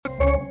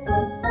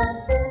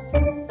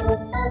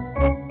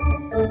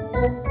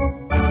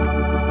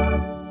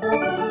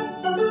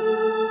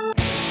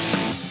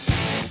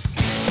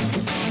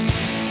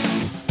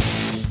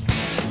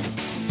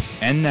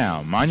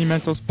now,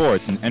 Monumental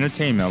Sports and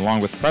Entertainment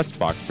along with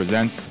PressBox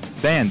presents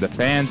Stan the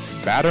Fan's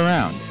Bat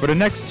Around. For the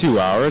next 2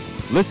 hours,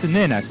 listen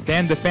in as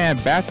Stan the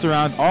Fan bats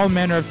around all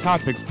manner of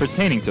topics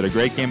pertaining to the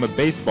great game of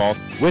baseball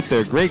with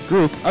their great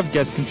group of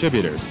guest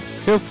contributors.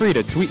 Feel free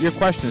to tweet your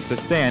questions to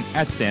Stan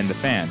at Stan the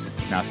Fan.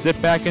 Now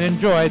sit back and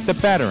enjoy the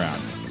Bat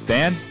Around.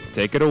 Stan,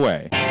 take it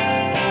away.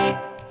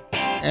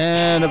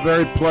 And a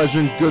very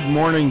pleasant good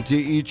morning to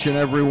each and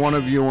every one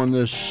of you on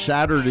this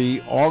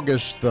Saturday,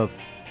 August the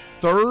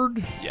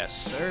 3rd?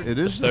 Yes. It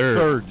is the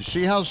 3rd. You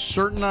see how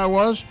certain I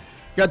was?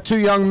 Got two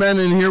young men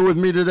in here with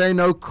me today.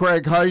 No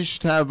Craig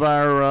Heist. Have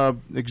our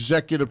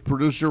executive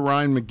producer,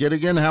 Ryan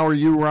McGittigan. How are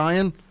you,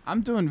 Ryan?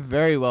 I'm doing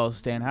very well,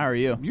 Stan. How are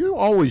you? You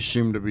always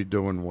seem to be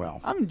doing well.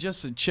 I'm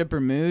just a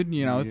chipper mood.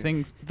 You know,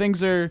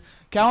 things are,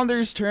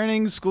 calendar's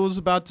turning, school's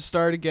about to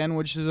start again,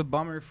 which is a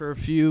bummer for a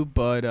few,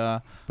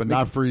 but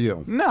not for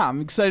you. No,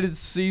 I'm excited to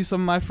see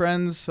some of my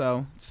friends,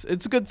 so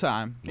it's a good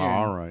time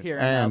here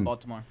in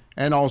Baltimore.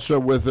 And also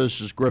with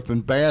us is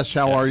Griffin Bass.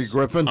 How are you,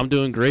 Griffin? I'm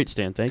doing great,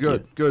 Stan. Thank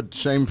you. Good.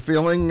 Same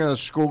feeling?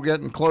 School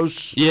getting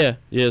close? Yeah,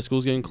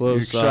 school's getting close.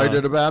 You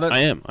excited about it? I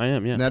am,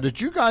 yeah. Now, did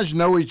you guys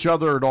know each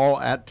other at all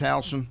at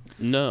Towson?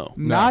 No.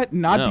 Not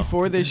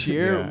before this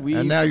year. Yeah.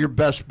 And now you're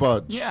best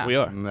buds. Yeah. We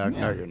are. No,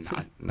 you're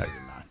not.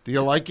 Do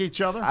you like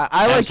each other?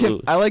 I like him.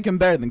 I like him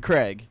better than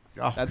Craig.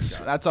 Oh,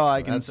 that's all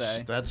I can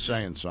say. That's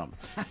saying something.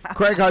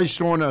 Craig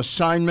Heist on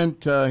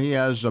assignment. He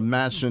has a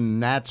Masson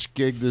Nats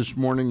gig this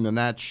morning, the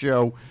Nats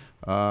show,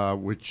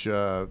 which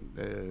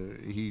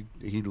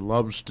he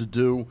loves to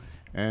do,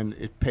 and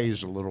it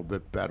pays a little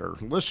bit better.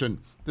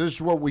 Listen, this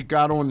is what we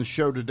got on the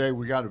show today.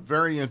 We got a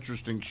very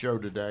interesting show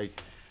today.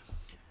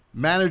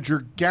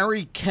 Manager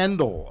Gary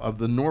Kendall of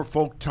the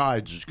Norfolk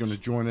Tides is going to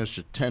join us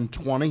at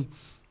 10:20.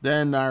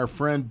 Then our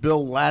friend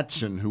Bill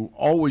Latson, who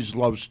always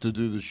loves to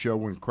do the show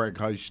when Craig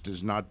Heist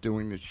is not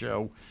doing the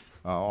show.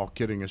 All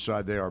kidding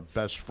aside, they are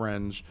best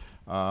friends.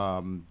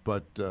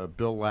 But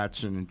Bill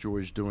Latson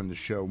enjoys doing the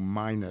show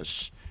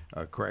minus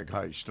Craig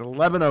Heist. At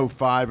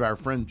 11:05, our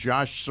friend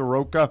Josh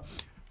Soroka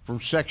from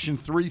Section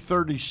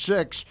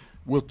 336.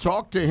 We'll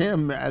talk to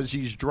him as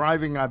he's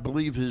driving, I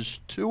believe, his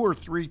 2 or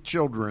 3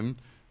 children.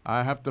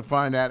 I have to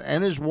find out,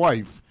 and his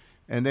wife.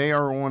 And they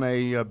are on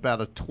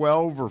about a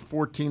 12 or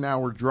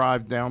 14-hour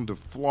drive down to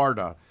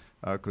Florida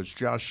because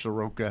Josh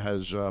Soroka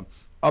has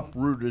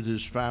uprooted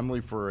his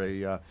family for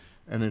an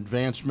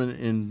advancement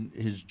in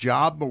his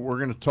job. But we're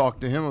going to talk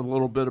to him a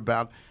little bit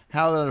about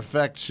how that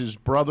affects his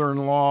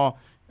brother-in-law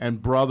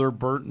and brother,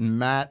 Bert and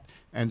Matt,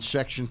 and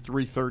Section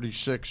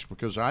 336,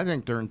 because I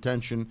think their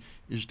intention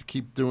is to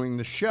keep doing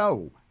the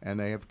show. And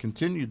they have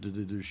continued to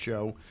do the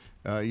show,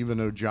 even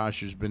though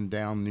Josh has been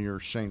down near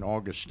St.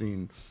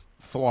 Augustine,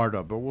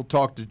 Florida. But we'll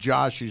talk to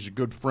Josh. He's a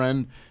good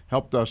friend,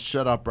 helped us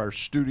set up our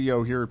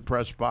studio here at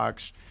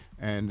PressBox,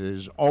 and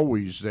is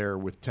always there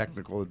with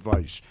technical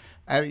advice.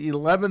 At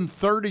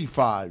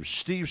 11:35,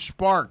 Steve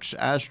Sparks,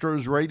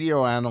 Astros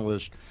radio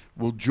analyst,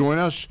 will join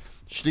us.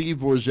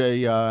 Steve was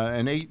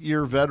an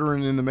 8-year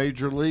veteran in the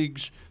major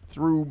leagues,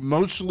 threw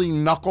mostly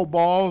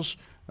knuckleballs,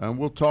 and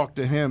we'll talk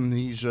to him.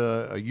 He's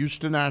a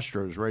Houston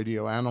Astros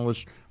radio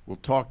analyst. We'll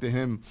talk to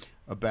him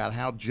about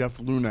how Jeff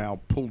Luhnow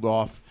pulled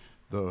off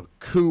the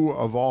coup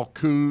of all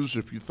coups.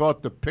 If you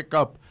thought to pick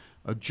up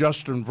a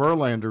Justin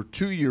Verlander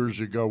 2 years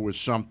ago was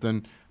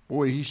something,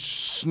 boy, he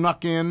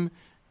snuck in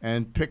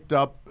and picked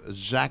up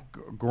Zach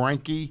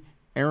Greinke,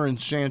 Aaron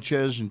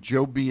Sanchez, and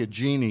Joe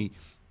Biagini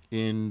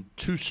in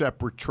 2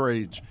 separate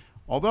trades.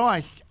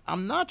 Although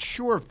I'm not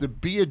sure if the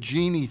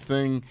Biagini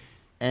thing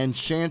and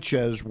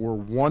Sanchez were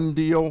one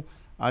deal.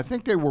 I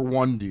think they were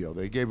one deal.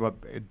 They gave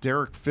up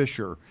Derek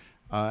Fisher,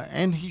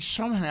 and he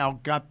somehow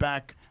got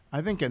back,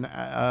 I think,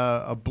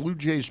 a Blue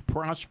Jays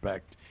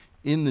prospect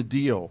in the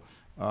deal.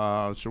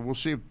 So we'll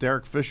see if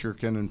Derek Fisher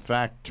can, in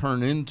fact,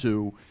 turn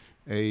into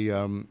a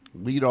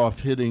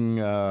leadoff hitting,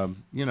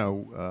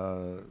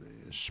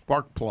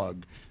 spark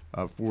plug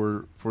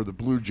for the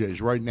Blue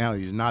Jays. Right now,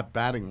 he's not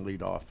batting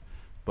leadoff,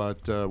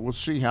 but we'll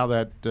see how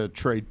that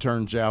trade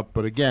turns out.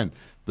 But again,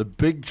 the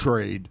big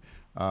trade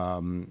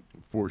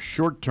for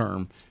short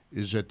term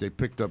is that they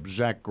picked up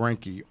Zach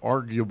Greinke,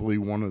 arguably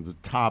one of the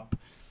top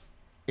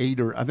 8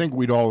 or I think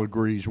we'd all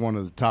agree he's one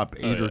of the top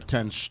 8 or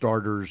 10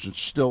 starters and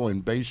still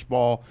in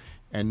baseball.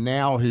 And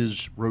now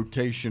his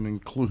rotation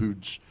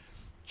includes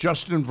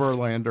Justin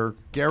Verlander,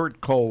 Garrett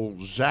Cole,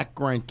 Zach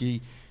Greinke,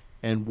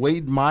 and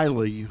Wade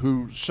Miley,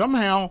 who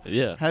somehow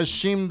has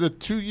seemed the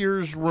 2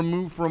 years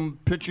removed from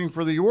pitching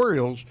for the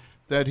Orioles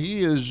that he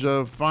is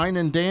fine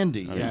and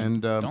dandy.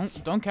 And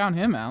don't count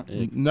him out.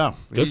 No,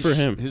 good for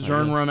him. His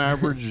earned run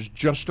average is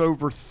just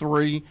over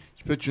 3.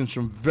 He's pitching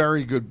some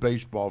very good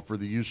baseball for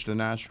the Houston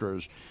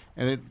Astros.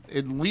 And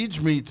it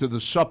leads me to the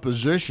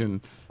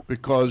supposition,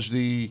 because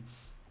the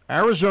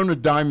Arizona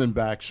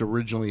Diamondbacks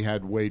originally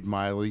had Wade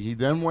Miley. He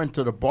then went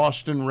to the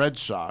Boston Red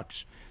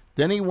Sox.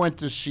 Then he went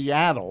to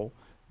Seattle.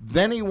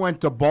 Then he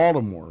went to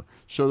Baltimore.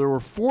 So there were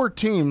 4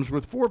 teams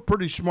with 4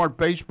 pretty smart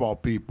baseball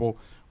people,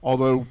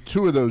 although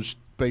 2 of those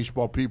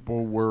baseball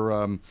people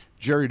were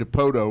Jerry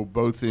Dipoto,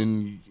 both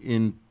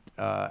in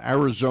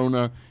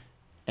Arizona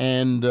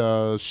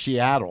and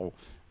Seattle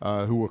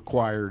who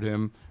acquired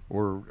him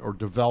or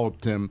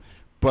developed him.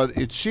 But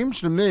it seems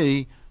to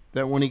me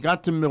that when he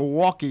got to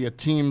Milwaukee, a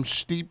team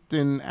steeped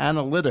in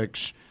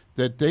analytics,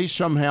 that they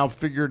somehow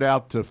figured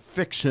out to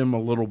fix him a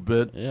little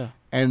bit. Yeah.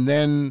 And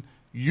then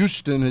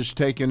Houston has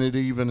taken it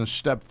even a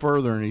step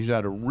further, and he's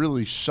had a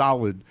really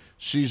solid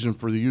season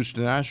for the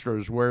Houston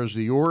Astros, whereas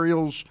the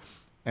Orioles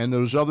and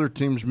those other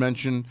teams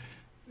mentioned,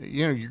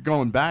 you're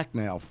going back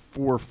now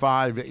 4,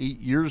 5, 8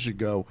 years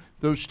ago.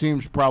 Those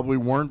teams probably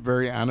weren't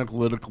very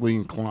analytically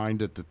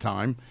inclined at the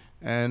time,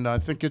 and I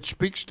think it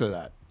speaks to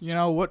that.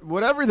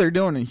 Whatever they're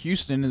doing in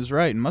Houston is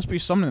right. It must be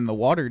something in the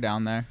water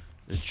down there.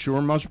 It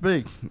sure must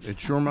be. It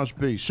sure must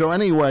be. So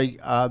anyway,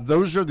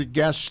 those are the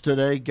guests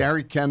today: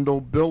 Gary Kendall,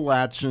 Bill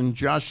Latson,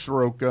 Josh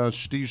Soroka,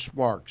 Steve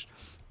Sparks.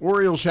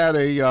 Orioles had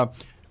a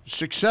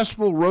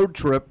successful road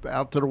trip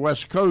out to the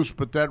West Coast,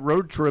 but that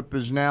road trip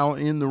is now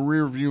in the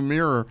rearview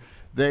mirror.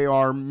 They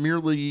are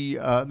merely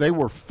they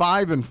were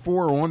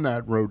 5-4 on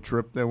that road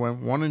trip. They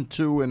went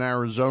 1-2 in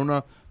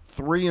Arizona,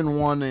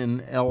 3-1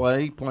 in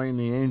L.A. playing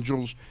the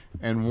Angels,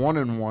 and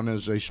 1-1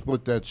 as they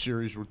split that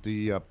series with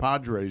the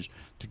Padres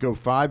to go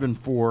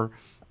 5-4.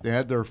 They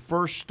had their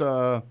first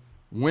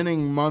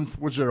winning month.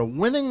 Was it a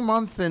winning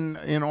month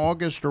in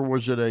August, or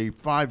was it a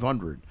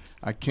 500?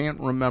 I can't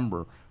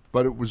remember,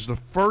 but it was the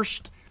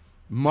first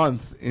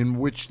month in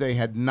which they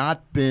had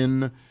not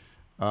been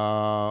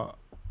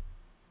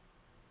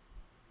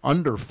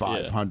under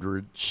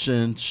 500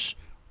 since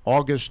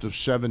August of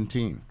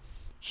 17.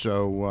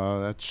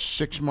 So that's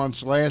 6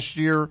 months last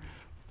year,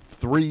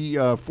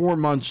 4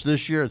 months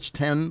this year. It's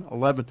 10,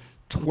 11,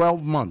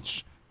 12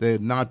 months. They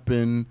had not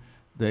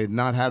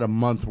had a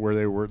month where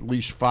they were at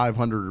least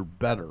 500 or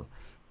better.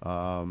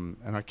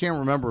 And I can't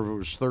remember if it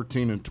was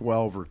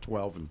 13-12 or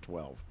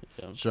 12-12.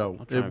 Yeah,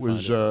 so it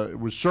was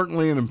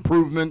certainly an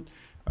improvement.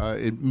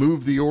 It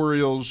moved the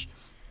Orioles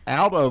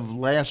out of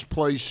last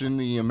place in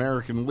the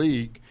American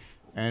League,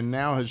 and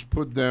now has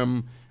put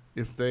them,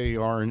 if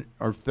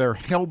they're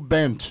hell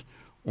bent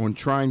on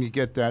trying to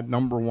get that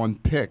number one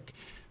pick,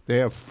 they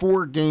have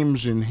 4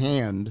 games in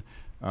hand.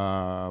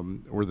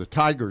 Or the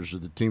Tigers are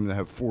the team that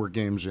have 4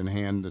 games in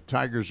hand. The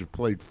Tigers have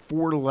played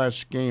 4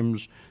 less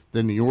games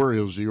than the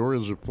Orioles. The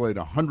Orioles have played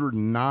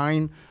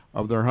 109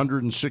 of their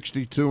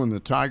 162, and the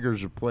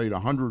Tigers have played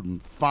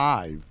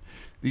 105.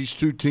 These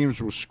two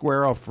teams will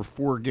square off for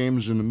 4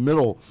 games in the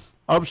middle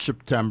of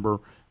September,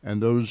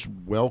 and those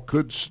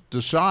could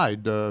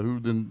decide who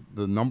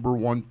the number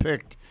one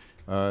pick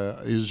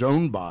is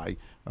owned by.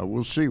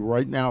 We'll see.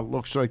 Right now, it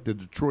looks like the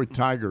Detroit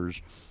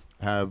Tigers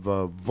have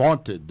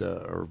vaulted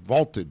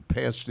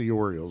past the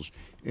Orioles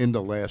into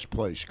last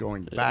place,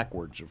 going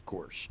backwards, of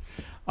course.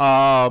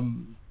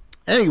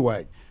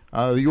 Anyway,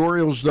 the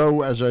Orioles,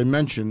 though, as I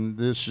mentioned,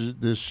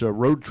 this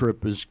road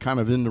trip is kind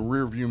of in the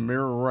rearview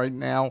mirror right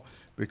now,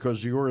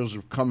 because the Orioles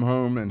have come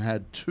home and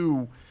had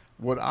 2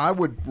 what I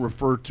would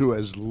refer to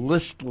as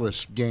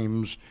listless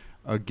games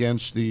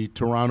against the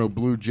Toronto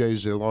Blue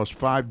Jays. They lost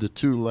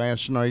 5-2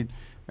 last night.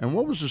 And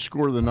what was the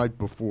score the night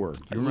before? Do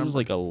you remember? It was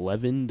like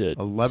 11-1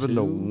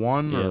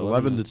 or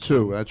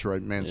 11-2. That's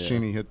right.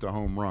 Mancini hit the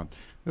home run.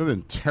 They've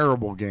been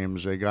terrible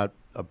games. They got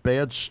a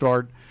bad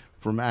start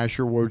from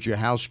Asher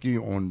Wojciechowski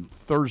on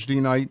Thursday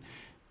night.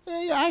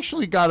 They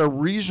actually got a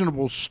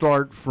reasonable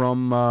start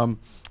from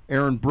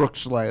Aaron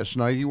Brooks last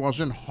night. He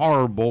wasn't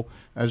horrible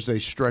as they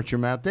stretch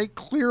him out. They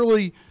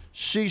clearly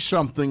see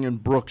something in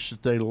Brooks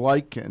that they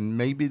like, and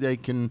maybe they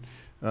can,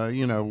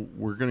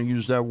 we're going to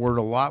use that word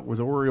a lot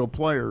with Oriole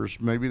players.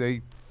 Maybe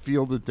they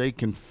feel that they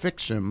can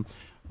fix him.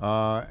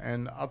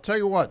 And I'll tell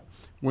you what,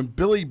 when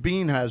Billy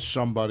Beane has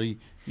somebody,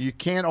 you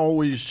can't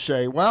always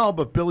say, well,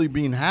 but Billy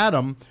Beane had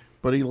him,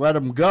 but he let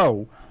him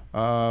go.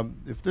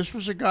 If this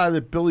was a guy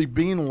that Billy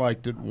Beane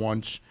liked at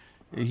once,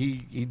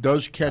 he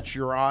does catch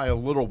your eye a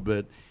little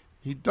bit.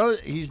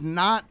 He's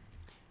not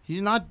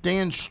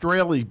Dan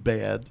Straley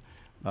bad,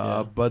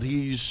 but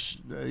he's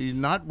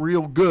not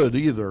real good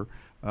either.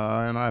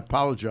 And I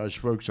apologize,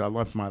 folks. I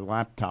left my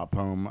laptop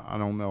home. I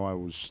don't know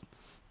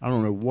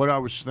what I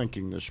was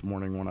thinking this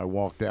morning when I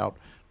walked out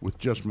with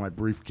just my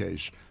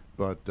briefcase,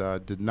 but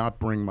did not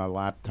bring my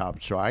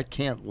laptop, so I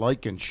can't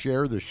like and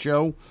share the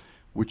show,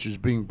 which is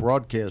being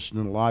broadcast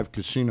in the Live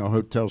Casino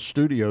Hotel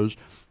studios,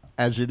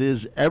 as it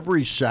is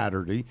every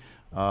Saturday.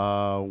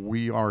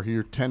 We are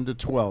here 10 to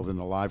 12 in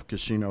the Live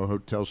Casino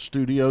Hotel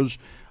studios,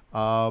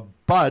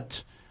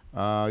 but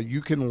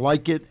you can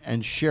like it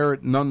and share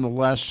it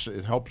nonetheless.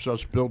 It helps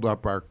us build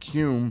up our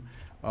Cume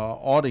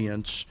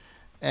audience.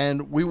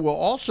 And we will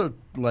also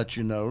let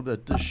you know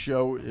that this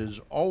show is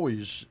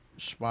always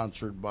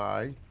sponsored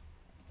by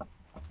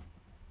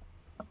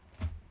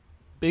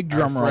Big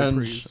drum roll,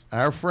 please.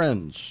 Our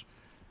friends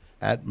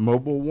at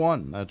Mobil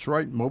 1. That's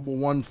right. Mobil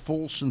 1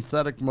 full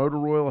synthetic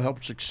motor oil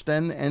helps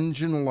extend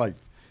engine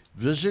life.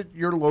 Visit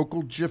your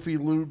local Jiffy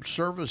Lube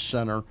service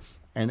center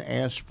and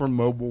ask for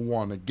Mobil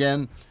 1.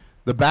 Again,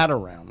 the Bat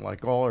Around,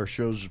 like all our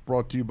shows, is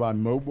brought to you by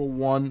Mobil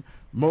 1.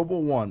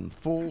 Mobil 1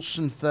 full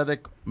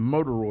synthetic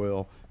motor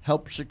oil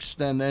helps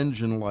extend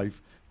engine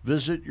life,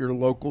 visit your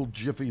local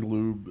Jiffy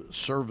Lube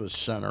service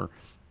center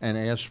and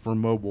ask for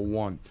Mobil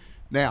 1.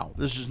 Now,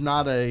 this is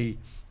not an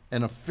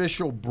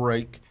official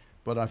break,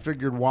 but I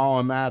figured while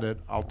I'm at it,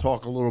 I'll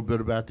talk a little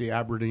bit about the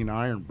Aberdeen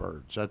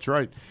Ironbirds. That's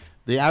right.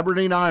 The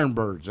Aberdeen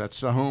Ironbirds,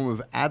 that's the home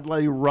of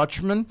Adlai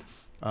Rutschman.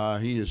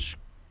 He is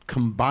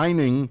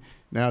combining.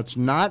 Now, it's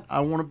not,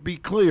 I want to be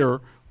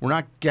clear, we're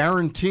not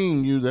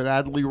guaranteeing you that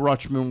Adlai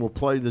Rutschman will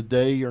play the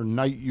day or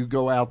night you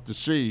go out to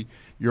see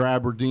your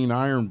Aberdeen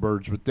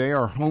Ironbirds, but they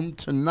are home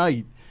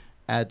tonight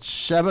at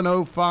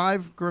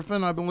 7:05,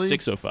 Griffin, I believe?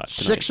 6:05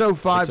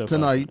 6:05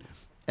 tonight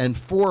and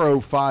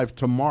 4:05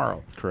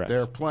 tomorrow. Correct.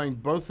 They're playing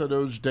both of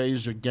those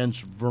days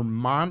against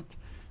Vermont.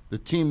 The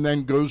team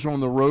then goes on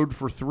the road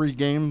for 3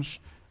 games,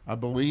 I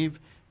believe,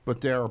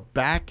 but they're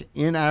back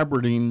in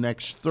Aberdeen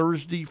next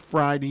Thursday,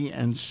 Friday,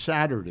 and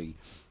Saturday.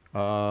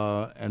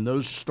 And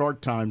those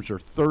start times are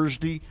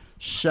Thursday,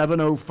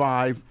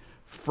 7:05,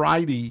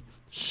 Friday,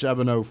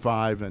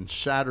 7:05, and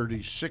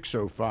Saturday,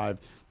 6:05.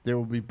 They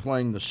will be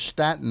playing the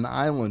Staten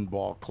Island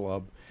Ball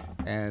Club,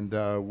 and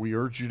we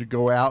urge you to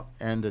go out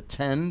and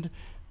attend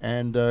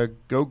and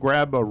go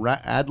grab a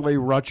Adlai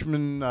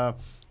Rutschman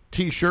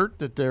T-shirt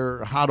that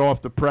they're hot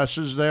off the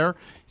presses there.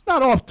 He's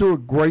not off to a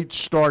great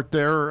start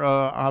there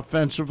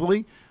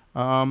offensively.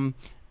 And,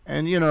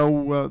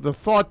 the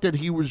thought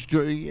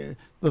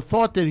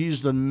that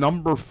he's the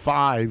number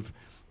 5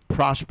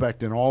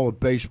 prospect in all of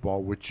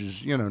baseball, which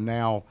is,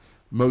 now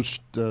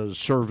most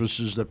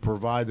services that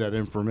provide that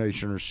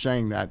information are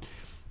saying that.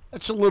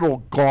 That's a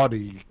little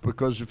gaudy,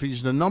 because if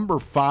he's the number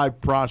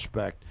 5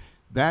 prospect,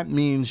 that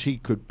means he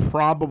could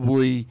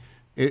probably,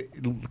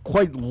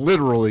 quite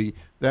literally,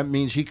 that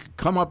means he could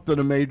come up to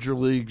the major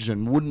leagues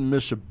and wouldn't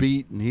miss a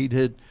beat, and he'd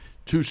hit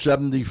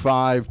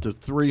 275 to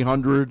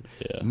 300,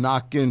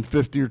 knock in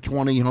 50 or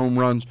 20 home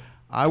runs.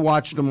 I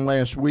watched him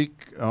last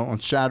week on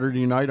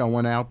Saturday night. I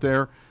went out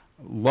there.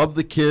 Love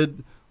the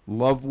kid.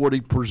 Love what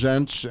he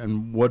presents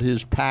and what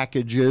his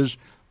package is,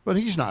 but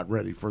he's not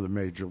ready for the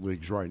major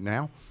leagues right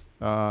now.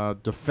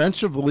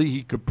 Defensively,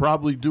 he could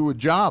probably do a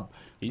job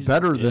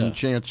better than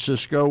Chance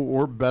Sisco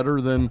or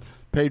better than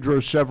Pedro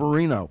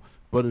Severino.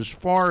 But as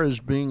far as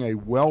being a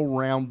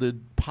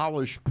well-rounded,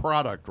 polished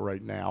product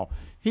right now,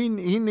 he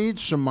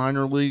needs some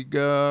minor league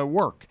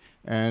work.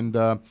 And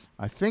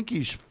I think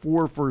he's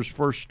 4 for his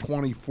first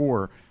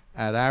 24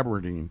 at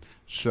Aberdeen.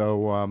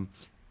 So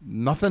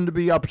nothing to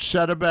be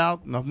upset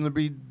about, nothing to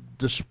be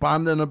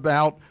despondent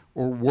about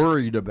or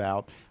worried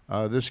about.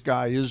 This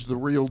guy is the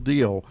real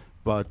deal.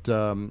 But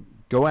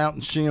go out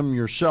and see him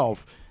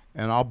yourself.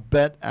 And I'll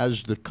bet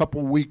as the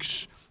couple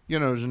weeks,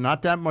 there's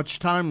not that much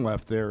time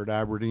left there at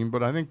Aberdeen,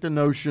 but I think the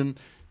notion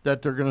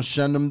that they're going to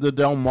send him to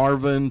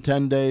Delmarva in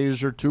 10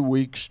 days or 2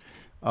 weeks,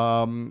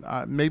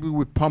 maybe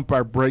we pump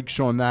our brakes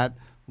on that,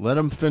 let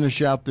him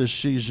finish out this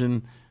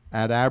season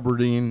at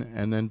Aberdeen,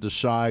 and then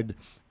decide.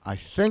 I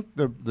think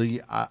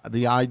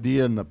the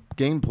idea and the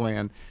game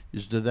plan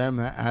is to them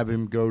have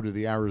him go to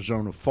the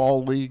Arizona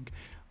Fall League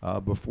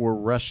before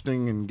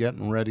resting and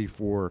getting ready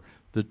for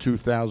the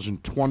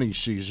 2020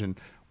 season,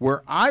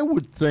 where I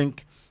would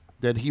think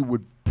that he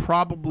would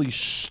probably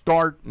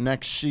start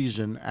next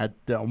season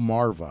at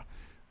Delmarva.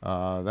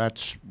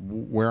 That's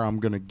where I'm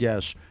going to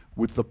guess,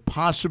 with the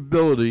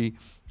possibility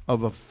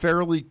of a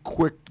fairly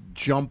quick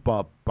jump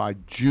up by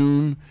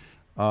June,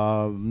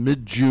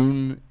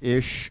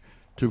 mid-June-ish,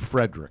 to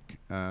Frederick.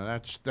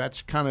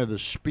 That's kind of the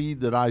speed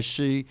that I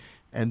see.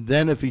 And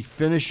then if he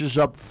finishes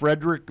up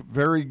Frederick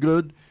very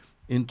good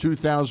in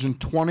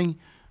 2020,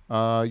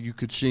 you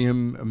could see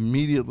him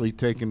immediately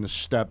taking the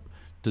step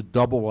to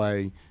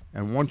Double-A.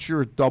 And once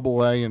you're at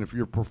Double-A, and if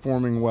you're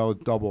performing well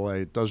at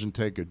Double-A, it doesn't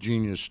take a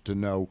genius to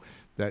know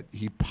that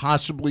he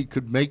possibly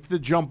could make the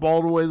jump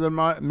all the way to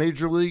the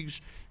major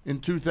leagues in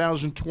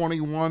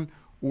 2021,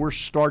 or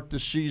start the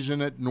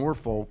season at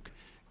Norfolk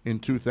in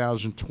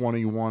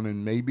 2021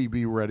 and maybe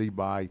be ready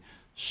by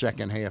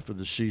second half of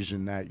the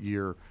season that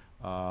year.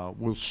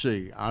 We'll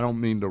see. I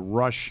don't mean to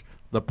rush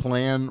the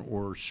plan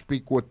or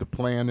speak what the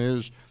plan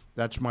is.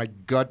 That's my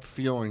gut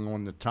feeling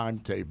on the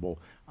timetable.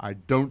 I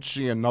don't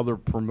see another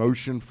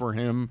promotion for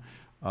him.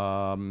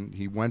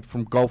 He went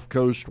from Gulf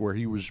Coast, where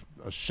he was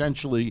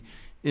essentially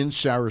in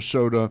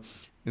Sarasota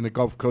in the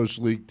Gulf Coast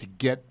League, to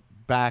get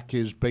back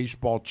his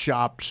baseball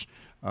chops,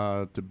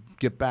 to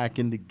get back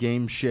into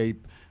game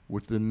shape,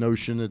 with the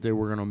notion that they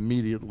were going to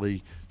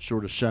immediately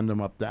sort of send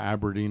him up to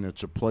Aberdeen.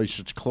 It's a place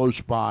that's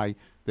close by.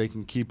 They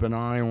can keep an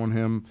eye on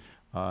him.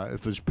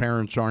 If his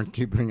parents aren't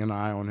keeping an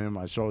eye on him,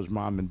 I saw his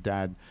mom and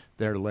dad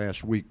there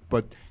last week.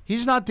 But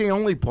he's not the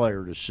only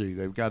player to see.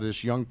 They've got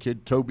this young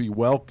kid, Toby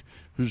Welk,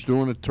 who's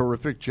doing a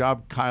terrific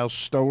job, Kyle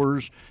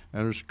Stowers,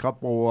 and there's a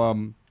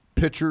couple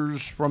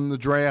pitchers from the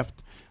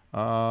draft,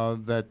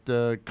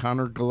 that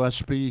Connor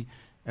Gillespie,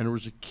 and there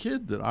was a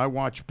kid that I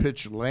watched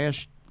pitch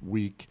last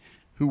week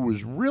who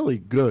was really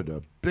good,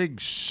 a big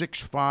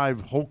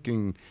 6'5",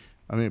 hulking,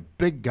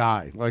 big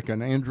guy, like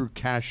an Andrew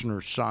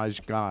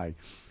Kashner-sized guy.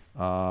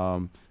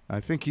 I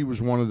think he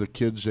was one of the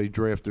kids they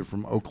drafted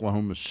from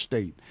Oklahoma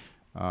State.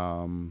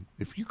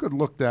 If you could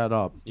look that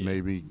up,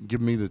 maybe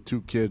give me the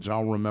two kids,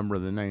 I'll remember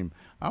the name.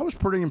 I was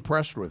pretty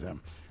impressed with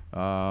him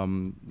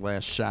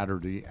last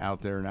Saturday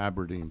out there in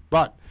Aberdeen.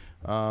 But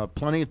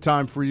plenty of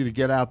time for you to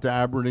get out to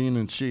Aberdeen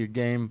and see a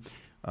game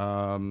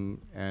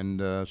and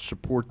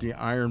support the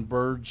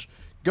Ironbirds.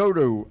 Go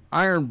to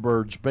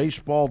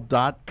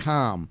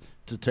ironbirdsbaseball.com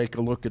to take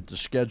a look at the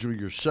schedule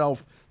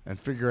yourself and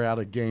figure out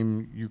a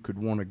game you could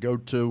want to go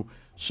to,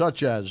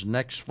 such as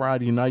next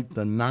Friday night,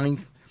 the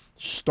 9th,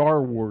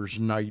 Star Wars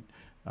night.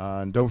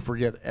 And don't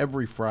forget,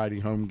 every Friday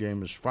home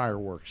game is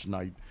fireworks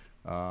night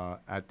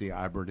at the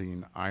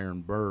Aberdeen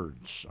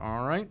Ironbirds.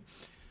 All right?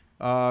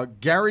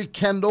 Gary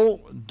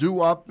Kendall,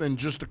 due up in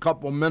just a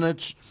couple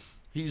minutes.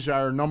 He's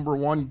our number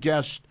one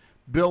guest.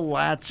 Bill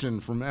Latson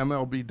from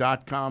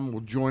MLB.com will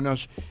join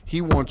us.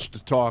 He wants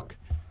to talk.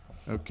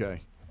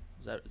 Okay.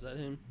 Is that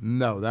him?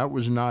 No, that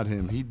was not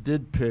him. He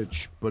did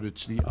pitch, but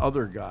it's the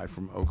other guy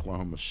from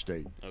Oklahoma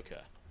State.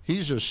 Okay.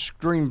 He's a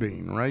screen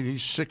bean, right?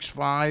 He's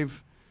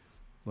 6'5",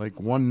 like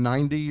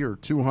 190 or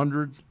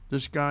 200.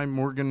 This guy,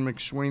 Morgan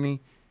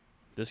McSweeney.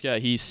 This guy,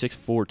 he's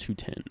 6'4",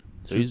 210.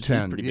 So he's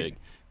pretty big.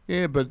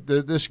 Yeah, but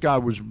this guy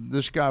was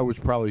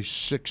probably 6'3",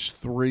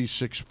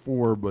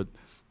 6'4", but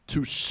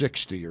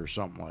 260 or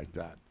something like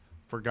that.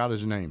 Forgot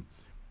his name.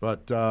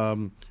 But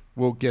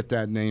we'll get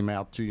that name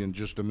out to you in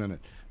just a minute.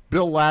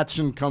 Bill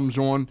Latson comes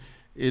on.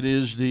 It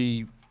is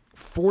the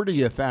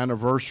 40th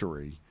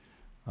anniversary.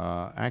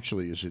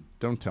 Actually, is it?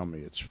 Don't tell me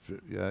it's.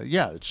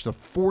 It's the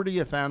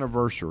 40th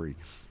anniversary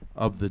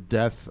of the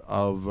death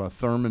of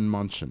Thurman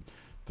Munson.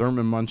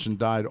 Thurman Munson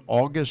died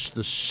August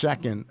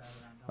 2nd,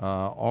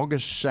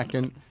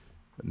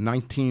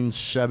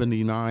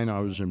 1979. I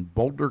was in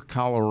Boulder,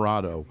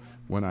 Colorado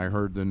when I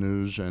heard the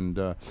news, and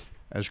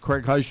as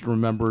Craig Heist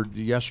remembered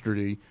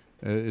yesterday,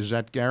 is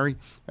that Gary?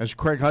 As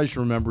Craig Heist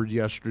remembered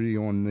yesterday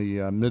on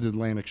the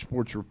Mid-Atlantic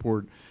Sports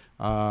Report,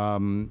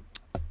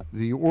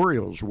 the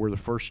Orioles were the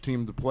first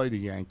team to play the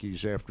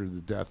Yankees after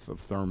the death of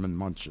Thurman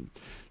Munson.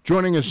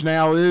 Joining us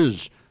now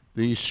is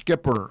the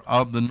skipper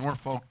of the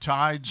Norfolk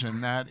Tides,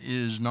 and that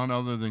is none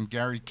other than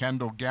Gary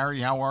Kendall. Gary,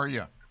 how are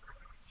you?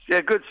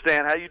 Yeah, good,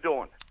 Stan. How you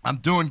doing? I'm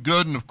doing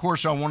good, and of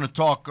course I want to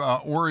talk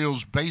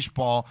Orioles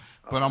baseball,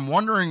 but I'm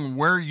wondering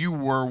where you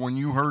were when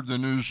you heard the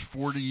news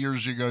 40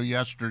 years ago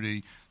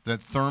yesterday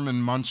that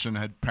Thurman Munson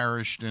had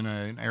perished in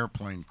an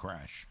airplane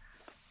crash.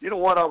 You know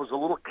what? I was a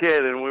little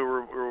kid, and we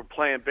were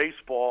playing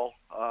baseball.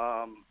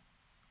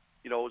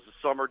 It was a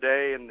summer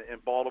day in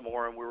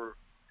Baltimore, and we were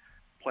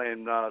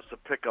playing some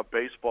pickup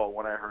baseball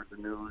when I heard the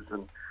news.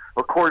 And,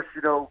 of course,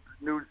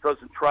 news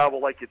doesn't travel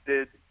like it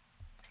did,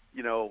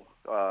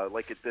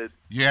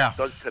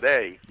 does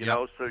today, you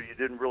know, so you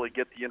didn't really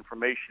get the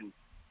information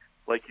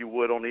like you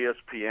would on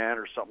ESPN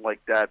or something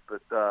like that.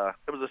 But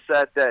it was a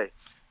sad day.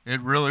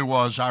 It really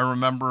was. I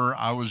remember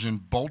I was in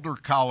Boulder,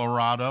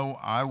 Colorado.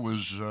 I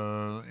was,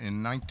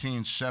 in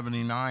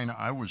 1979,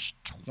 I was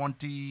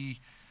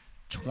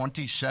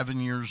 27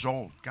 years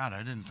old. God, I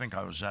didn't think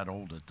I was that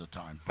old at the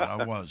time, but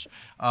I was.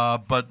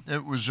 But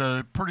it was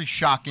pretty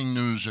shocking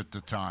news at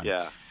the time.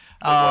 Yeah, it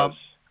was.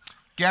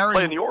 Gary,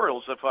 playing the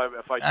Orioles, if I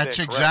that's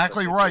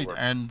exactly right.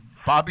 And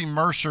Bobby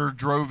Mercer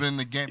drove in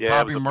the game. Yeah,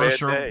 Bobby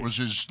Mercer was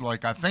his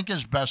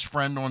best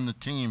friend on the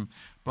team,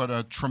 but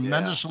a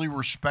tremendously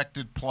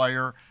respected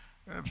player.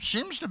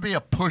 Seems to be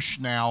a push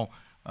now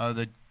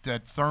that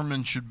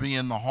Thurman should be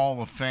in the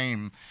Hall of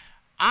Fame.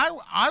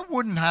 I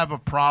wouldn't have a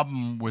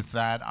problem with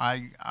that.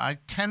 I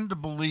tend to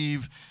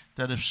believe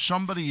that if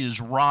somebody is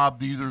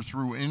robbed either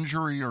through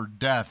injury or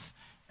death,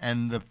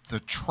 and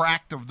the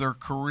tract of their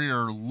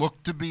career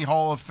looked to be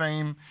Hall of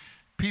Fame,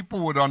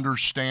 people would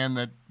understand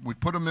that we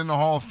put him in the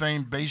Hall of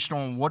Fame based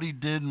on what he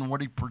did and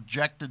what he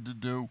projected to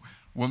do.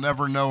 We'll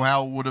never know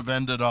how it would have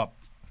ended up.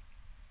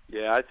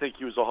 Yeah, I think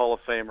he was a Hall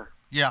of Famer.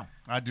 Yeah,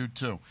 I do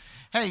too.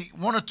 Hey,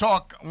 want to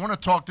talk.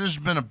 This has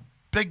been a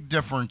big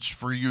difference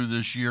for you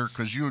this year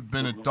because you had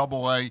been at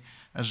Double-A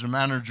as the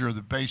manager of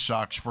the Bay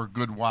Sox for a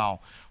good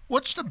while.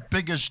 What's the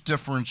biggest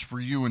difference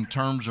for you in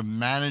terms of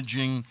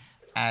managing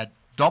at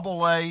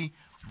Double-A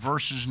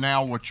versus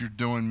now what you're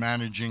doing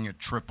managing at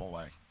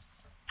Triple-A?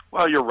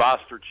 Well, your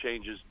roster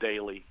changes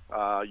daily.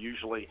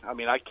 Usually,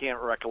 I can't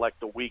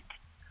recollect a week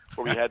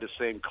where we had the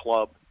same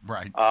club.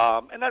 Right.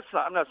 And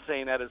I'm not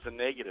saying that as a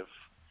negative,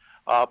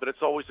 but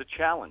it's always a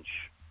challenge.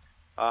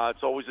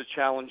 It's always a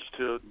challenge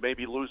to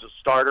maybe lose a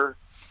starter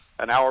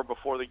an hour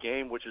before the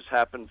game, which has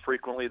happened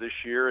frequently this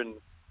year, and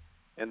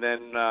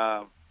then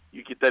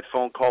you get that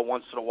phone call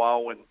once in a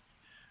while when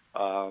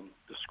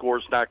the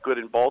score's not good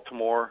in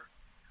Baltimore.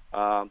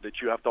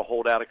 That you have to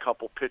hold out a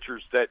couple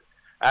pitchers that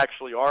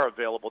actually are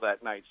available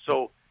that night.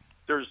 So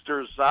there's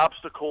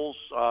obstacles.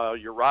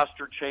 Your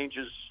roster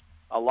changes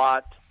a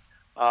lot.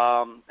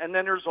 And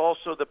then there's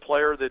also the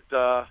player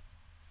that,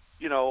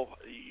 you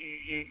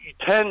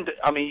tend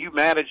 – you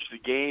manage the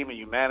game and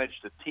you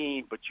manage the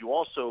team, but you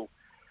also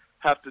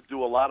have to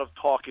do a lot of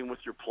talking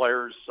with your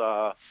players.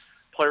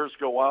 Players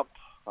go up.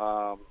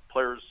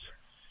 Players,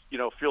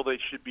 feel they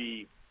should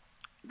be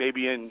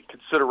maybe in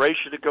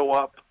consideration to go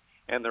up,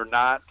 and they're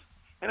not.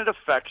 and it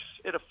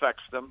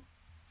affects them.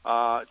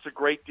 It's a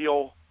great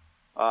deal.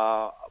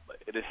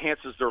 It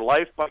enhances their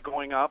life by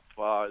going up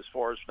as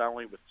far as not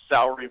only with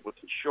salary, with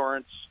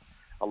insurance,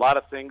 a lot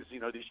of things.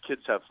 These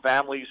kids have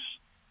families.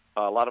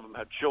 A lot of them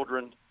have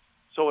children.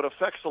 So it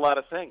affects a lot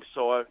of things.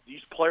 So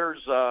these players,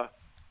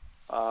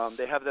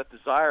 they have that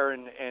desire,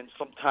 and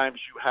sometimes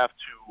you have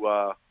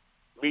to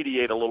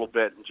mediate a little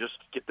bit and just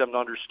get them to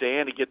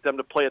understand and get them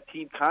to play a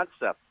team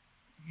concept,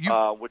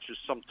 which is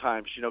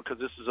sometimes, because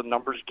this is a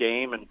numbers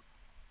game, and,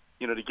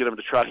 to get them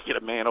to try to get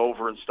a man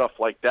over and stuff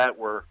like that,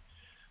 where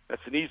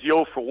that's an easy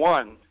 0 for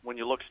 1 when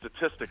you look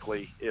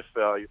statistically if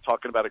you're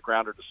talking about a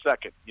grounder to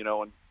second,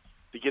 and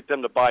to get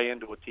them to buy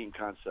into a team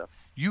concept.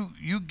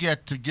 You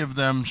get to give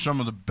them some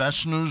of the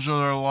best news of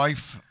their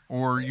life,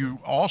 or you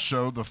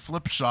also, the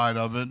flip side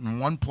of it, and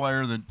one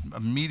player that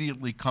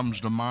immediately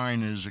comes to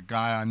mind is a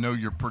guy I know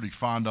you're pretty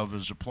fond of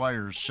as a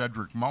player,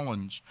 Cedric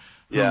Mullins.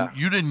 Yeah.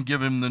 You didn't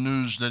give him the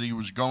news that he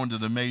was going to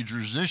the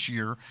majors this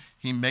year.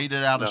 He made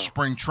it out of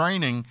spring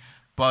training,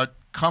 but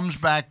comes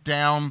back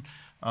down,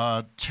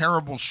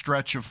 terrible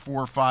stretch of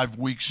 4 or 5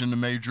 weeks in the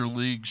major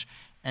leagues,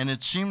 and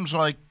it seems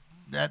like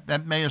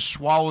that may have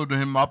swallowed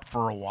him up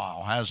for a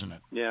while, hasn't it?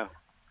 Yeah.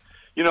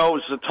 It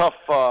was a tough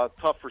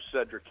for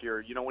Cedric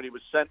here. When he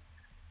was sent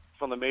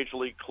from the Major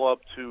League club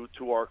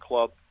to our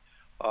club,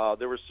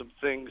 there were some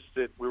things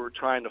that we were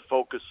trying to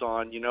focus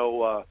on,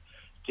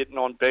 getting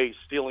on base,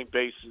 stealing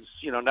bases,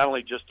 not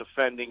only just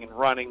defending and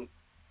running,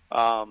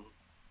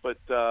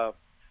 but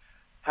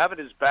having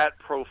his bat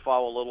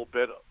profile a little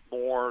bit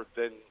more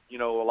than,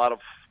 a lot of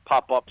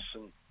pop-ups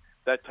and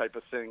that type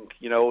of thing.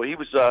 He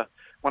was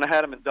when I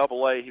had him in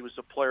Double-A, he was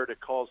a player that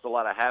caused a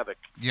lot of havoc.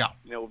 Yeah.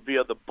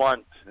 Via the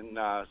bunt, and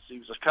he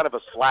was kind of a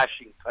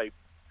slashing type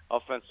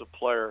offensive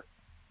player,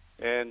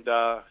 and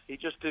he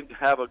just didn't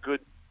have a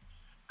good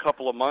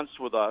couple of months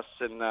with us,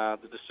 and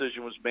the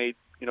decision was made,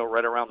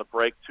 right around the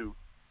break to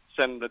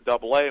send him to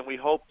Double-A, and we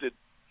hope that,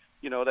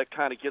 that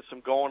kind of gets him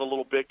going a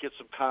little bit, get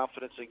some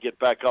confidence, and get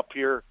back up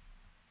here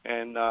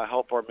and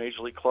help our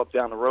Major League club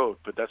down the road.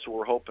 But that's what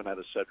we're hoping out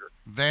of Cedric.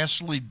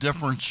 Vastly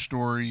different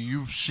story.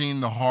 You've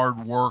seen the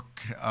hard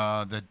work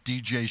that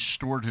DJ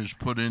Stewart has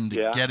put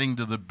into getting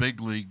to the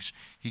big leagues.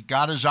 He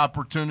got his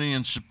opportunity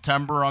in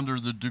September under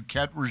the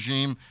Duquette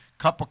regime,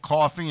 cup of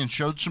coffee, and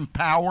showed some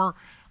power.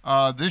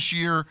 This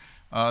year,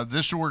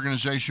 this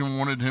organization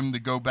wanted him to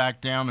go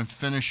back down and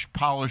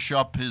polish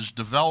up his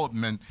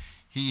development.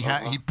 He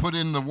put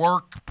in the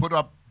work, put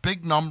up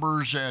big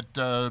numbers at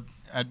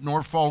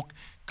Norfolk,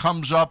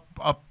 comes up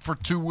for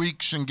 2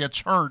 weeks and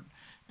gets hurt,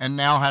 and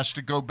now has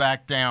to go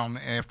back down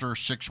after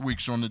 6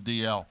 weeks on the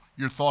DL.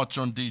 Your thoughts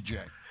on DJ?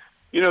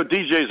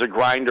 DJ's a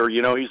grinder.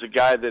 He's a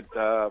guy that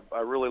I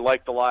really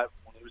liked a lot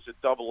when he was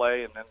at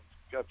Double-A, and then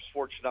I was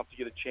fortunate enough to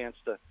get a chance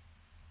to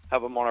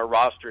have him on our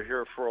roster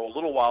here for a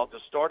little while at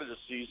the start of the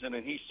season,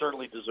 and he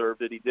certainly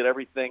deserved it. He did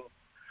everything.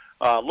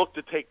 Looked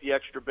to take the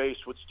extra base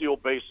with steal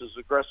bases,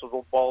 aggressive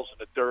balls in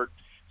the dirt.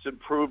 He's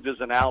improved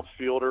as an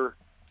outfielder.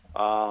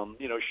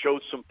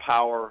 Showed some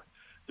power.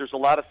 There's a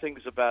lot of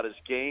things about his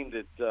game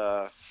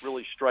that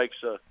really strikes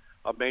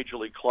a Major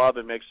League club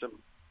and makes him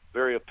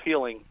very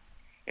appealing.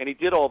 And he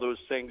did all those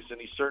things, and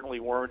he certainly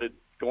warranted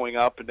going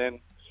up. And then,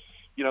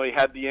 he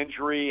had the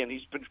injury, and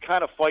he's been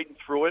kind of fighting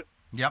through it.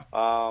 Yep.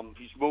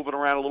 He's moving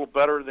around a little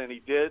better than he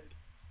did.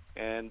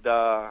 And,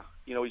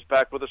 he's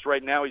back with us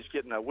right now. He's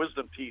getting a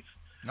wisdom teeth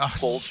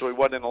pulled, so he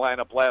wasn't in the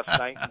lineup last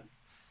night. And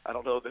I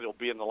don't know that he'll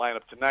be in the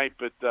lineup tonight,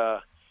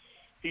 but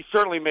he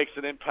certainly makes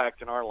an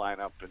impact in our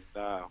lineup,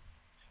 and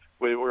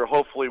we're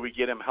hopefully we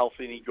get him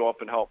healthy and he can go up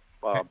and help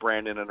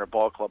Brandon and our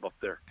ball club up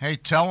there. Hey,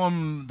 tell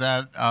him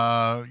that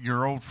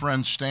your old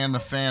friend Stan the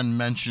Fan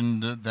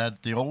mentioned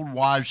that the old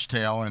wives'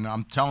 tale, and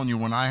I'm telling you,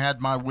 when I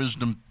had my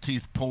wisdom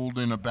teeth pulled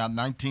in about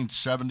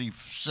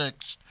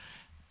 1976,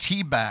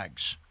 tea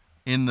bags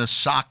in the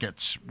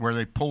sockets where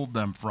they pulled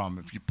them from.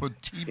 If you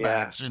put tea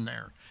bags in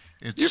there.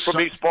 You're from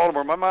East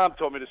Baltimore. My mom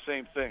told me the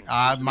same thing.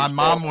 My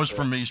mom was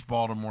from East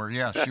Baltimore.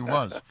 Yeah, she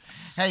was.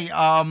 Hey,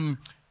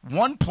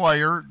 one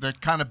player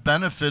that kind of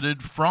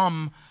benefited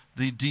from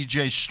the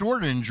DJ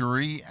Stewart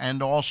injury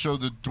and also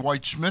the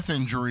Dwight Smith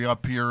injury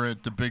up here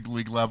at the big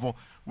league level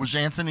was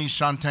Anthony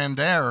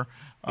Santander,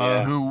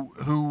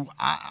 who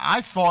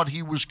I thought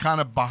he was kind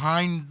of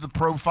behind the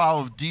profile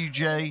of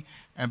DJ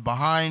and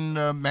behind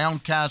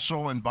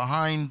Mountcastle and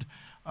behind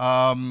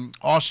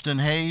Austin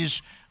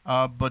Hayes.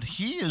 But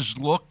he has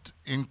looked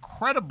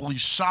incredibly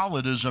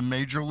solid as a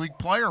major league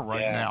player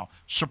right now.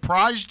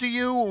 Surprised to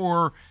you,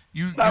 or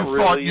you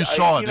thought you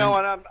saw it?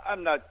 And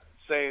I'm not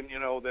saying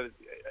that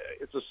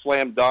it's a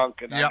slam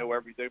dunk and I know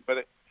everything,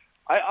 but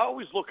I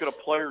always look at a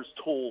player's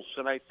tools,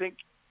 and I think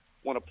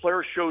when a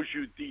player shows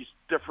you these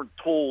different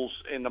tools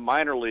in the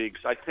minor leagues,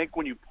 I think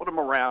when you put them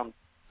around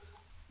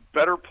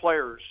better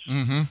players,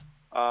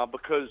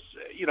 because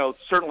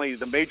certainly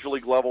the major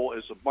league level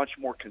is a much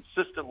more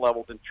consistent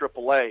level than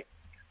AAA.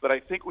 But I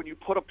think when you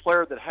put a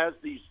player that has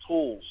these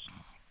tools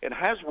and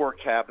has work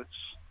habits,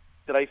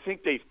 that I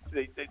think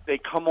they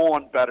come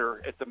on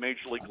better at the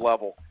major league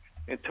level.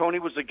 And Tony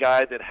was a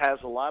guy that has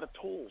a lot of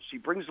tools. He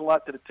brings a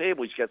lot to the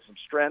table. He's got some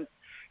strength.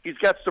 He's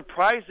got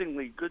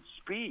surprisingly good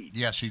speed.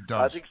 Yes, he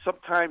does. I think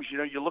sometimes,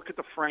 you look at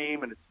the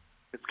frame, and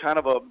it's kind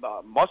of a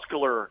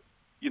muscular,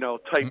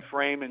 type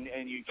frame,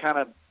 and you kind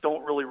of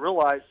don't really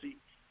realize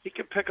he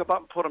can pick him up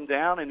and put him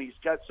down, and he's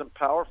got some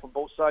power from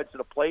both sides of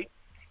the plate.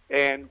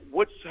 And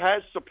what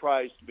has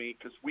surprised me,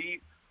 because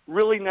we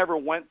really never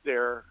went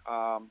there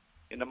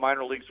in the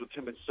minor leagues with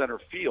him in center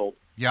field.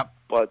 Yep.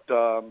 But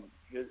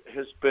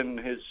has been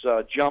his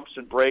jumps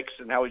and breaks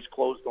and how he's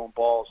closed on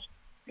balls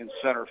in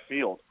center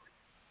field.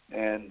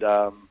 And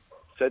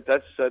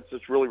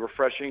that's really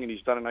refreshing, and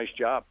he's done a nice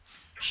job.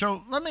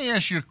 So let me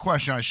ask you a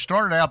question. I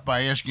started out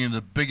by asking you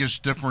the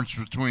biggest difference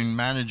between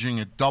managing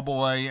at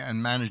Double-A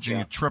and managing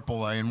at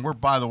Triple-A. And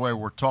by the way,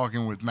 we're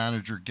talking with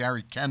manager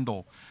Gary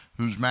Kendall,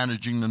 who's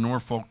managing the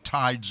Norfolk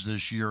Tides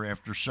this year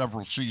after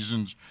several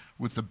seasons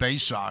with the Bay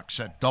Sox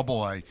at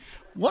Double-A.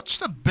 What's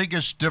the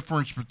biggest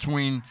difference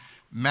between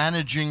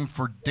managing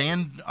for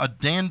a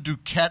Dan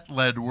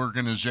Duquette-led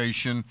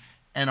organization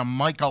and a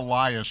Mike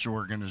Elias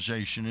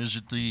organization? Is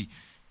it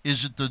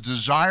the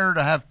desire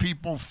to have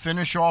people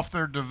finish off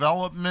their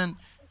development?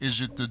 Is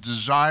it the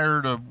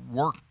desire to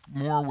work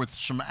more with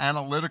some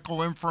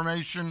analytical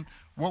information?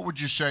 What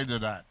would you say to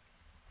that?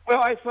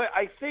 Well,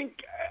 I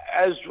think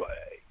as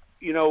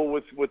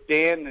with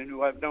Dan, and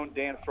who I've known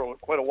Dan for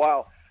quite a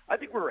while, I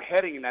think we were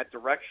heading in that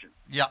direction.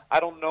 Yeah. I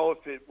don't know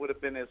if it would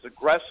have been as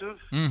aggressive,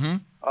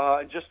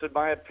 just in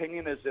my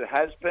opinion, as it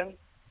has been,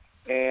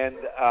 and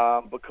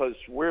because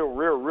we're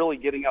really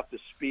getting up to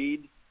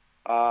speed,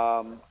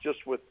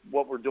 just with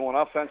what we're doing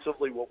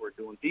offensively, what we're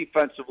doing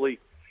defensively,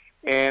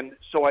 and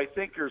so I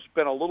think there's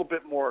been a little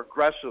bit more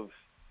aggressive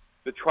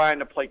to trying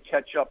to play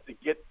catch up to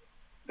get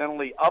not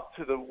only up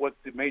to what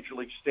the major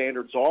league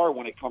standards are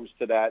when it comes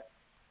to that,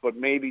 but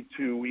maybe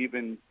to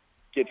even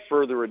get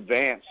further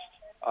advanced.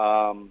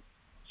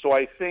 So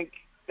I think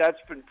that's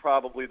been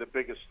probably the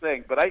biggest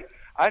thing. But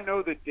I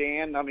know that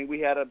Dan, we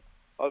had a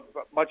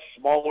much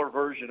smaller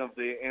version of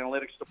the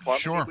analytics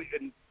department. Sure.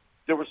 And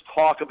there was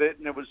talk of it,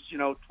 and it was,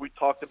 we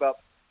talked about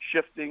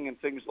shifting and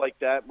things like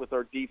that with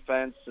our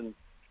defense.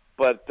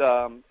 But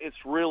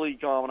it's really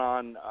gone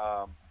on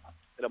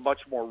at a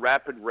much more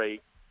rapid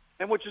rate,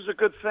 and which is a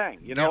good thing,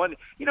 And,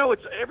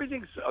 it's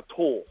everything's a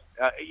tool.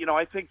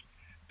 I think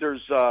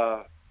there's,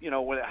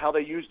 how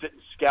they used it in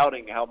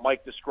scouting, how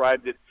Mike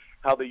described it,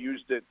 how they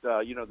used it,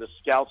 the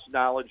scouts'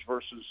 knowledge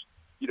versus,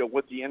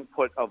 what the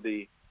input of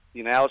the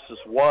analysis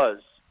was.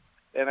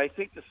 And I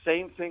think the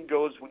same thing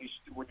goes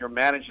when you're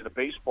managing a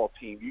baseball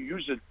team. You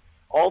use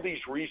all these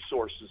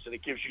resources, and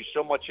it gives you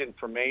so much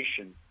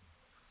information.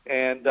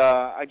 And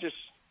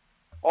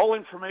all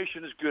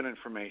information is good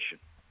information,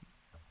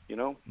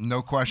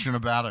 No question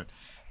about it.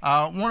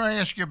 I want to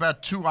ask you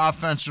about two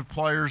offensive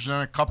players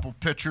and a couple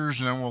pitchers,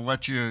 and then we'll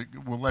let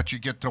you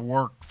get to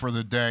work for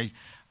the day.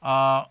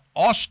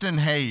 Austin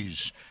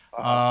Hayes,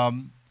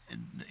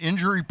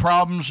 injury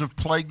problems have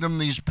plagued him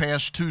these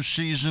past two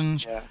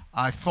seasons. Yeah.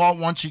 I thought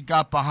once he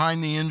got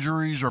behind the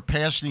injuries or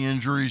past the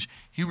injuries,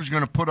 he was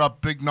going to put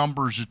up big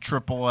numbers at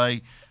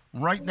AAA.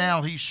 Right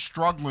now, he's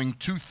struggling.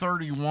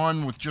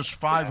 231 with just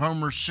 5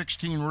 homers,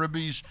 16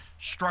 ribbies,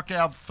 struck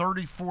out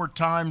 34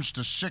 times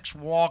to 6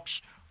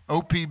 walks.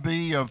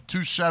 OPB of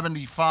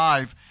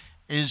 275.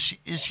 Is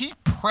he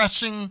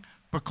pressing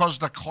because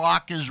the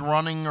clock is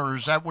running, or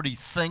is that what he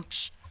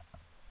thinks?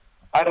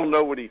 I don't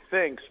know what he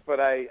thinks, but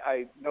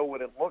I know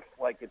what it looks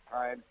like at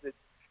times.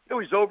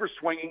 He's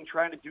overswinging,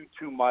 trying to do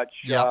too much.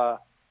 Yeah.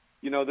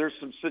 There's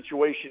some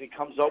situation he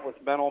comes up with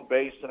men on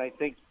base, and I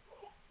think,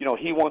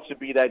 he wants to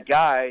be that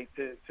guy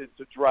to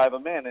drive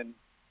him in,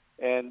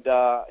 and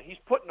he's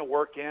putting the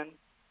work in,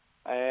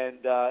 and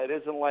it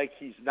isn't like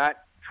he's not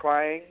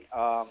trying.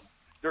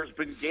 There's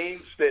been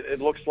games that it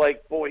looks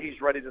like, boy,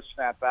 he's ready to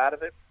snap out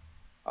of it,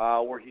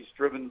 where he's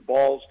driven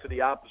balls to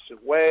the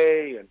opposite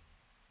way. And,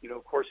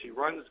 of course, he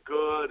runs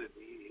good and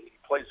he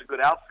plays a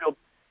good outfield.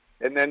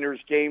 And then there's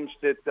games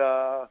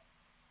that,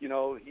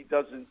 he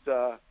doesn't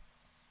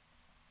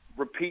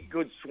repeat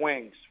good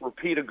swings,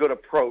 repeat a good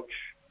approach.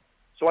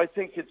 So I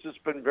think it's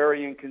just been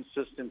very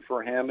inconsistent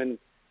for him. And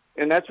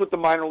that's what the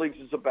minor leagues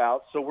is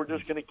about. So we're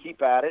just going to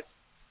keep at it.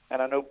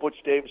 And I know Butch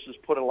Davis has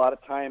put a lot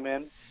of time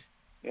in.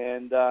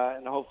 And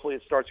hopefully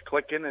it starts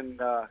clicking,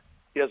 and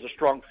he has a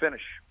strong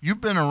finish.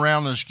 You've been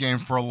around this game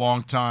for a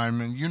long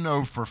time,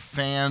 and for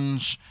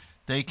fans,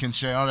 they can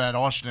say, oh, that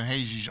Austin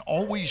Hayes, he's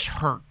always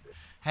hurt.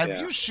 Have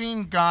you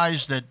seen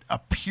guys that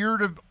appear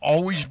to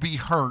always be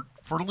hurt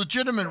for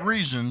legitimate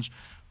reasons,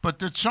 but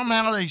that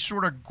somehow they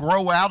sort of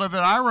grow out of it?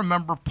 I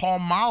remember Paul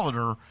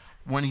Molitor,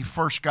 when he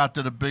first got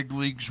to the big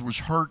leagues, was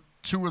hurt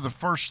 2 of the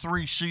first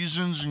 3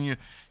 seasons, and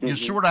you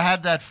sort of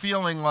had that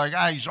feeling like,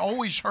 he's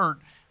always hurt.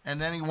 And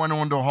then he went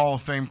on to a Hall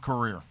of Fame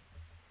career.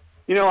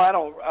 I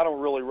don't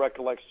really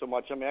recollect so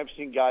much. I've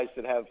seen guys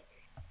that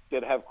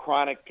have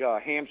chronic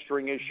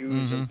hamstring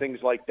issues and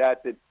things like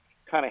that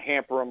kind of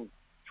hamper them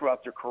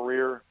throughout their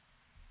career.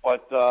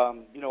 But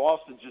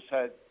Austin just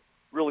had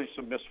really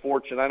some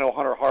misfortune. I know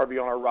Hunter Harvey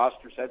on our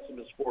rosters had some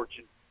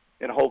misfortune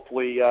and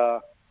hopefully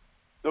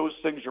those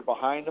things are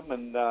behind him,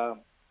 and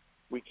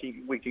we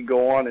can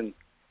go on and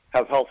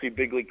have healthy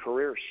big league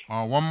careers.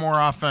 One more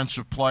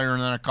offensive player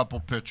and then a couple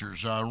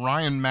pitchers.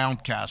 Ryan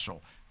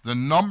Mountcastle. The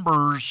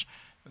numbers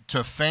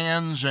to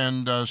fans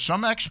and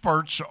some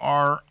experts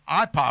are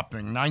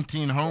eye-popping.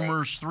 19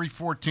 homers,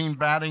 314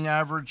 batting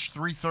average,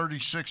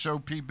 336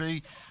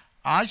 OPB.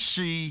 I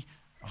see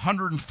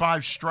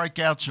 105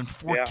 strikeouts and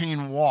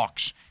 14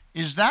 walks.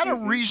 Is that a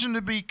reason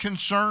to be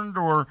concerned,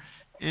 or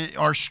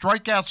are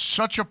strikeouts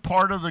such a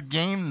part of the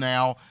game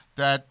now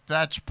that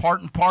that's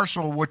part and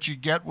parcel of what you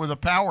get with a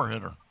power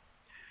hitter?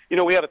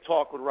 We had a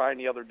talk with Ryan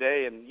the other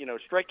day, and,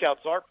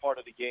 strikeouts are part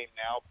of the game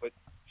now, but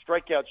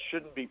strikeouts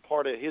shouldn't be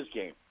part of his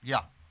game.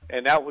 Yeah.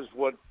 And that was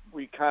what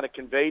we kind of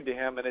conveyed to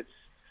him, and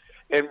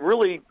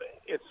really,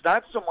 it's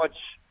not so much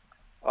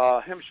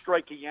him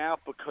striking out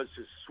because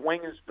his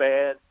swing is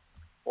bad,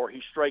 or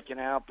he's striking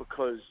out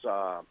because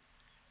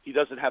he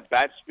doesn't have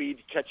bat speed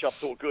to catch up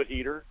to a good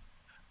heater.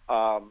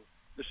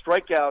 The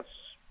strikeouts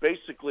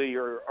basically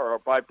are a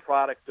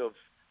byproduct of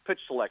pitch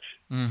selection.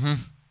 Mm-hmm.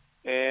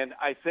 And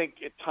I think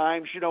at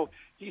times,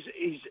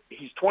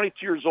 he's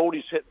 22 years old.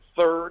 He's hitting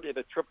third in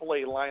a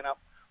AAA lineup.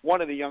 One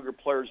of the younger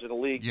players in the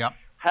league. Yep.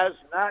 Has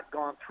not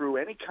gone through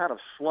any kind of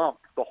slump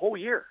the whole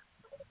year.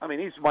 I mean,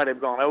 he might have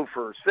gone 0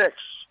 for 6,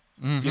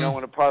 in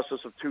the process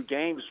of 2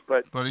 games,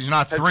 but he's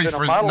not 3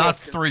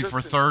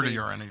 for 30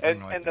 or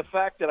anything like and that. The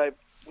fact that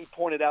we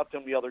pointed out to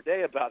him the other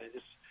day about it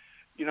is,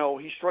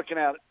 he's striking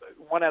out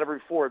 1 out of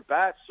every 4 at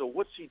bats. So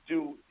what's he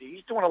do?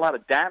 He's doing a lot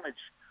of damage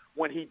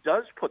when he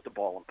does put the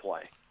ball in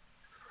play.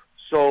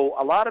 So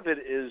a lot of it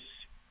is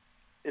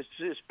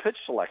pitch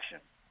selection.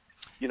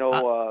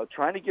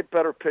 Trying to get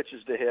better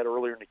pitches to hit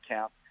earlier in the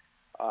count,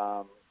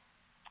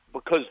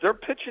 because they're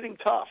pitching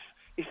tough.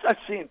 He's not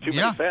seeing too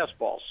many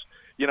fastballs.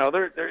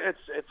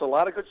 It's a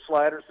lot of good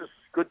sliders. There's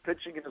good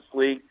pitching in this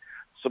league.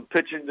 Some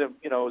pitching that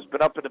has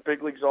been up in the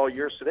big leagues all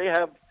year. So they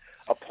have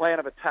a plan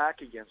of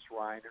attack against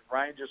Ryan, and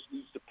Ryan just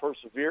needs to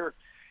persevere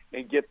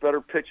and get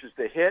better pitches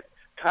to hit.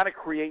 Kind of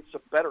create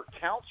some better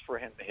counts for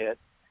him to hit,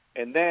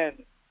 and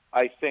then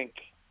I think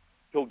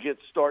he'll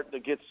starting to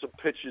get some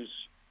pitches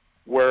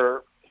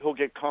where he'll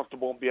get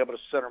comfortable and be able to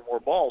center more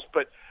balls.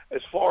 But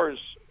as far as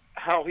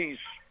how he's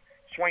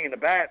swinging the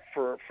bat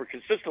for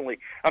consistently,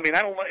 I mean,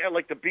 I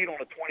like to beat on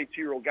a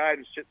 22-year-old guy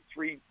who's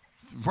hitting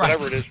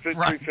whatever it is,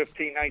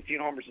 315, 19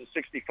 homers and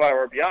 65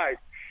 RBIs.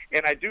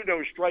 And I do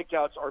know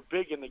strikeouts are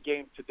big in the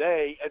game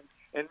today.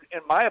 And in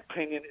my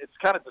opinion, it's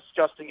kind of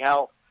disgusting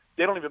how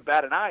they don't even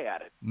bat an eye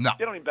at it. No.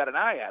 They don't even bat an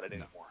eye at it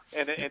anymore.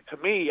 And to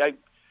me,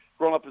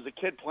 growing up as a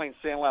kid playing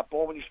sandlot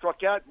ball, when you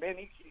struck out, man,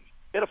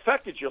 it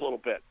affected you a little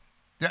bit.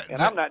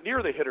 I'm not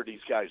near the hitter these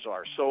guys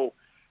are. So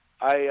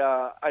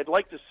I'd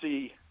like to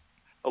see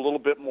a little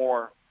bit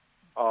more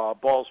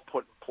balls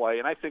put in play,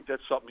 and I think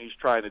that's something he's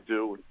trying to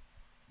do.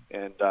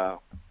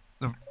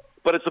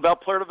 But it's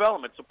about player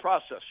development. It's a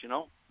process,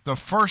 The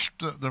first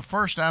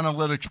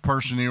analytics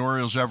person the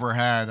Orioles ever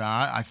had,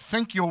 I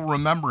think you'll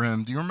remember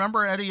him. Do you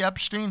remember Eddie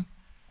Epstein?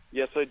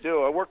 Yes, I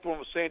do. I worked with him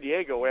with San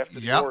Diego after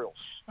the Orioles.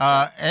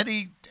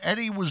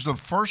 Eddie was the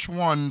first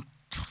one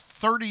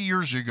 30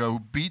 years ago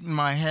beating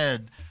my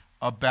head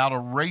about a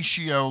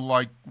ratio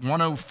like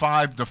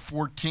 105 to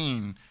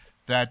 14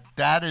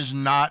 that's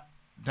not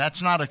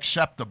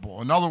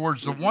acceptable. In other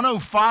words, the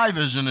 105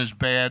 isn't as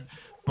bad,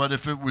 but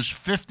if it was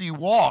 50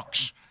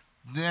 walks,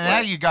 then now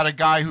you got a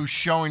guy who's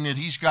showing that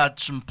he's got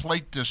some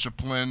plate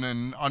discipline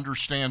and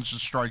understands the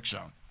strike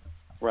zone.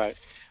 Right.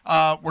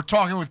 We're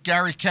talking with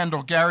Gary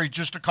Kendall. Gary,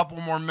 just a couple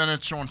more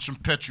minutes on some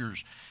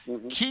pitchers.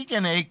 Mm-hmm.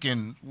 Keegan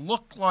Aiken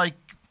looked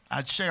like,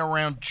 I'd say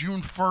around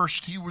June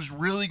 1st, he was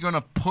really going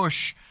to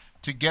push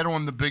to get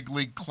on the big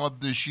league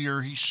club this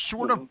year. He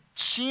sort of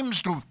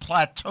seems to have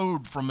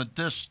plateaued from a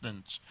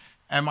distance.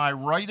 Am I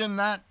right in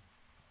that?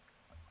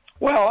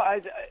 Well,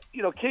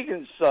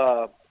 Keegan's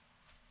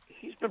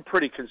he's been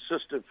pretty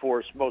consistent for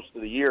us most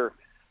of the year.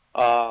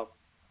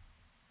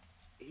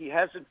 He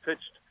hasn't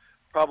pitched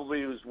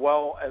probably as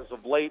well as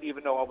of late,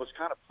 even though I was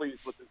kind of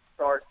pleased with his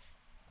start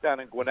down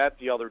in Gwinnett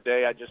the other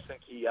day. I just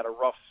think he had a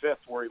rough fifth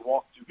where he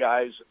walked 2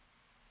 guys.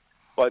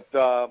 But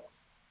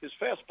his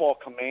fastball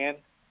command,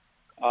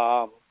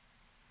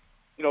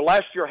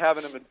 last year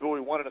having him in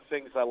Bowie, one of the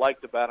things I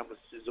liked about him was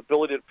his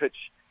ability to pitch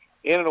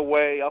in and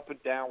away, up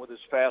and down with his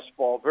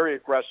fastball, very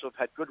aggressive,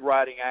 had good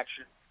riding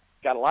action,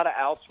 got a lot of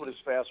outs with his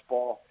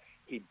fastball.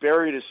 He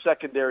buried his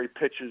secondary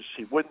pitches.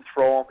 He wouldn't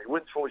throw them. He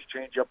wouldn't throw his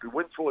changeup. He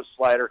wouldn't throw his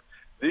slider.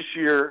 This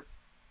year,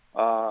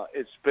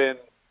 it's been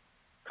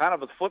kind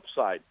of a flip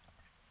side.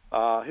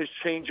 His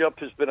changeup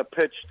has been a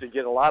pitch to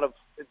get a lot of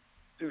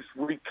induced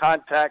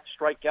contact,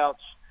 strikeouts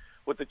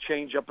with the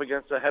changeup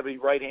against a heavy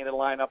right-handed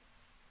lineup.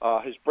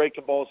 His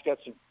breaking ball's got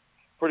some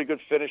pretty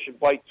good finish and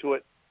bite to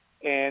it,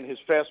 and his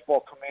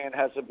fastball command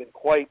hasn't been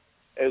quite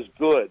as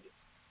good.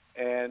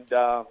 And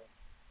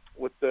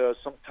with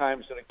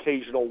sometimes an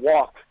occasional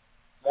walk,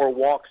 more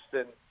walks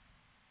than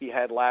he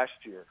had last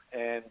year.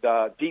 And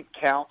deep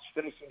counts,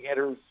 finishing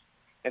hitters,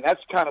 and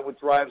that's kind of what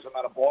drives him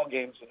out of ball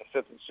games in the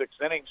 5th and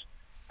 6th innings.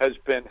 has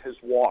been his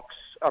walks.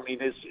 I mean,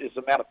 his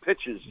amount of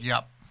pitches,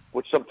 Yep.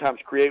 which sometimes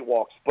create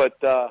walks. But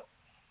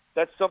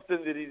that's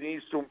something that he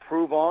needs to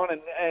improve on,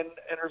 and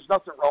there's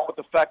nothing wrong with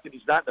the fact that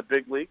he's not in the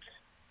big leagues.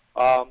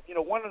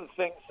 One of the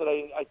things that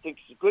I think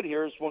is good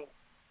here is when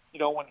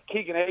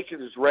Keegan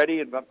Aikens is ready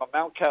and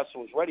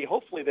Mountcastle is ready,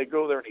 hopefully they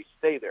go there and they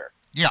stay there.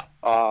 Yeah.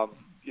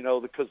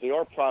 Because they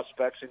are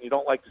prospects, and you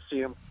don't like to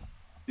see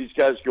these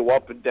guys go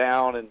up and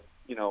down and,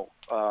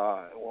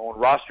 on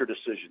roster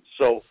decisions.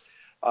 So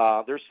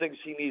there's things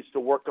he needs to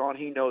work on.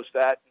 He knows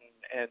that,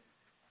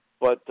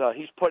 but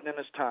he's putting in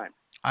his time.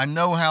 I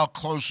know how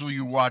closely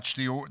you watch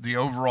the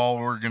overall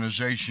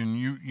organization.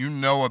 You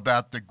know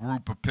about the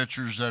group of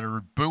pitchers that are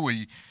at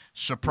Bowie.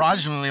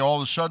 Surprisingly, all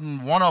of a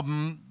sudden, one of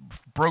them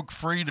broke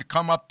free to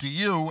come up to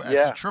you at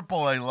the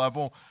AAA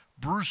level.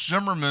 Bruce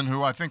Zimmerman,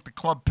 who I think the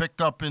club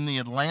picked up in the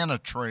Atlanta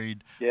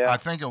trade, I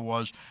think it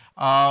was.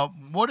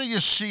 What do you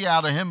see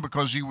out of him?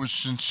 Because he was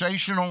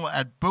sensational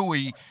at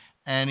Bowie,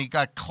 and he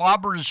got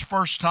clobbered his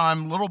first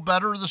time, a little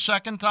better the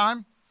second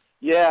time?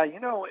 Yeah,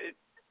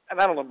 and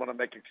I don't want to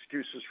make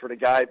excuses for the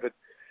guy, but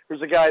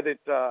there's a guy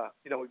that,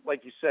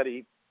 like you said,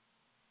 he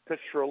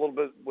pitched for a little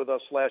bit with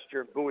us last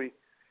year at Bowie.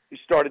 He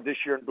started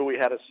this year, and Bowie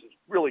had a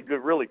really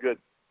good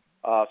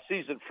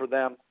season for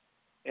them.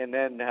 And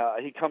then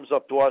he comes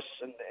up to us,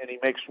 and he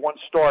makes one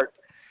start.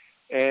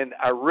 And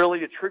I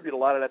really attribute a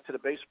lot of that to the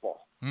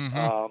baseball.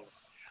 Mm-hmm.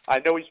 I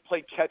know he's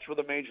played catch with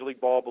a Major League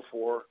ball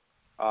before.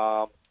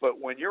 But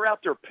when you're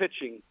out there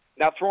pitching,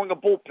 not throwing a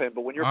bullpen,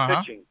 but when you're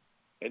pitching,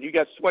 and you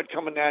got sweat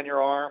coming down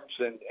your arms,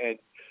 and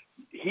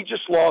he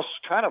just lost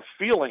kind of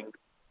feeling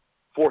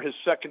for his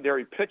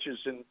secondary pitches.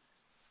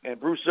 And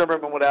Bruce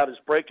Zimmerman, without his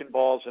breaking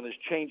balls and his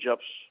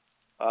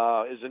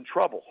changeups, is in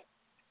trouble.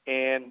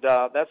 And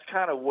that's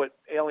kind of what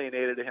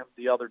alienated him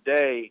the other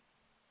day.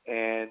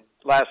 And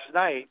last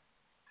night,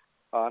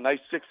 nice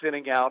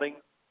sixth-inning outing.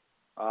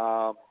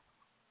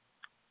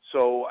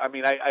 So, I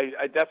mean,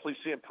 I definitely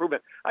see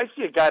improvement. I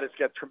see a guy that's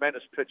got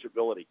tremendous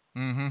pitchability.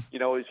 Mm-hmm.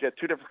 He's got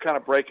two different kind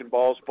of breaking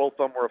balls. Both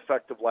of them were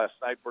effective last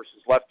night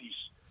versus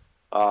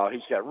lefties.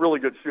 He's got really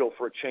good feel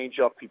for a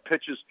changeup. He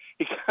pitches.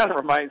 He kind of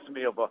reminds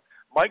me of a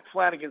Mike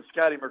Flanagan,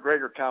 Scotty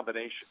McGregor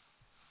combination.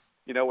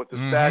 With the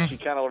stats, he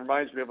kind of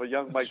reminds me of a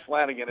young Mike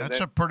Flanagan. That's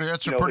a pretty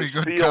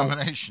good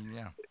combination,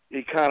 yeah.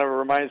 He kind of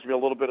reminds me a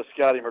little bit of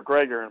Scotty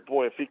McGregor, and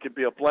boy, if he could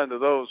be a blend of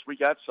those, we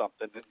got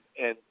something.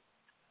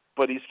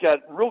 But he's got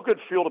real good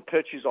feel to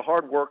pitch. He's a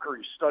hard worker.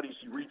 He studies.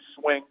 He reads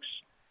swings.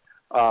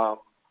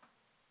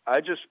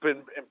 I've just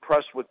been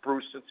impressed with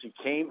Bruce since he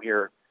came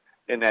here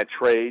in that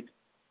trade.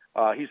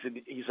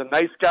 He's a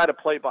nice guy to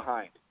play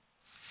behind.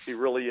 He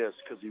really is,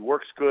 because he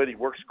works good. He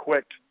works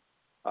quick.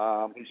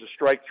 He's a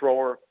strike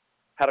thrower.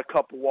 Had a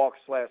couple walks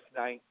last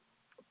night,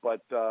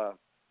 but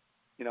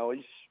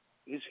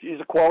he's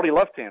a quality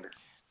left-hander.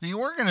 The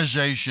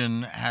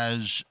organization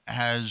has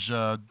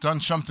done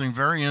something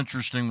very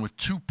interesting with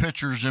two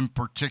pitchers in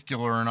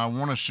particular, and I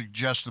want to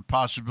suggest the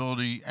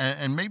possibility,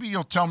 and maybe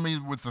you'll tell me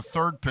with the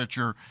third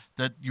pitcher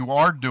that you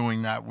are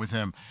doing that with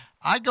him.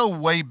 I go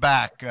way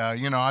back.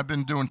 I've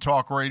been doing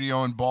talk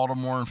radio in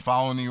Baltimore and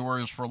following the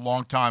Orioles for a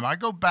long time. I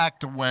go back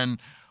to when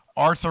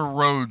Arthur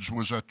Rhodes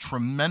was a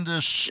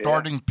tremendous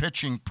starting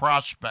pitching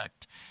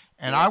prospect,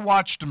 and I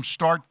watched him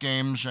start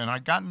games, and I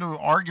got into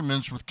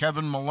arguments with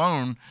Kevin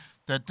Malone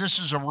that this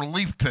is a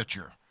relief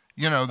pitcher,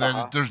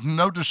 that there's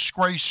no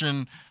disgrace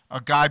in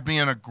a guy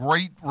being a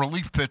great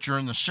relief pitcher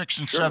in the 6th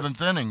and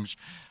 7th innings.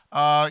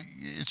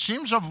 It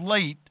seems of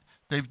late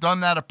they've done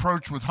that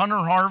approach with Hunter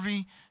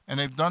Harvey, and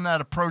they've done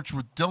that approach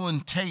with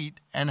Dylan Tate.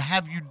 And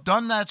have you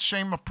done that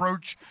same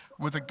approach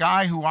with a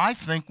guy who I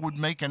think would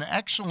make an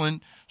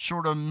excellent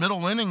sort of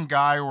middle inning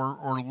guy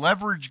or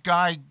leverage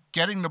guy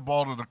getting the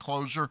ball to the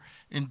closer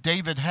in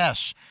David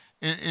Hess?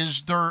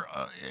 Is there?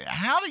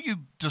 How do you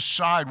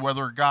decide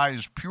whether a guy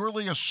is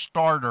purely a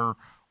starter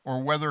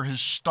or whether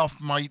his stuff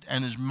might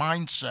and his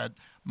mindset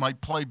might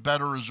play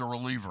better as a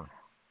reliever?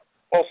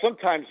 Well,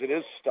 sometimes it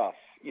is stuff.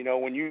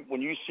 When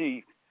you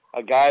see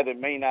a guy that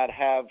may not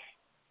have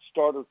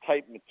starter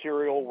type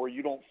material where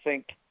you don't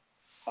think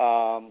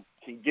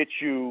can get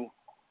you,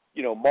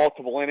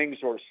 multiple innings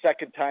or a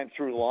second time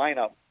through the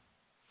lineup,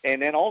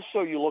 and then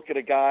also you look at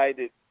a guy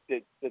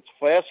that's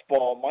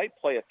fastball might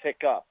play a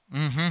tick up.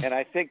 Mm-hmm. And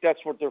I think that's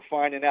what they're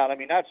finding out. I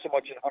mean, not so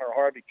much in Hunter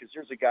Harvey, because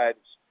here's a guy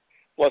that's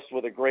blessed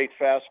with a great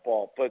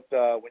fastball. But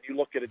when you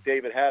look at a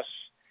David Hess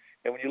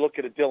and when you look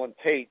at a Dylan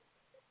Tate,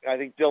 I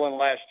think Dylan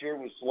last year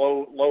was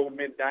low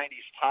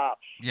mid-90s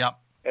tops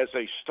as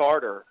a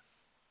starter.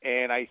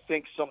 And I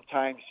think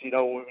sometimes,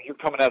 when you're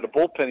coming out of the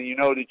bullpen and you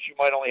know that you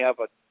might only have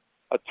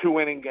a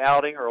 2-inning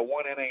outing or a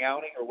 1-inning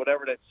outing or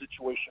whatever that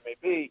situation may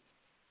be,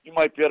 you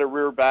might be able to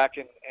rear back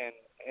and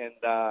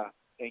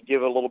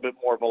give it a little bit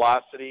more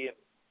velocity.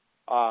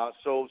 And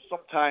so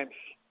sometimes,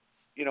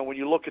 when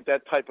you look at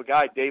that type of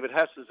guy, David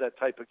Hess is that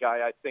type of guy,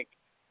 I think,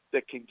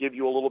 that can give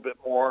you a little bit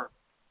more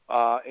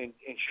in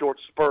short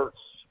spurts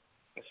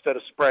instead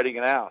of spreading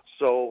it out.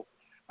 So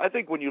I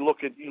think when you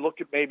look at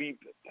maybe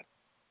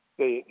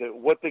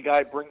what the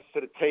guy brings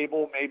to the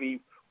table,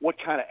 maybe what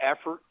kind of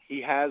effort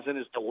he has in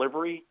his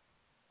delivery,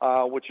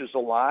 which is a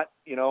lot.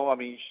 I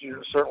mean,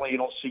 certainly you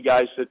don't see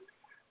guys that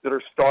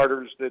are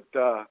starters that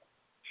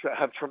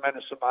have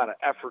tremendous amount of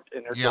effort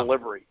in their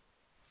delivery.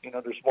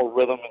 There's more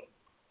rhythm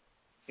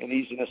and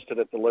easiness to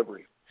the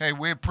delivery. Hey,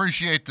 we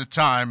appreciate the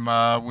time.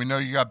 We know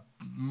you got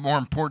more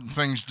important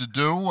things to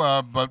do,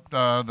 but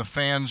the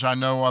fans I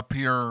know up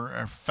here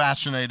are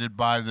fascinated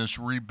by this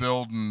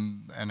rebuild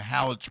and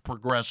how it's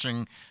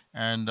progressing,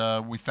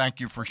 and we thank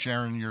you for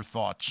sharing your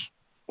thoughts.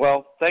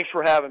 Well, thanks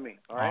for having me.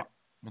 All right.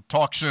 We'll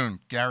talk soon.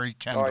 Gary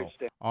Kendall. All right,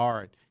 Stan. All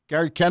right.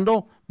 Gary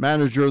Kendall,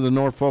 manager of the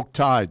Norfolk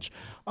Tides.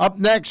 Up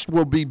next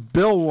will be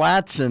Bill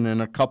Latson in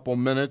a couple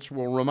minutes.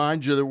 We'll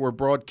remind you that we're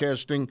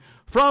broadcasting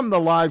from the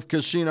Live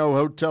Casino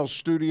Hotel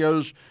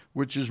Studios,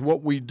 which is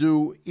what we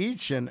do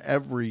each and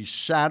every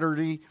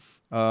Saturday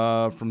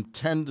from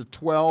 10 to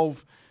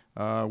 12.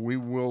 We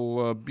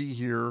will be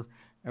here,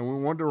 and we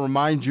want to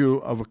remind you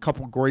of a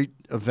couple great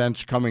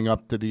events coming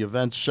up to the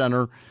Event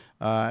Center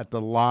at the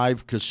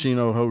Live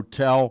Casino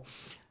Hotel.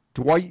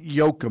 Dwight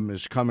Yoakam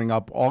is coming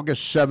up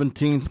August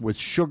 17th with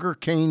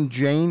Sugarcane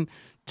Jane.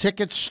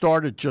 Tickets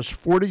start at just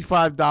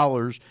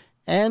 $45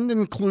 and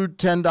include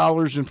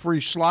 $10 in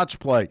free slots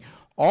play.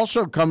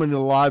 Also coming to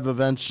the Live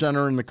Event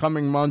Center in the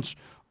coming months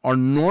are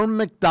Norm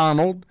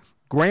Macdonald,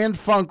 Grand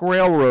Funk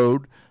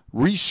Railroad,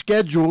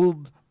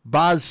 Rescheduled,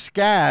 Boz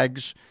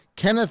Scaggs,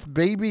 Kenneth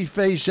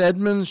Babyface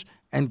Edmonds,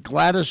 and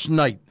Gladys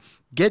Knight.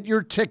 Get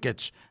your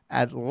tickets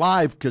at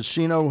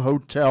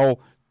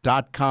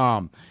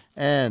livecasinohotel.com.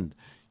 And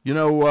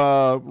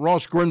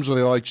Ross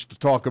Grimsley likes to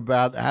talk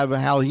about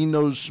how he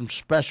knows some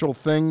special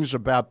things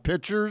about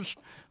pitchers,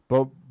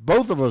 but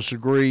both of us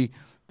agree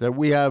that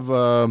we have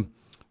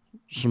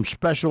some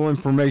special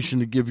information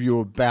to give you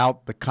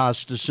about the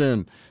Costas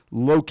Inn.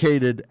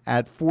 Located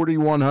at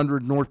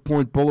 4100 North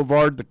Point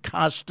Boulevard, the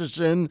Costas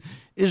Inn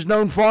is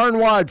known far and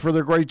wide for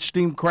their great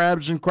steamed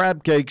crabs and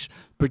crab cakes,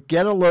 but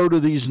get a load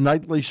of these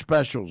nightly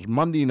specials.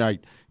 Monday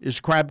night is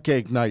crab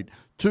cake night.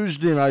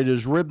 Tuesday night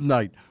is rib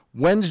night.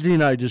 Wednesday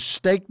night is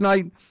steak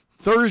night.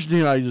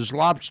 Thursday night is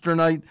lobster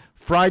night.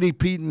 Friday,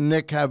 Pete and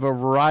Nick have a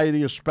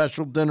variety of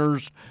special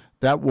dinners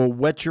that will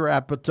whet your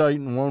appetite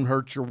and won't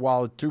hurt your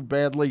wallet too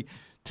badly.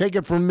 Take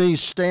it from me,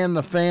 Stan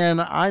the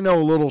Fan. I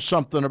know a little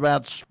something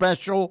about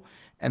special,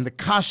 and the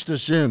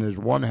Costas Inn is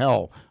one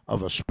hell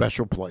of a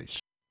special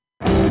place.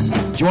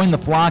 Join the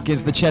flock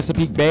as the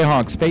Chesapeake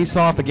Bayhawks face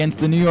off against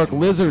the New York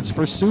Lizards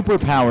for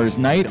Superpowers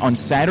Night on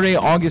Saturday,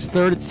 August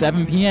 3rd at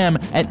 7 p.m.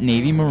 at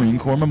Navy Marine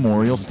Corps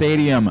Memorial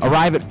Stadium.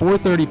 Arrive at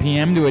 4:30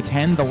 p.m. to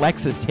attend the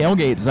Lexus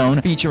Tailgate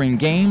Zone featuring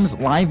games,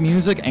 live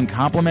music, and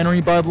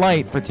complimentary Bud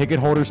Light for ticket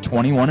holders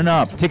 21 and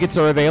up. Tickets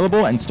are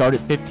available and start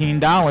at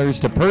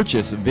 $15. To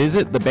purchase,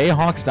 visit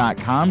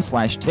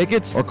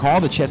thebayhawks.com/tickets or call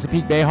the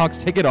Chesapeake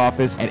Bayhawks ticket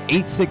office at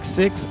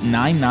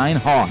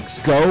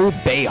 866-99-HAWKS. Go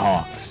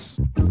Bayhawks!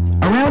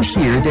 Around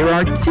here, there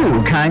are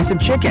two kinds of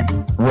chicken: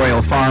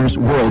 Royal Farms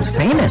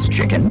world-famous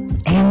chicken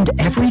and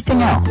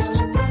everything else.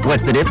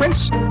 What's the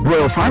difference?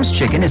 Royal Farms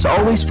chicken is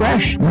always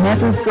fresh,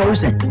 never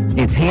frozen.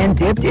 It's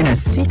hand-dipped in a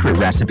secret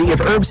recipe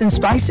of herbs and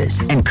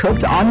spices and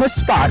cooked on the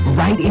spot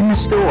right in the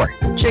store.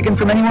 Chicken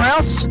from anywhere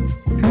else?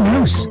 Who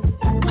knows?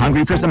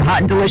 Hungry for some hot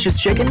and delicious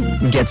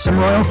chicken? Get some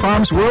Royal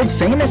Farms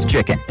world-famous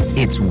chicken.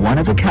 It's one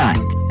of a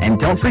kind. And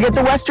don't forget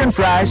the Western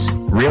fries.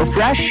 Real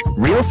fresh,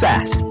 real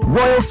fast.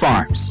 Royal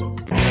Farms.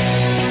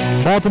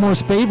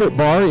 Baltimore's favorite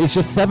bar is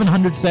just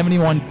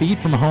 771 feet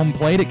from home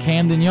plate at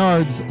Camden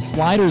Yards.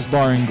 Sliders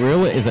Bar and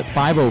Grill is at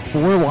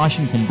 504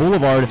 Washington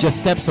Boulevard, just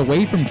steps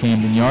away from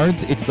Camden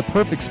Yards. It's the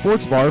perfect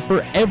sports bar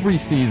for every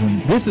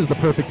season. This is the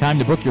perfect time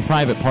to book your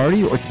private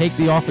party or take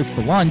the office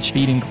to lunch.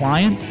 Feeding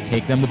clients?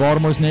 Take them to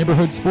Baltimore's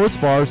neighborhood sports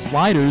bar,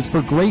 Sliders,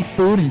 for great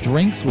food and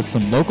drinks with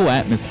some local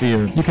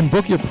atmosphere. You can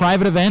book your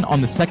private event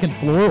on the second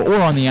floor or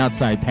on the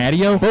outside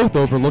patio, both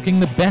overlooking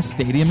the best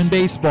stadium in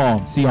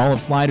baseball. See all of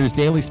Sliders'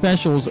 daily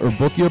specials or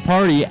book your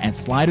party at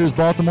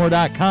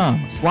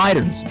slidersbaltimore.com.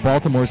 Sliders,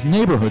 Baltimore's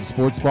neighborhood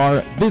sports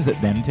bar.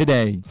 Visit them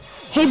today.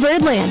 Hey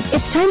Birdland,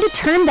 it's time to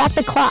turn back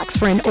the clocks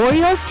for an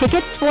Orioles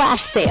ticket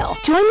flash sale.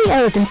 Join the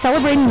O's in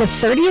celebrating the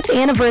 30th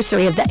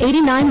anniversary of the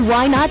 '89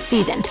 Why Not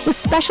season with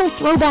special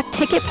throwback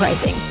ticket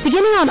pricing.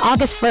 Beginning on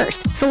August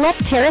 1st,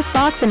 select Terrace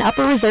Box and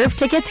Upper Reserve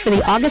tickets for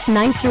the August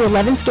 9th through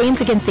 11th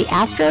games against the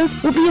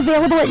Astros will be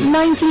available at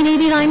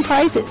 $19.89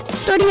 prices,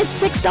 starting at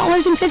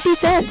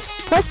 $6.50.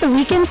 Plus, the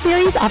Weekend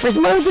Series offers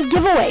loads of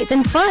giveaways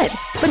and fun.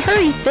 But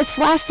hurry, this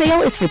flash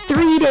sale is for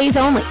 3 days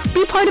only.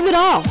 Be part of it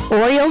all.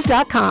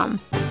 Orioles.com.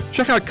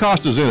 Check out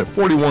Costa's Inn at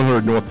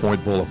 4100 North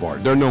Point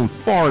Boulevard. They're known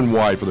far and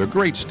wide for their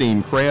great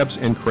steamed crabs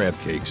and crab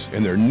cakes.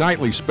 And their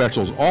nightly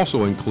specials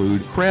also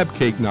include crab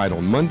cake night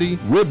on Monday,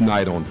 rib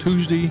night on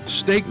Tuesday,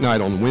 steak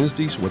night on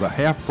Wednesdays with a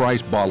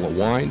half-price bottle of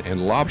wine,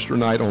 and lobster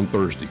night on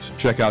Thursdays.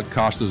 Check out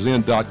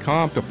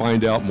CostasInn.com to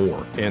find out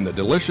more. And the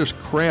delicious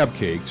crab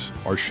cakes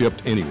are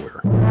shipped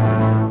anywhere.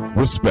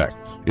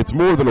 Respect. It's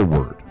more than a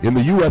word. In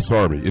the U.S.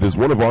 Army, it is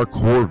one of our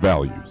core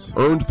values,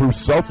 earned through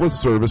selfless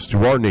service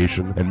to our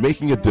nation and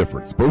making a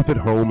difference both at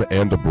home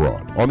and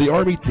abroad. On the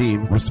Army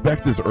team,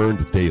 respect is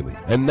earned daily.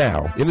 And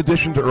now, in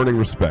addition to earning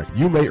respect,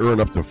 you may earn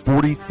up to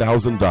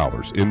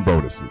 $40,000 in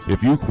bonuses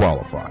if you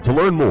qualify. To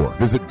learn more,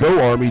 visit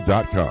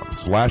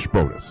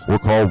goarmy.com/bonus or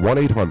call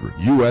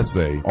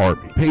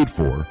 1-800-USA-ARMY. Paid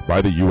for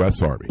by the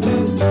U.S. Army.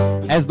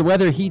 As the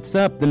weather heats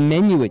up, the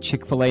menu at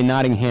Chick-fil-A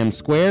Nottingham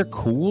Square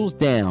cools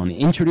down.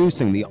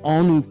 Introducing the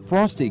all-new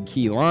Frosted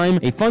Key Lime,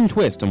 a fun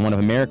twist on one of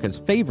America's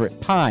favorite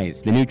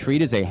pies. The new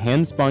treat is a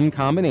hand-spun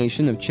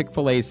combination of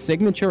Chick-fil-A's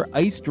signature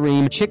Ice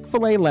Dream,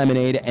 Chick-fil-A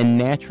lemonade, and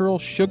natural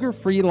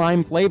sugar-free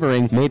lime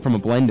flavoring made from a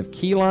blend of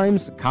key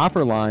limes,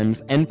 kaffir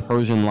limes, and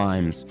Persian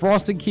limes.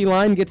 Frosted Key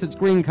Lime gets its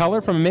green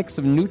color from a mix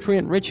of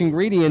nutrient-rich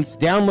ingredients.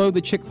 Download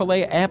the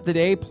Chick-fil-A app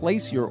today,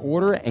 place your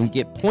order, and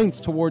get points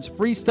towards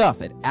free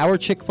stuff at our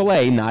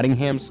Chick-fil-A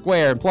Nottingham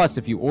Square. Plus,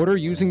 if you order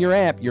using your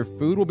app, your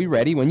food will be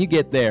ready when you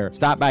get there.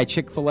 Stop by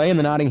Chick-fil-A in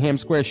the Nottingham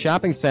Square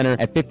Shopping Center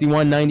at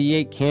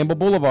 5198 Campbell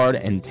Boulevard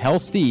and tell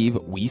Steve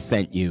we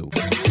sent you.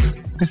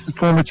 This is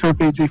former Trope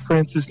AJ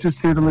Francis, just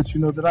here to let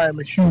you know that I am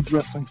a huge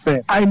wrestling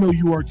fan. I know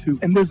you are too.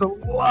 And there's a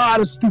lot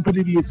of stupid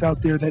idiots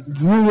out there that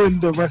ruin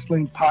the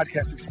wrestling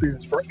podcast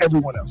experience for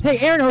everyone else. Hey,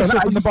 Aaron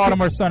Oster from the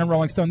Baltimore Sun and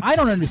Rolling Stone. I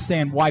don't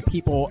understand why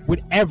people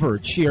would ever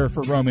cheer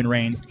for Roman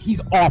Reigns.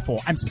 He's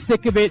awful. I'm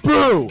sick of it.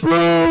 Boo!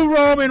 Boo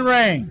Roman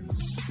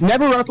Reigns!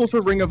 Never wrestled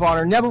for Ring of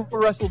Honor, never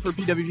wrestled for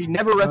PWG,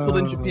 never wrestled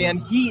in Japan.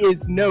 He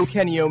is no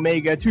Kenny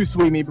Omega. Too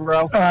sweet me,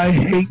 bro. I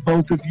hate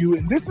both of you,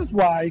 and this is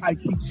why I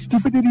keep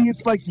stupid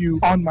idiots like you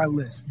on my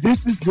list.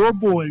 This is your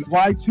boy,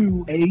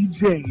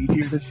 Y2AJ,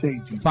 here to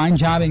save you. Find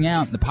Jobbing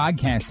Out, the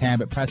podcast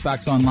tab at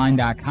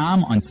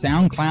PressBoxOnline.com, on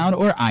SoundCloud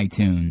or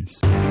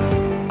iTunes.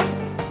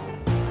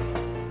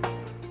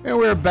 And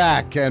we're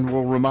back, and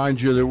we'll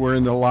remind you that we're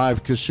in the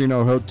Live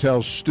Casino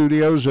Hotel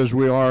studios, as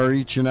we are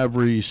each and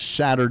every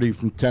Saturday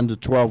from 10 to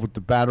 12 with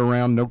the Bat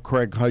Around. No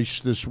Craig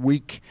Heist this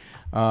week.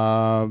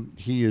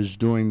 He is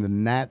doing the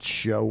Nats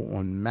show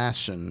on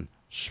Masson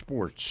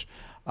Sports.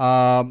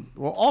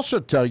 We'll also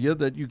tell you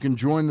that you can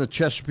join the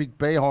Chesapeake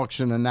Bayhawks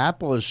in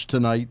Annapolis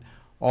tonight,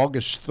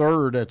 August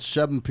 3rd at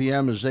 7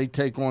 p.m. as they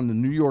take on the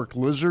New York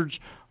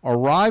Lizards.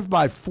 Arrive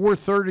by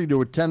 4:30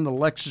 to attend the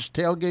Lexus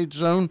Tailgate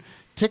Zone.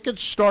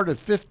 Tickets start at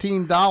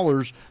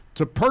 $15.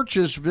 To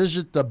purchase,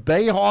 visit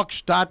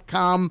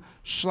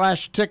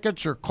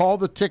thebayhawks.com/tickets or call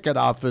the ticket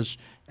office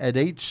at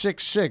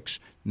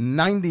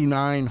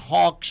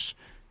 866-99-HAWKS.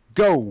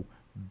 Go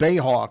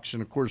Bayhawks.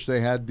 And, of course,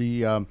 they had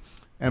the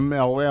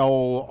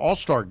MLL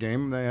All-Star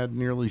Game. They had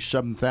nearly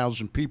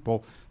 7,000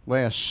 people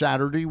last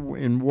Saturday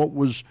in what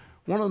was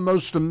one of the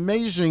most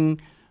amazing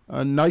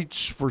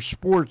nights for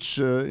sports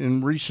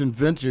in recent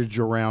vintage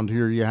around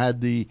here. You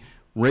had the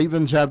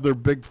Ravens have their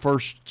big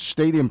first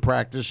stadium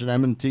practice at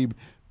M&T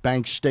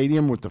Bank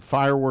Stadium with the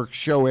fireworks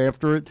show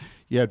after it.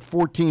 You had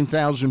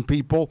 14,000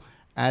 people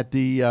at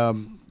the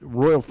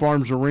Royal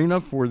Farms Arena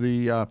for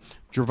the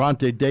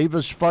Gervonta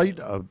Davis fight,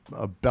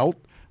 a belt.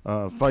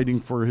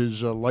 Fighting for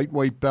his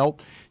lightweight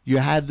belt. You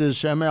had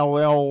this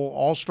MLL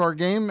All-Star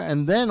Game,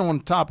 and then on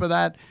top of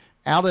that,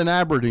 out in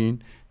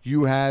Aberdeen,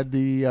 you had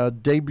the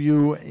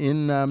debut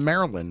in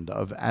Maryland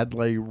of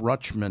Adlai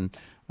Rutschman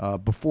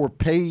before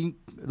paying.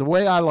 The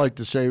way I like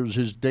to say it was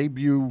his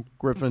debut,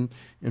 Griffin,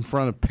 in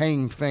front of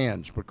paying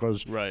fans,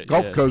 because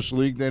Gulf Coast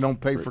League, they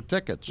don't pay for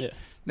tickets. Yeah.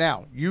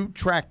 Now, you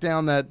tracked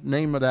down that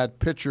name of that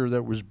pitcher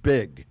that was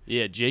big.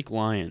 Yeah, Jake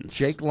Lyons.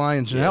 Jake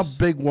Lyons. And how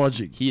big was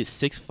he? He is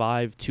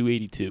 6'5",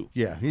 282.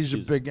 Yeah, he's a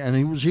big –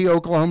 and was he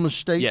Oklahoma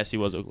State? Yes, he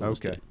was Oklahoma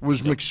State.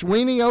 Was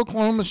McSweeney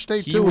Oklahoma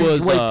State he too? Was, he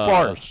was Wake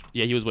Forest.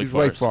 Yeah, he was Wake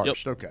Forest. Wake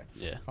Forest, yep. Okay.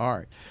 Yeah. All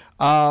right.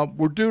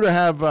 We're due to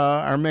have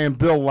our man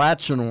Bill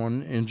Latson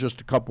on in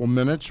just a couple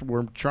minutes.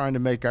 We're trying to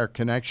make our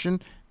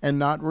connection and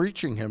not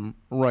reaching him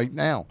right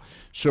now.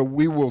 So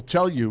we will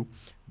tell you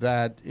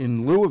that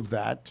in lieu of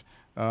that,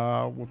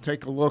 we'll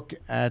take a look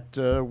at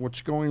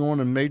what's going on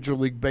in Major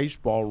League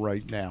Baseball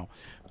right now.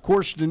 Of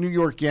course, the New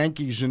York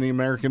Yankees in the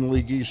American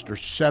League East are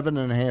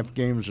 7.5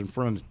 games in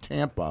front of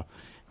Tampa.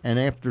 And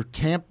after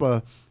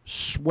Tampa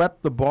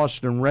swept the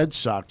Boston Red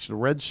Sox, the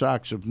Red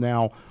Sox have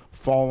now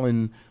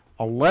fallen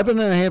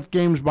 11.5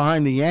 games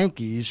behind the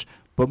Yankees,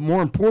 but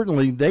more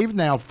importantly, they've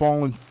now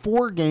fallen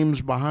 4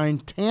 games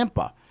behind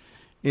Tampa.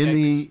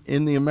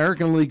 In the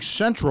American League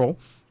Central,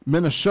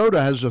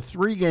 Minnesota has a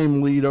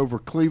 3-game lead over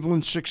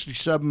Cleveland,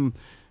 67-42,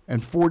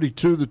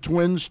 the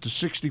Twins to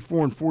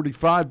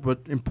 64-45.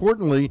 But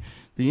importantly,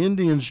 the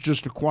Indians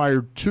just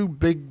acquired 2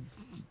 big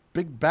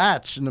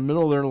bats in the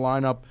middle of their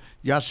lineup,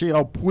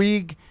 Yasiel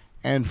Puig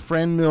and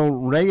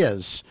Franmil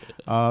Reyes.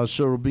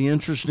 So it'll be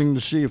interesting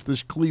to see if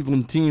this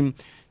Cleveland team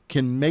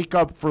can make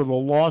up for the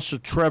loss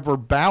of Trevor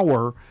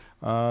Bauer.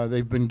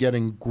 They've been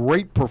getting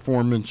great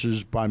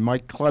performances by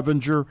Mike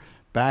Clevenger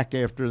back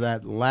after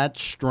that lat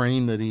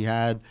strain that he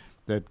had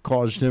that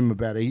caused him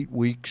about 8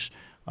 weeks.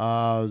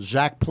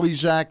 Zach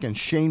Plesac and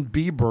Shane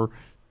Bieber,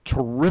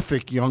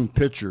 terrific young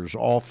pitchers,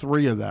 all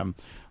 3 of them.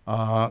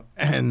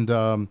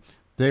 And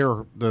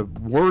the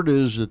word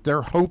is that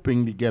they're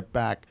hoping to get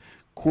back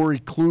Corey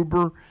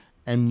Kluber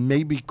and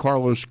maybe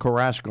Carlos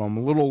Carrasco. I'm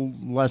a little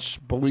less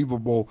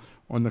believable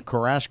on the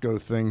Carrasco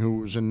thing, who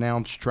was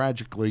announced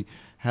tragically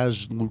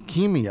has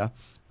leukemia,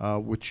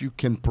 which you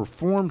can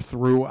perform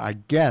through, I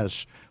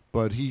guess,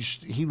 but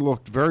he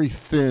looked very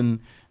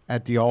thin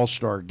at the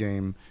All-Star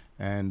game,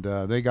 and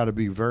they got to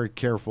be very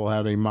careful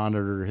how they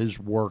monitor his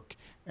work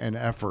and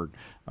effort.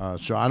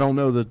 So I don't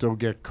know that they'll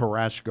get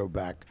Carrasco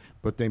back,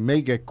 but they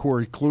may get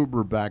Corey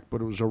Kluber back.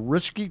 But it was a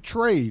risky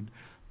trade,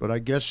 but I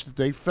guess that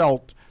they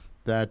felt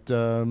that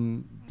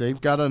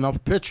they've got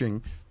enough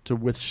pitching to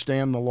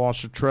withstand the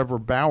loss of Trevor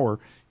Bauer,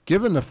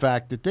 given the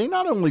fact that they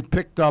not only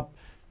picked up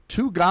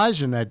two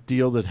guys in that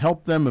deal that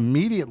helped them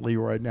immediately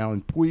right now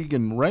in Puig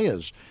and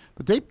Reyes,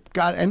 but they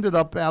ended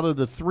up out of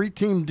the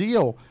three-team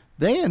deal,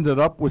 they ended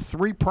up with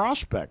three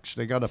prospects.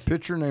 They got a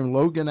pitcher named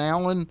Logan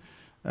Allen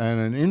and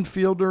an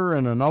infielder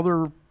and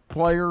another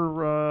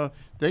player.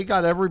 They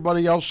got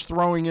everybody else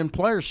throwing in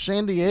players.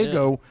 San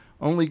Diego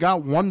only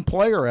got one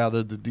player out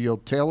of the deal,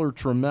 Taylor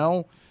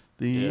Trammell.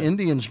 The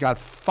Indians got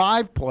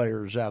 5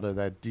 players out of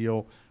that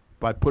deal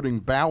by putting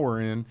Bauer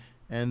in,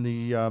 and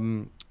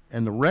the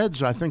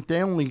Reds, I think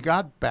they only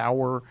got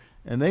Bauer,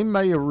 and they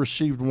may have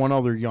received one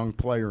other young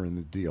player in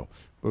the deal.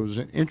 But it was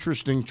an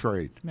interesting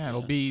trade. Yeah,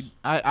 it'll be.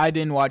 I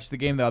didn't watch the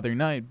game the other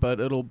night, but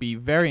it'll be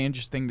very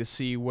interesting to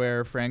see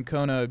where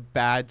Francona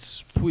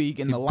bats Puig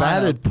in the lineup. He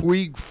batted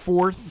Puig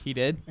 4th. He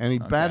did? And he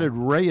batted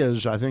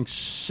Reyes, I think,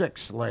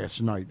 6th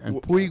last night.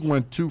 And Puig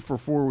went 2 for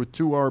 4 with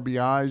 2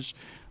 RBIs.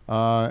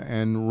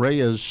 And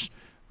Reyes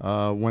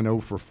went 0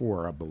 for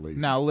 4, I believe.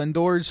 Now,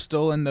 Lindor's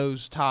still in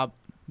those top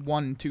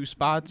 1 and 2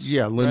 spots.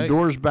 Yeah,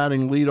 Lindor's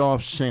batting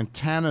leadoff.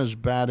 Santana's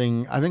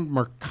batting, I think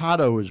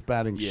Mercado is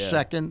batting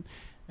second,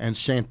 and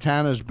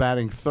Santana's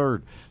batting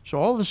third. So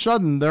all of a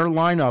sudden, their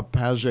lineup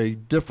has a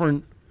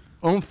different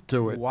oomph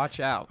to it. Watch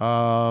out.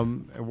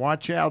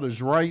 Watch out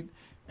is right.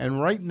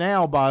 And right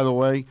now, by the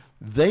way,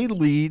 they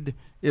lead.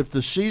 If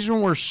the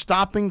season were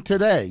stopping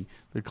today,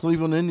 the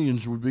Cleveland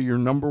Indians would be your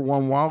number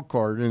 1 wild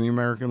card in the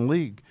American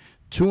League.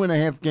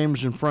 2.5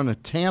 games in front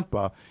of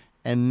Tampa.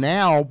 And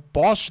now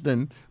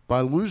Boston,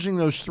 by losing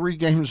those 3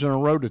 games in a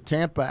row to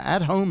Tampa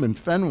at home in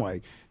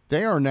Fenway,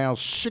 they are now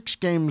 6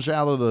 games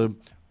out of the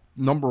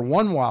number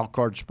 1 wild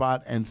card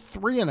spot and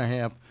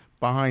 3.5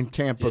 behind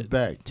Tampa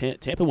Bay.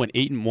 Tampa went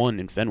 8-1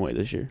 in Fenway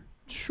this year.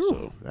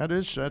 Sure,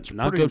 that's not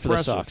pretty good impressive. for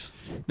the Sox.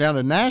 Now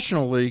the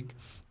National League,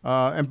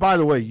 and by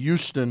the way,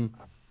 Houston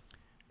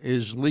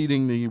is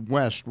leading the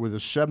West with a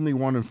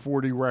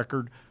 71-40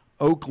 record.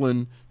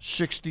 Oakland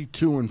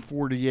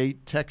 62-48,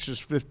 Texas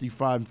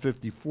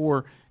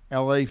 55-54,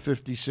 LA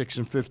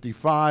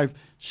 56-55,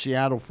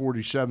 Seattle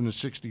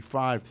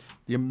 47-65.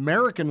 The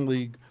American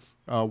League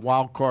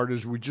wild card,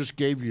 as we just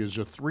gave you, is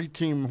a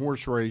 3-team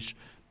horse race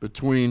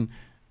between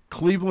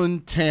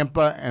Cleveland,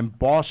 Tampa, and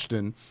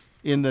Boston.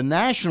 In the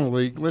National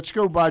League, let's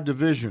go by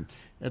division.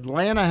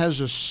 Atlanta has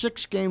a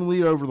 6-game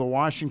lead over the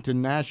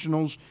Washington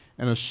Nationals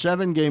and a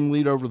 7-game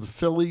lead over the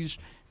Phillies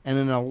and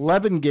an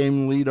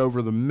 11-game lead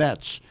over the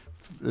Mets.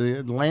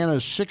 Atlanta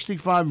is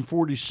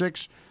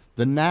 65-46.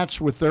 The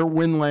Nats, with their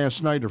win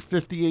last night, are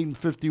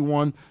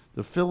 58-51.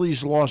 The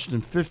Phillies lost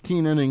in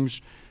 15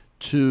 innings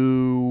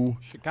to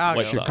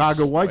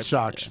Chicago White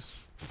Sox.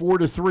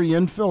 4-3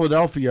 in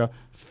Philadelphia,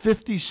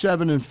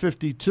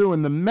 57-52.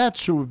 And the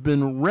Mets, who have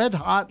been red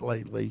hot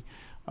lately,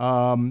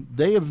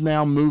 they have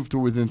now moved to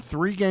within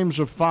 3 games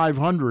of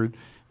 500,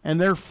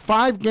 and they're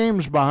 5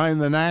 games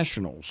behind the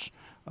Nationals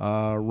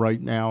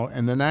right now.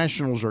 And the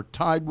Nationals are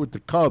tied with the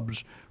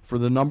Cubs for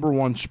the number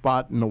 1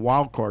 spot in the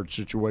wild card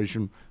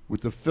situation,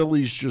 with the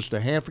Phillies just a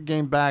half a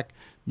game back,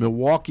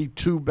 Milwaukee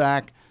 2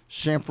 back,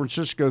 San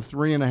Francisco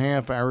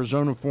 3.5,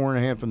 Arizona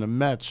 4.5, and the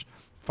Mets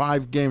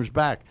 5 games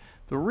back.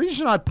 The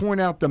reason I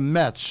point out the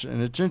Mets,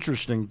 and it's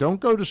interesting, don't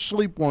go to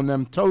sleep on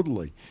them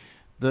totally.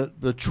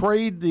 The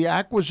trade, the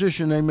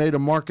acquisition they made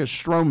of Marcus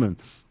Stroman,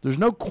 there's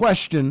no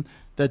question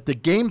that the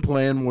game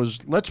plan was,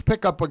 let's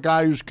pick up a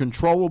guy who's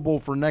controllable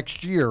for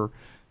next year,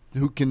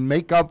 who can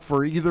make up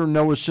for either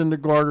Noah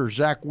Syndergaard or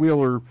Zach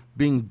Wheeler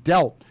being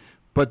dealt.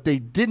 But they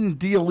didn't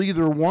deal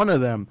either one of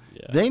them.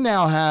 Yeah. They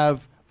now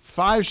have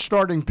 5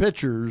 starting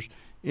pitchers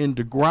in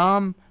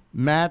DeGrom,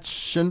 Matz,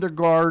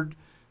 Syndergaard,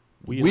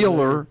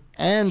 Wheeler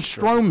and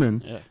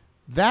Stroman.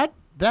 Yeah.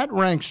 That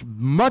ranks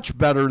much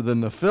better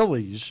than the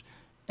Phillies.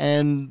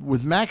 And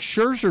with Max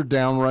Scherzer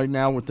down right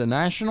now with the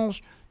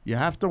Nationals, you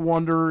have to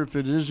wonder if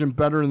it isn't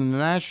better than the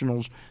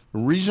Nationals. The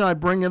reason I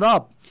bring it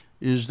up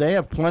is they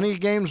have plenty of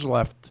games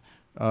left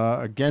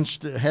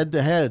against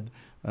head-to-head.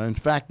 In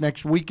fact,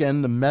 next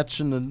weekend, the Mets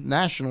and the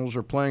Nationals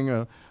are playing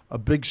a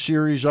big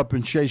series up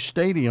in Shea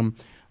Stadium.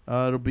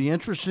 It'll be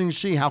interesting to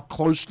see how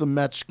close the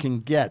Mets can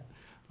get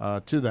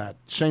to that.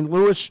 St.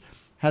 Louis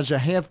has a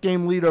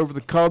half-game lead over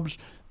the Cubs.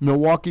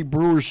 Milwaukee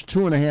Brewers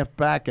 2.5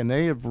 back, and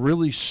they have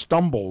really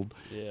stumbled.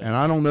 Yeah. And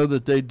I don't know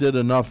that they did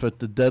enough at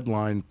the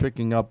deadline,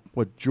 picking up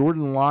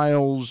Jordan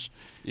Lyles.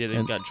 Yeah,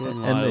 they've got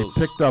Jordan Lyles. And they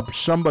picked up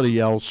somebody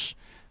else.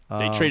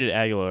 They traded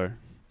Aguilar.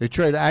 They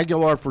trade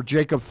Aguilar for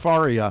Jacob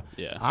Faria.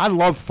 Yeah. I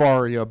love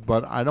Faria,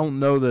 but I don't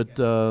know that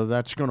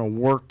that's going to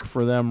work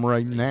for them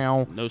right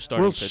now. No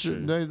starting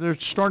pitcher. Their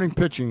starting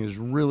pitching is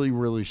really,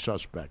 really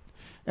suspect.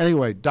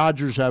 Anyway,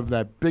 Dodgers have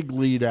that big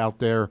lead out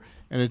there,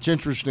 and it's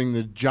interesting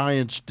the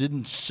Giants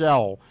didn't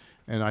sell,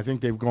 and I think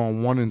they've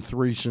gone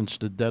 1-3 since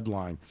the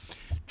deadline.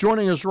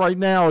 Joining us right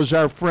now is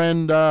our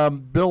friend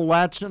Bill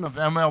Ladson of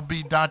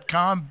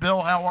MLB.com.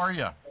 Bill, how are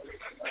you?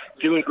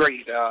 Doing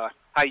great.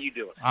 How you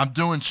doing? I'm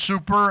doing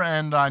super,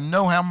 and I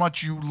know how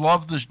much you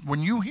love this.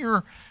 When you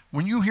hear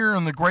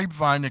in the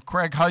grapevine that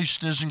Craig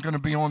Heist isn't going to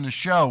be on the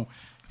show,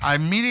 I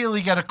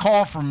immediately get a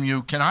call from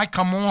you. Can I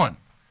come on?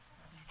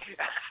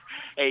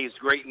 Hey, it's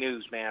great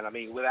news, man. I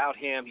mean, without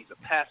him, he's a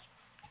pest.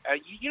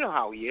 You know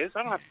how he is.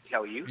 I don't have to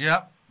tell you.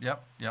 Yep.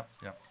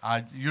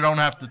 You don't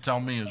have to tell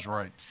me is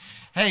right.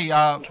 Hey,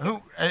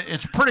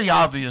 it's pretty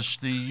obvious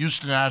the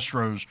Houston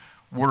Astros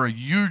were a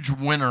huge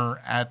winner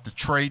at the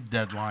trade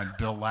deadline,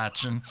 Bill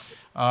Ladson.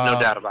 No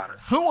doubt about it.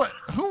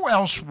 Who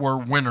else were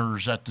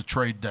winners at the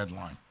trade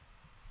deadline?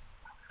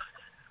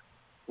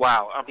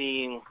 Wow. I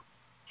mean,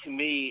 to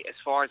me, as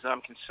far as I'm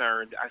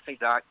concerned, I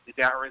think that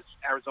the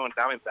Arizona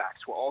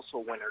Diamondbacks were also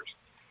winners.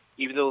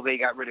 Even though they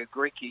got rid of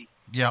Grickey,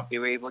 yep, they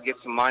were able to get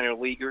some minor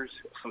leaguers,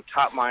 some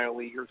top minor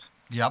leaguers.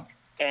 Yep.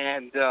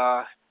 And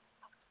to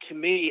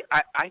me,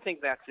 I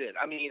think that's it.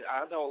 I mean,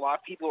 I know a lot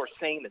of people are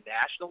saying the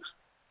Nationals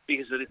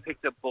because they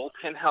picked up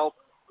bullpen help.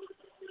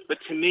 But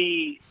to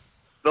me,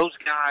 those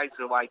guys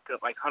are like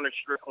Hunter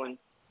Strickland.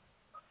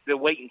 They're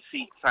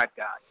wait-and-see type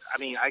guys. I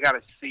mean, I got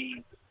to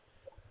see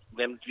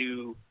them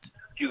do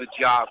the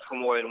job for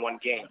more than one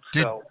game.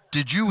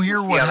 Did you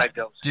hear what? How that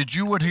goes. Did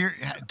you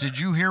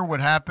hear what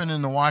happened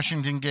in the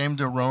Washington game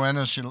to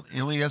Roenis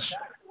Elias?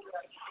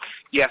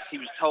 Yes, he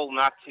was told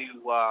not to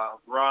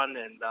run,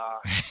 and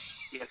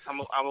yes,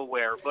 I'm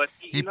aware. But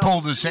he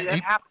pulled his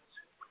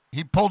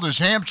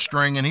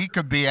hamstring, and he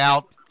could be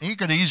out. He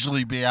could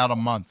easily be out a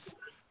month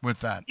with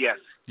that. Yes.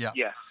 Yeah.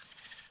 Yes.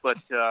 But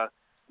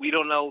we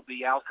don't know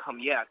the outcome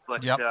yet.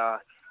 But yep.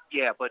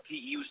 But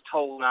he was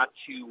told not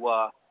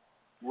to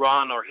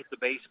run or hit the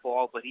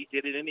baseball, but he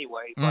did it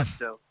anyway. But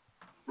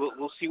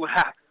we'll see what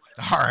happens.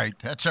 All right,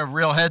 that's a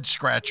real head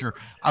scratcher.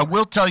 I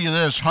will tell you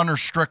this: Hunter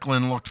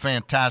Strickland looked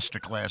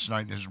fantastic last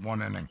night in his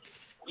one inning.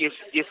 Yes,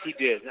 he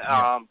did.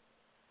 Yeah.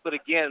 But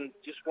again,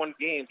 just one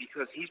game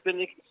because he's been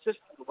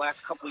inconsistent the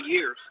last couple of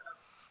years.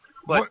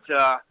 But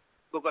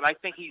I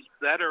think he's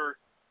better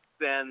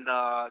than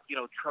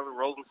Trevor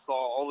Rosenthal,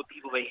 all the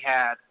people they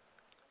had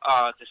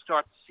to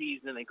start the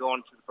season and go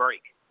into the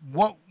break.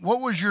 What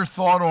was your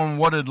thought on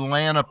what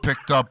Atlanta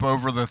picked up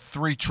over the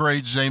 3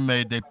 trades they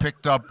made? They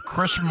picked up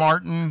Chris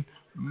Martin,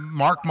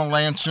 Mark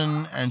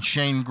Melancon, and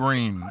Shane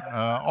Green.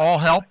 All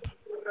help?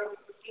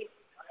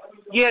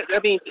 Yeah,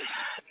 I mean,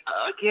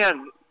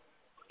 again,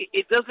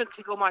 it doesn't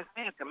tickle my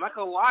fancy. I'm not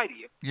going to lie to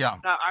you. Yeah.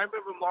 Now, I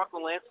remember Mark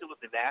Melancon with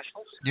the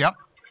Nationals. Yep.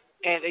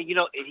 And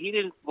he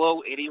didn't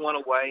blow anyone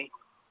away.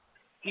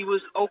 He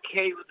was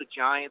okay with the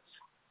Giants.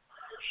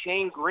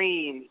 Shane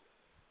Green,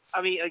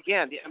 I'm a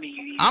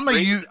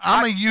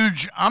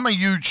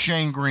huge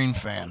Shane Green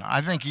fan.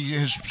 I think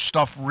his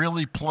stuff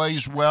really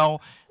plays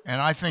well,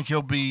 and I think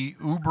he'll be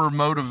uber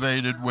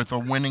motivated with a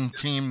winning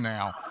team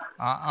now.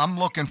 I'm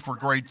looking for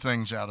great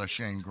things out of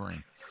Shane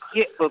Green.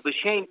 Yeah, but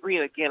Shane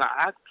Green, again, I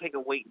have to take a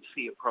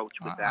wait-and-see approach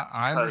with that.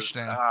 I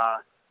understand.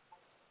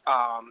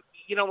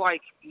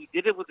 Like he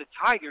did it with the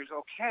Tigers,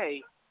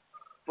 okay,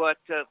 but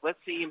let's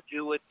see him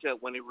do it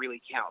when it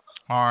really counts.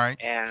 All right,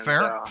 and,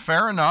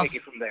 fair enough. Take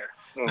it from there.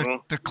 Mm-hmm.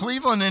 The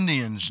Cleveland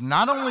Indians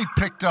not only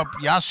picked up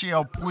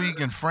Yasiel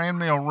Puig and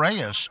Franmil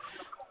Reyes,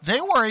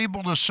 they were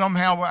able to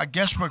somehow, I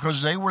guess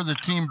because they were the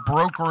team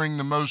brokering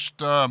the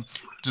most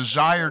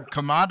desired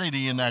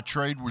commodity in that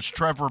trade was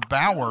Trevor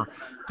Bauer.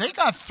 They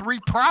got 3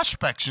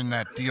 prospects in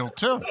that deal,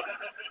 too.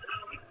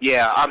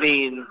 Yeah, I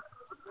mean,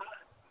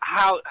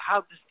 how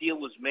this deal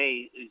was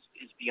made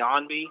is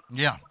beyond me.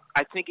 Yeah.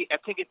 I think it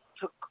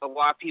took a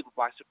lot of people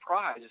by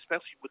surprise,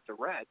 especially with the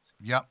Reds.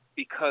 Yep.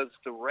 Because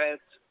the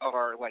Reds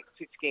are like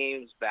 6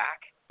 games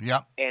back.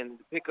 Yep. And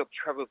to pick up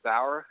Trevor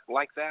Bauer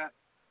like that,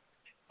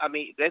 I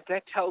mean,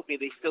 that tells me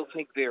they still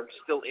think they're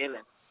still in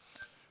it.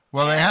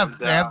 Well, they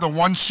have the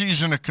 1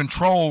 season of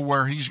control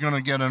where he's going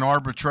to get an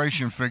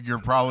arbitration figure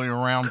probably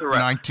around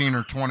 $19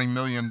 or $20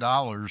 million.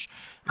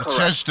 It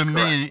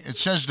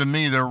says to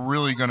me they're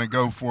really going to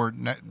go for it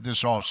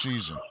this off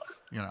season.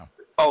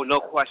 Oh, no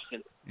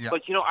question. Yeah.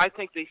 But I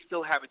think they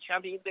still have a chance. I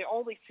mean, they're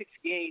only 6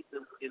 games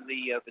in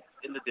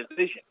the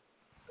division,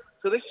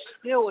 so there's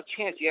still a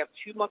chance. You have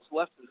 2 months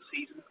left in the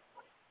season,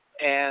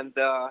 and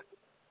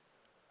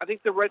I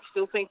think the Reds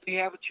still think they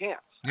have a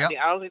chance. Yep. I mean,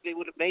 I don't think they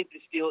would have made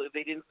this deal if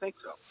they didn't think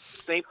so.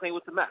 Same thing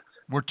with the Mets.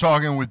 We're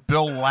talking with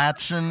Bill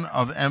Ladson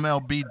of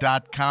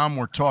MLB.com.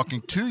 We're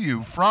talking to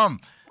you from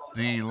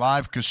the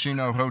Live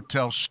Casino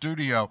Hotel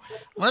studio.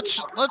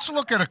 Let's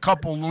look at a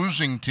couple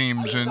losing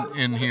teams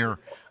in here.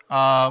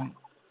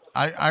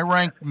 I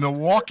rank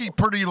Milwaukee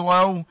pretty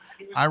low.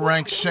 I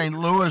rank St.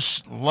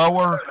 Louis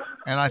lower,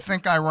 and I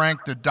think I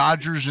rank the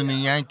Dodgers and the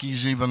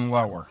Yankees even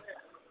lower.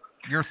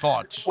 Your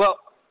thoughts? Well,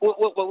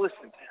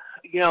 listen.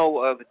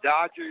 The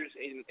Dodgers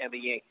and the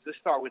Yankees. Let's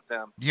start with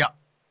them. Yeah.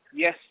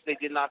 Yes, they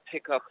did not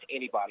pick up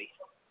anybody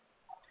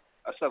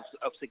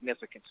of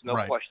significance. No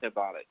question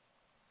about it.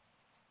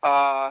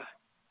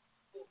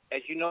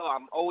 As you know,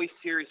 I'm always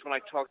serious when I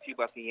talk to you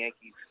about the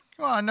Yankees.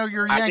 Well, I know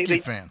you're a Yankee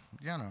fan.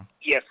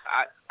 Yes,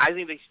 I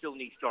think they still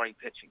need starting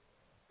pitching.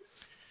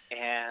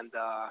 And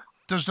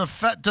does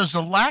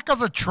the lack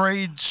of a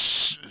trade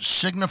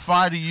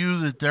signify to you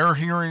that they're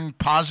hearing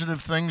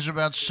positive things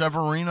about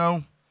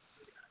Severino?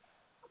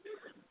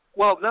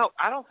 Well, no,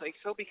 I don't think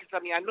so because,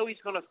 I know he's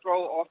going to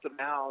throw off the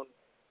mound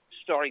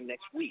starting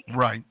next week.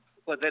 Right.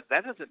 But that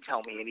doesn't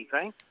tell me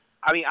anything.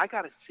 I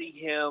got to see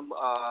him,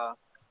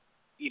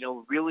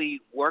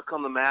 really work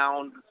on the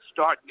mound,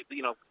 start,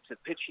 to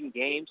pitching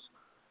games.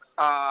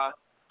 That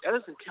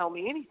doesn't tell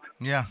me anything.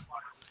 Yeah.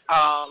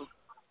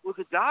 With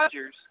the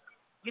Dodgers,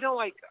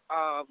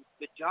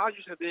 the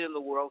Dodgers have been in the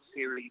World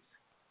Series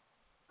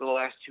for the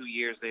last 2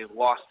 years. They've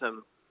lost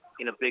them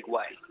in a big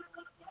way.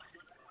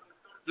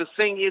 The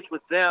thing is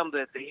with them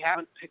that they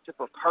haven't picked up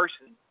a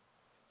person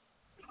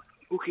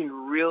who can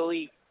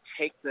really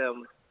take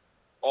them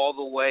all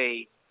the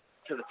way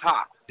to the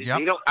top.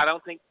 Yep. I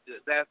don't think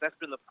that's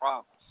been the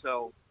problem.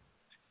 So,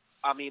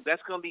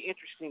 that's going to be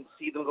interesting to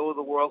see them go to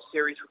the World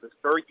Series for the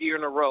third year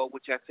in a row,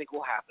 which I think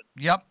will happen.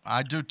 Yep,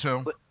 I do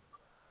too.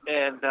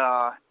 And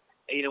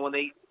when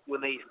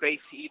they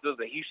face either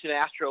the Houston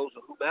Astros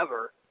or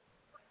whomever,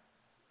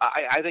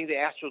 I think the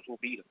Astros will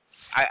beat them.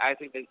 I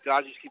think the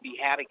Dodgers can be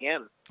had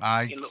again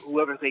in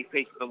whoever they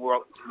face in the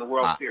World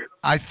Series.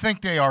 I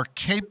think they are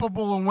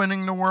capable of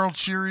winning the World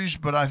Series,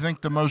 but I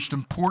think the most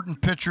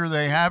important pitcher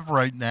they have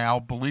right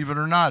now, believe it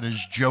or not,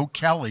 is Joe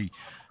Kelly.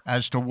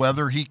 As to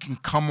whether he can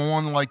come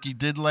on like he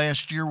did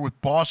last year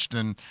with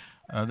Boston,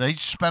 they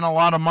spent a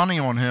lot of money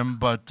on him,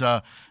 but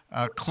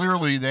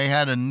clearly they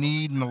had a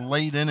need in the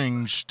late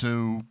innings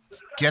to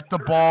get the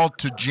ball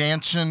to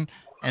Jansen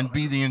and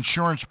be the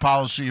insurance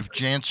policy if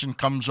Jansen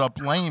comes up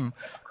lame,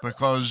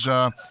 because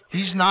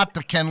he's not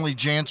the Kenley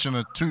Jansen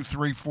of 2,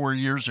 3, 4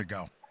 years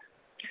ago.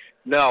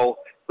 No,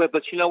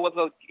 but you know what,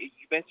 though? You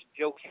mentioned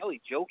Joe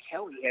Kelly. Joe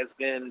Kelly has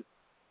been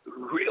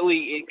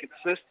really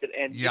inconsistent,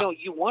 and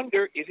you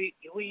wonder if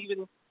he'll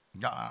even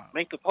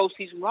make the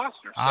postseason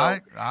roster. So.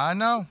 I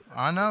know,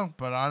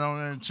 but I don't.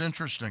 It's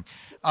interesting.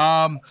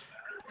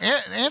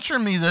 Answer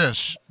me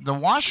this: the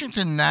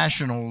Washington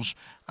Nationals.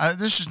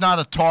 This is not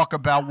a talk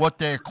about what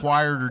they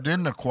acquired or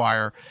didn't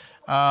acquire.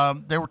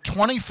 They were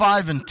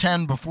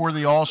 25-10 before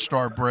the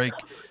All-Star break.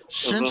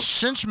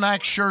 Since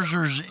Max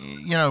Scherzer's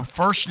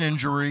first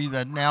injury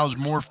that now has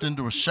morphed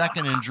into a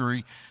second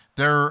injury,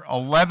 they're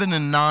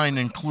 11-9,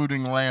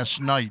 including last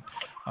night.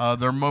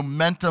 Their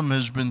momentum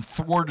has been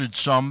thwarted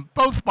some,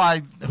 both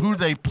by who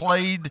they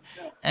played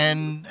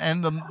and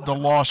the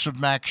loss of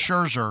Max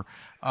Scherzer.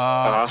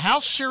 How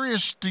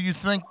serious do you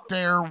think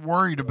they're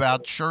worried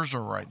about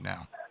Scherzer right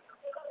now?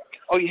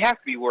 Oh, you have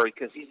to be worried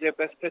because he's their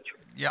best pitcher.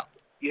 Yeah.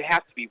 You have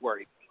to be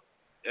worried.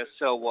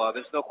 So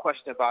there's no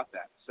question about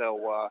that.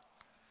 So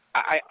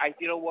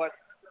you know what?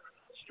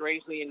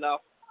 Strangely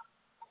enough,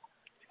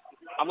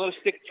 I'm going to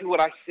stick to what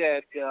I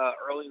said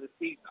early in the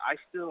season. I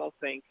still don't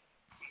think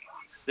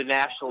the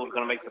Nationals are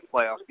going to make the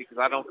playoffs because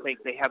I don't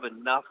think they have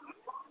enough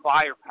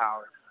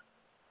firepower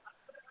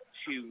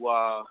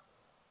to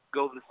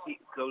go to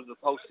the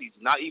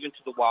postseason, not even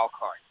to the wild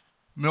card.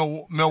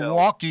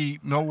 Milwaukee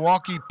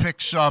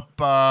picks up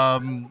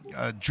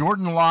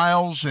Jordan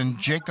Lyles and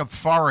Jacob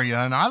Faria,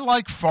 and I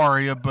like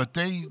Faria, but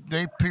they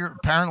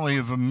apparently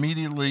have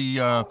immediately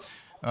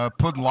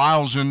put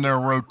Lyles in their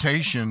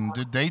rotation.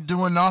 Did they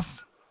do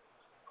enough?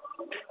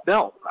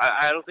 No,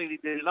 I don't think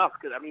they did enough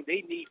because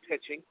they need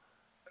pitching.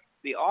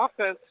 The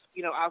offense,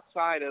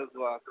 outside of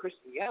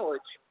Christian Yelich,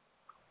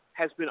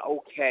 has been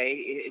okay.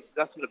 It's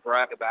nothing to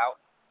brag about.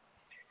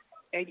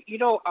 And you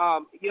know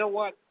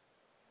what?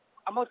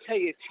 I'm going to tell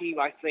you a team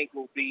I think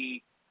will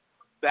be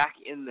back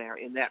in there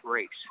in that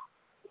race.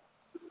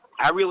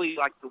 I really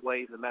like the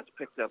way the Mets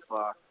picked up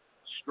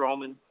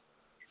Stroman.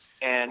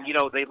 And,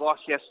 they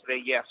lost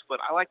yesterday, yes,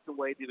 but I like the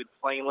way they've been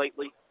playing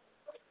lately.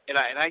 And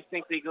I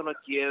think they're going to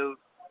give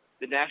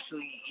the National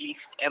League East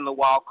and the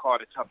wild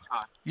card a tough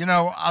time.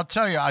 I'll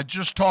tell you, I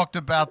just talked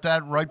about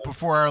that right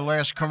before our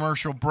last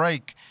commercial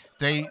break.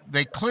 They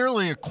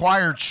clearly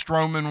acquired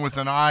Stroman with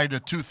an eye to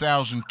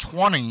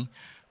 2020,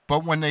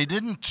 but when they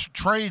didn't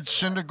trade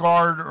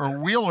Syndergaard or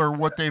Wheeler,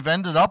 what they've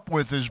ended up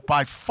with is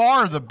by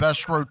far the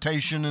best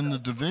rotation in the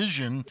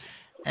division,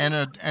 and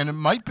it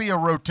might be a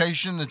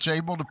rotation that's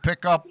able to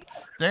pick up.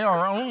 They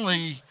are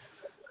only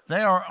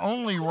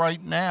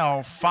right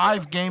now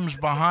 5 games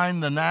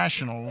behind the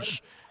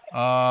Nationals.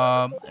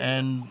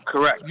 And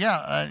correct.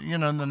 Yeah,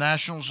 the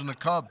Nationals and the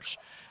Cubs.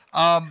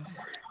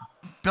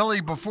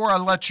 Billy, before I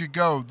let you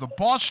go, the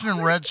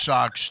Boston Red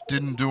Sox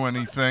didn't do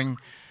anything.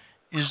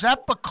 Is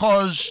that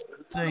because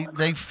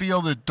they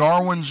feel that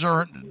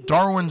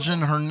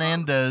Darwinzon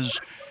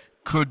Hernandez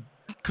could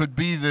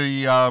be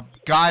the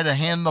guy to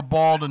hand the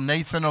ball to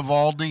Nathan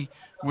Eovaldi?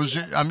 Was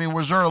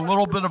there a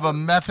little bit of a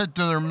method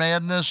to their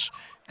madness?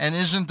 And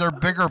isn't their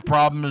bigger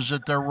problem is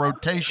that their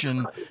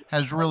rotation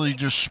has really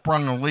just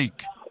sprung a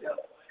leak?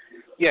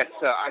 Yes,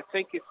 I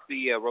think it's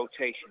the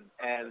rotation,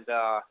 and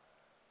I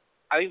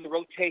think the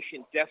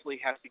rotation definitely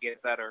has to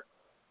get better.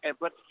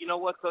 But you know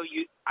what, though?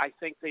 I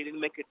think they didn't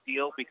make a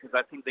deal because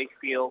I think they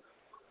feel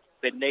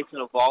that Nathan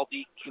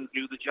Eovaldi can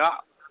do the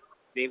job.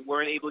 They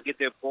weren't able to get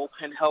their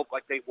bullpen help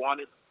like they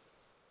wanted.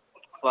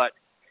 But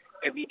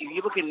if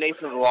you look at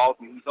Nathan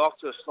Eovaldi, he's off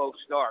to a slow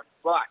start.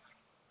 But,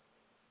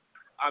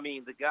 I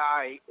mean, the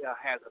guy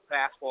has a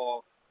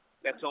fastball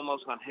that's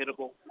almost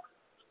unhittable,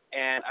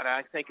 and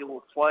I think it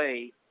will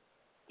play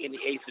in the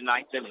 8th and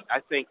 9th inning. I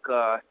think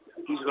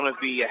he's going to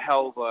be a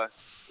hell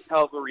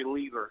of a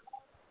reliever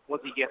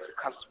once he gets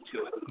accustomed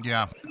to it.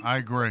 Yeah, I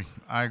agree.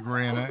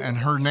 And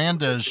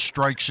Hernandez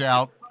strikes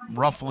out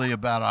roughly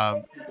about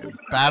a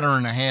batter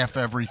and a half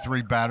every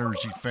 3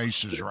 batters he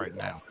faces right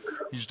now.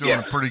 He's doing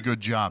a pretty good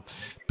job.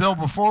 Bill,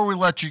 before we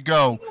let you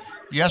go,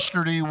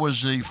 yesterday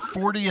was the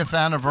 40th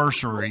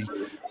anniversary.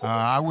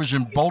 I was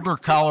in Boulder,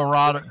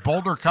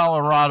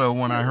 Colorado,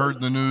 when I heard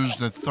the news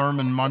that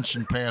Thurman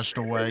Munson passed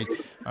away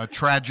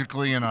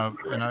tragically in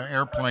an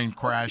airplane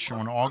crash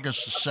on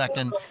August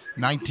 2nd,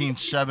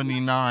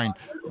 1979.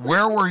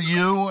 Where were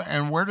you,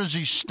 and where does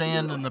he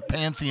stand in the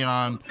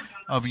pantheon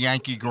of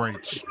Yankee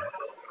greats?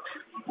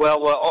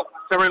 Well,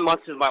 Thurman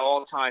Munson is my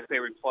all-time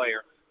favorite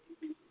player,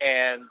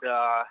 and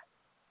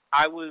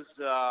I was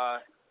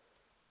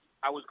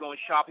going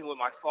shopping with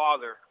my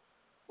father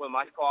when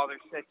my father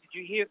said, "Did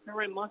you hear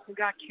Thurman Munson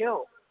got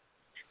killed?"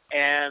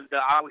 And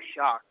I was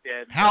shocked.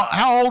 And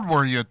how old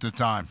were you at the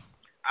time?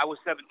 I was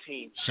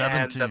 17.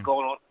 17. And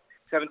going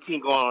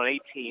on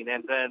 18,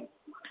 and then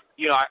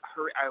I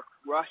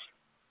rushed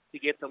to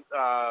get the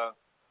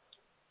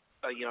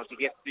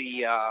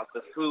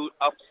the food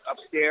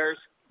upstairs.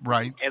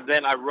 Right. And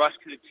then I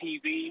rushed to the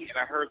TV and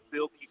I heard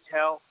Bill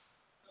Beutel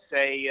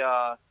say,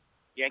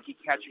 "Yankee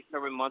catcher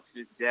Thurman Munson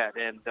is dead."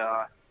 And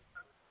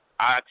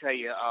I tell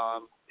you,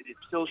 it's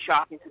still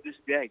shocking to this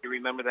day to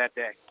remember that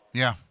day.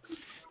 Yeah.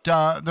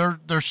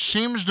 There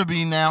seems to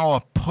be now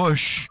a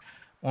push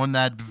on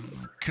that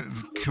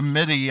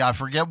committee. I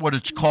forget what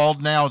it's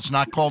called now. It's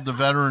not called the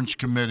Veterans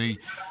Committee.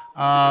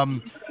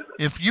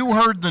 If you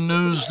heard the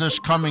news this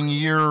coming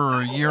year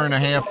or a year and a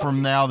half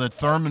from now that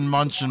Thurman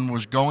Munson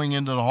was going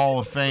into the Hall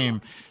of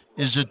Fame,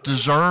 is it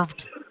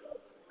deserved?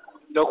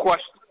 No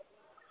question.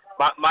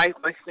 My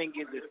thing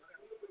is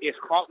if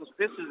Carlton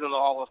Fisk is in the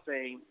Hall of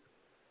Fame,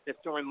 that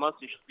Thurman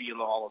Munson should be in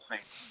the Hall of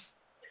Fame.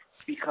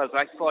 Because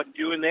I thought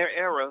during their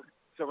era,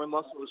 Thurman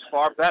Munson was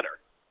far better.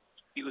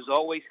 He was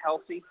always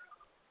healthy,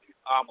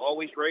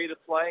 always ready to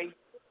play,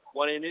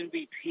 won an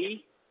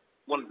MVP,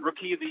 won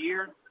Rookie of the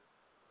Year,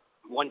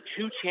 won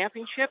 2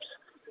 championships.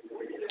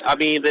 I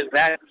mean,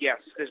 yes,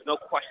 there's no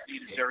question he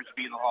deserves to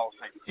be in the Hall of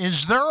Fame.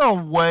 Is there a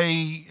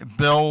way,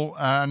 Bill,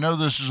 I know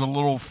this is a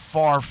little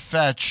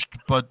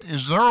far-fetched, but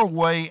is there a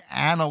way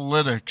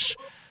analytics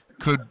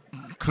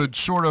could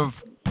sort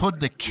of put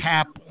the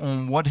cap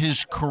on what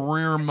his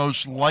career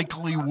most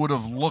likely would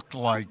have looked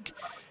like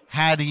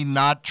had he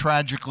not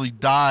tragically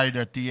died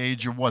at the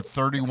age of,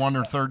 31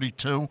 or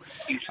 32?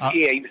 He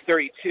was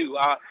 32.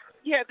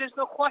 Yeah, there's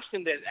no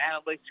question that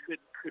analytics could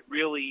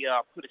really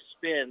put a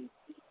spin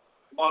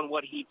on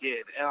what he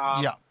did.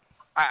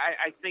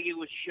 I think it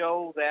would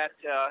show that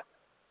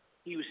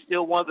he was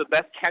still one of the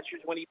best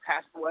catchers when he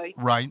passed away.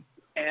 Right.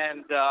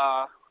 And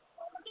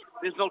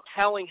there's no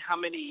telling how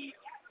many,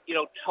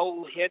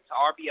 total hits,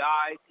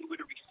 RBIs he would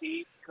have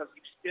received because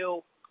he was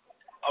still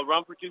a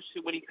run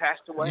producer when he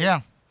passed away.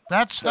 Yeah.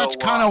 That's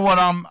kind of what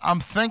I'm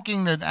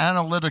thinking, that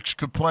analytics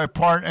could play a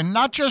part, and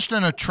not just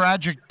in a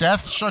tragic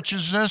death such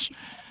as this.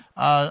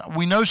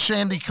 We know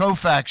Sandy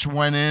Koufax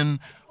went in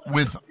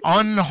with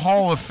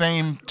un-Hall of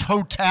Fame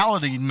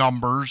totality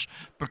numbers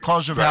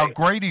because of how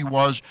great he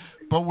was.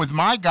 But with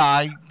my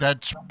guy,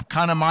 that's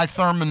kind of my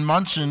Thurman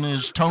Munson,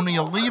 is Tony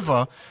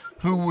Oliva,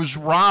 who was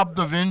robbed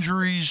by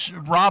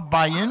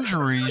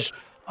injuries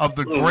of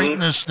the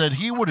greatness that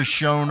he would have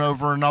shown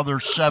over another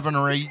 7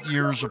 or 8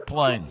 years of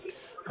playing.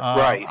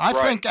 I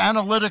think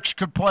analytics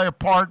could play a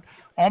part,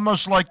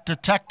 almost like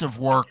detective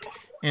work,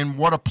 in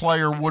what a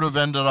player would have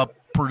ended up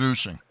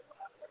producing.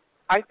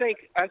 I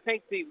think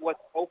what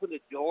opened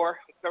the door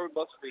for Thurman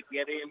Munson to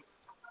get in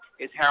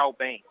is Harold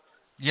Baines.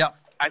 Yep.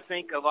 I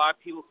think a lot of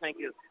people think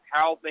if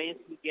Harold Baines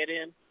can get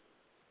in,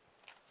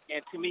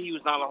 and to me he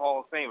was not a Hall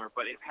of Famer,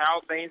 but if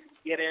Harold Baines can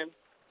get in,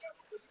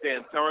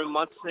 then Thurman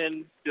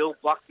Munson, Bill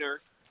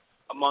Buckner,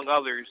 among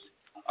others,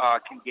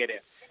 can get in.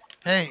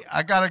 Hey,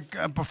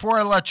 before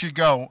I let you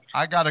go,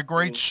 I got a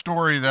great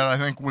story that I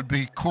think would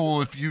be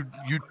cool if you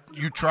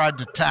tried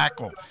to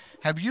tackle.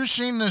 Have you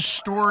seen this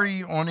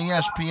story on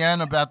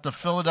ESPN about the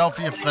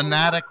Philadelphia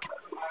Fanatic?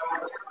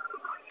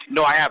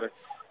 No, I haven't.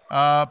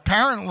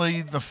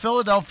 Apparently, the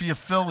Philadelphia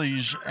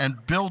Phillies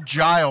and Bill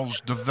Giles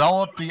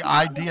developed the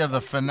idea of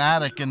the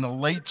Fanatic in the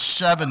late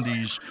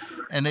 70s,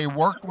 and they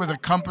worked with a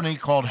company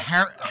called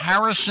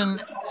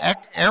Harrison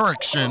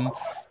Erickson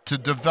to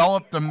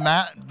develop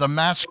the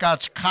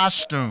mascot's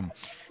costume.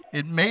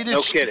 It made No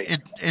its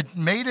kidding. it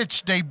made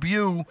its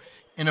debut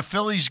in a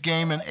Phillies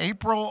game in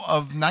April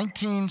of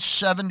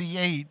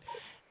 1978,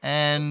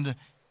 and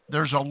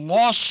there's a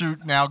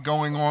lawsuit now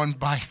going on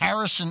by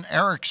Harrison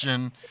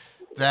Erickson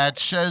that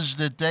says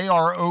that they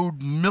are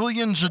owed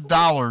millions of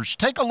dollars.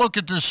 Take a look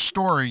at this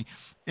story.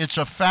 It's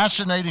a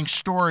fascinating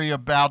story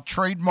about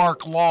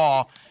trademark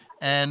law,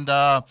 and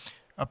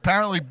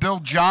apparently Bill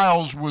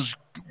Giles was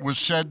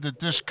said that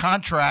this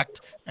contract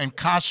and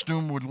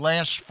costume would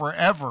last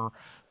forever.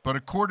 But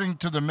according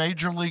to the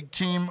Major League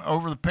team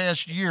over the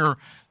past year,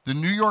 the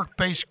New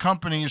York-based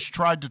company has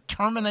tried to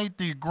terminate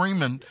the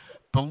agreement,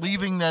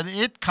 believing that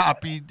it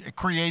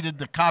created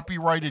the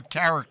copyrighted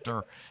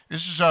character.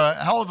 This is a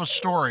hell of a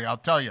story, I'll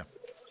tell you.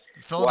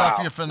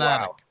 Philadelphia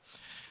Fanatic. Wow.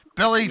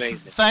 Billy, Amazing.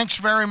 thanks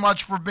very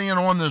much for being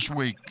on this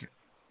week.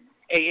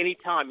 Hey,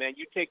 anytime, man.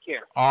 You take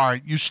care. All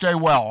right, you stay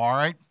well, all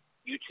right?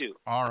 You too.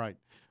 All right.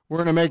 We're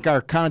going to make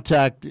our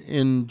contact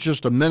in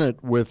just a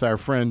minute with our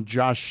friend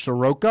Josh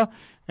Soroka.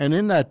 And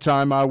in that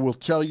time, I will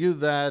tell you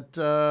that,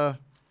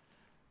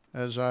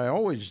 as I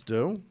always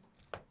do,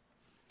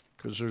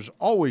 because there's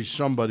always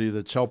somebody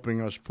that's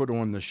helping us put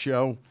on the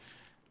show,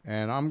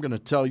 and I'm going to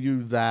tell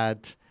you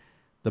that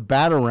the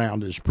Bat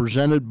Around is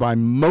presented by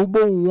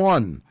Mobile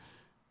One.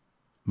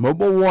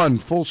 Mobile One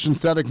full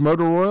synthetic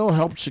motor oil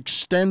helps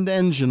extend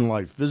engine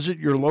life. Visit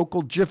your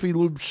local Jiffy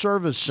Lube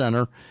service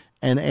center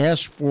and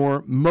ask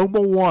for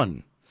Mobile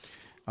One.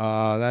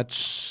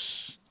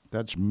 That's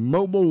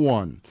Mobile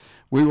One.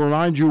 We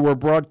remind you we're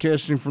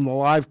broadcasting from the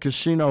Live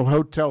Casino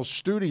Hotel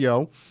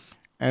studio,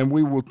 and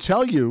we will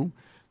tell you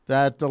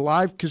that the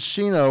Live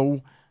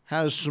Casino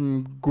has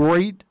some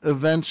great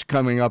events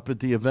coming up at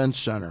the Event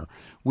Center.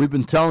 We've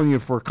been telling you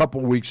for a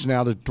couple weeks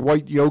now that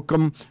Dwight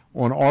Yoakam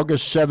on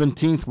August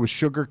 17th with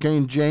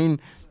Sugarcane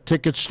Jane.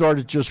 Tickets start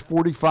at just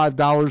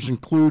 $45,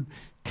 include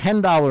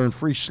 $10 in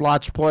free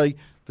slots play.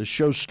 The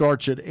show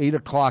starts at 8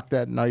 o'clock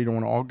that night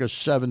on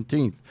August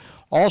 17th.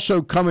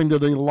 Also coming to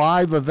the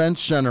Live Event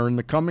Center in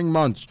the coming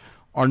months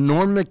are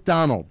Norm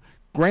Macdonald,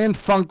 Grand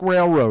Funk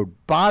Railroad,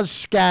 Boz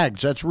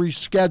Scaggs, that's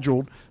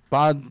rescheduled.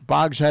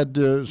 Boggs had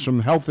some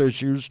health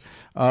issues.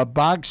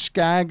 Boz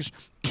Scaggs,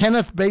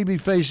 Kenneth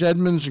Babyface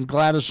Edmonds, and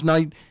Gladys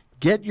Knight.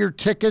 Get your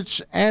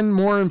tickets and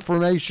more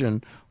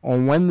information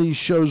on when these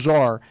shows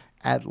are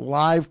at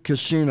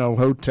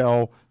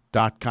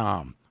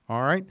livecasinohotel.com.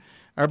 All right?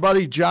 Our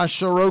buddy Josh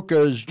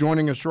Soroka is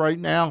joining us right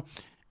now.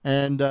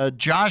 And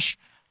Josh,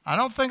 I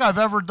don't think I've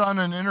ever done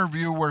an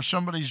interview where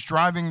somebody's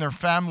driving their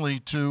family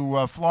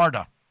to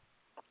Florida.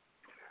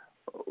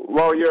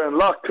 Well, you're in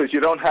luck because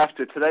you don't have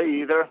to today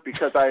either,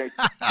 because I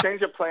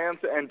changed the plans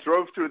and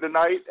drove through the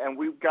night, and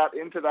we got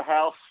into the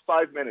house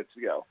 5 minutes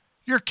ago.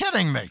 You're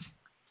kidding me.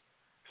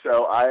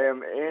 So I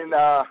am in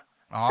St.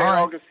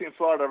 Augustine,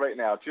 Florida right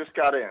now. Just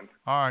got in.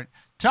 All right.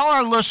 Tell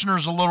our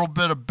listeners a little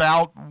bit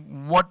about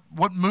what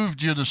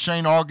moved you to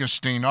St.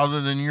 Augustine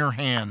other than your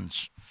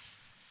hands.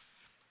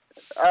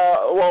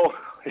 Well,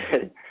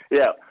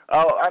 yeah.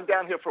 I'm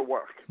down here for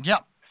work.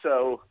 Yep.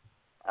 So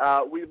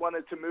we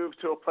wanted to move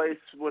to a place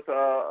with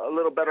a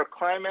little better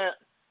climate,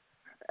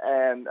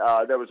 and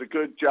there was a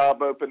good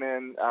job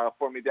opening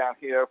for me down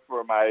here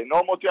for my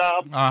normal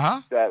job.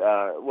 That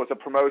was a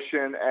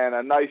promotion and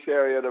a nice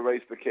area to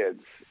raise the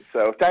kids.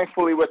 So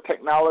thankfully with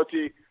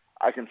technology,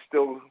 I can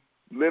still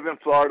live in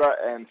Florida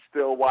and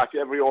still watch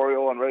every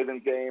Oriole and Raven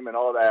game and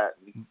all that.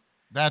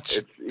 It's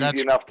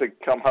easy enough to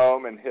come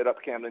home and hit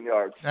up Camden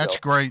Yards. That's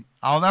great.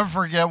 I'll never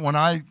forget when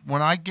I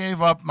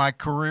gave up my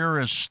career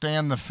as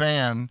Stan the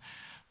Fan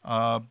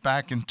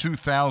back in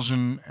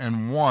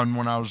 2001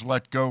 when I was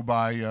let go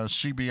by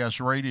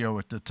CBS Radio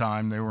at the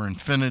time. They were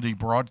Infinity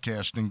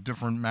Broadcasting,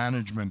 different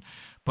management.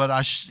 But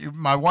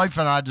my wife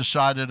and I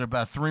decided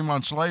about 3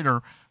 months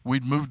later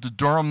we'd move to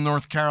Durham,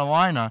 North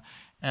Carolina,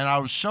 and I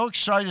was so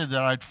excited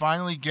that I'd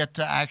finally get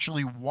to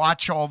actually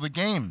watch all the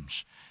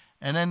games.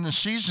 And then the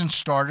season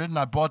started, and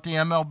I bought the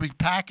MLB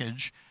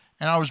package,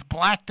 and I was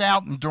blacked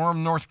out in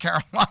Durham, North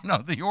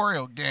Carolina, the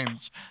Oriole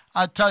games.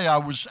 I tell you, I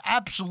was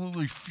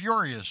absolutely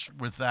furious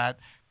with that.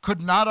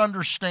 Could not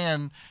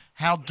understand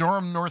how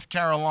Durham, North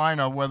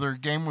Carolina, whether a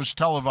game was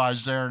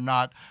televised there or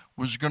not,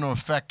 was going to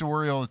affect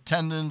Oriole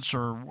attendance,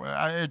 or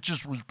it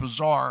just was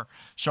bizarre.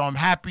 So I'm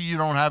happy you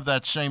don't have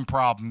that same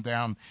problem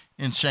down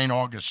in St.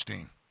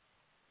 Augustine.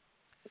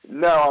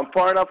 No, I'm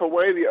far enough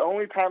away. The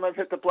only time I've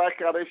hit the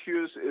blackout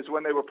issues is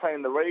when they were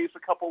playing the Rays a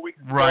couple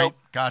weeks ago. Right,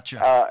 gotcha.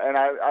 And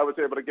I was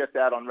able to get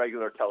that on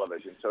regular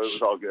television, so it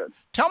was all good.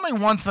 Tell me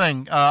one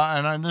thing,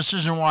 and this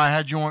isn't why I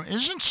had you on.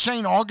 Isn't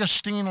St.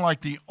 Augustine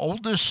like the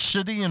oldest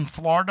city in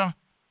Florida?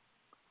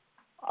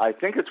 I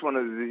think it's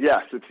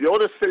it's the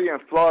oldest city in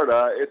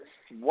Florida. It's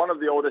one of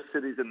the oldest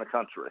cities in the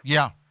country.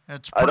 Yeah,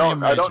 it's pretty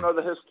amazing. I don't know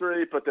the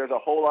history, but there's a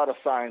whole lot of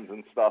signs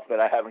and stuff that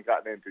I haven't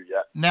gotten into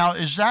yet. Now,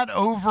 is that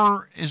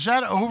over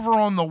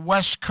on the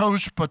West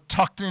Coast but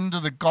tucked into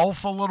the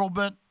Gulf a little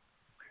bit?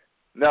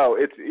 No,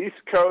 it's East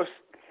Coast,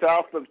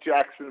 south of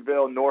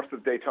Jacksonville, north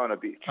of Daytona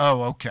Beach.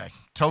 Oh, okay.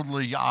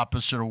 Totally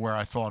opposite of where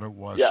I thought it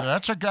was. Yeah. So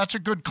that's a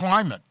good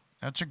climate.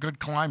 That's a good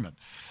climate.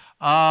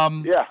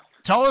 Yeah.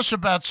 Tell us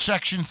about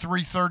Section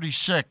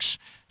 336.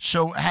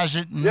 So has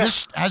it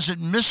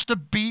missed a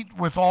beat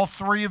with all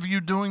three of you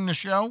doing the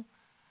show?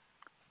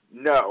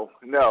 No.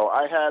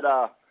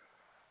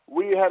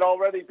 We had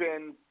already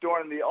been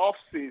during the off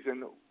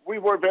season. We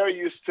were very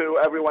used to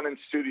everyone in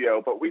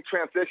studio, but we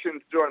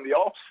transitioned during the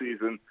off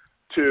season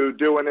to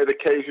doing it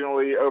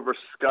occasionally over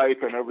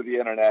Skype and over the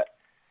internet,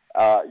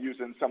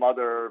 using some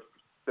other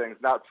things,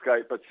 not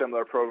Skype, but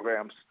similar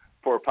programs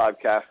for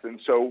podcasting.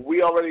 So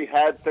we already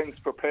had things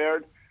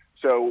prepared.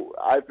 So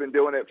I've been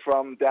doing it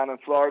from down in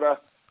Florida,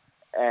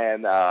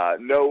 and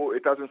no,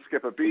 it doesn't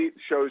skip a beat.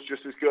 Show's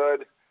just as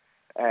good,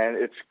 and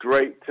it's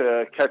great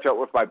to catch up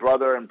with my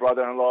brother and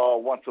brother-in-law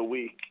once a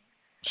week.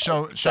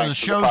 So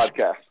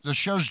the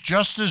show's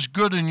just as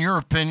good in your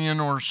opinion,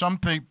 or some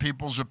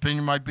people's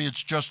opinion might be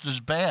it's just as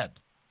bad.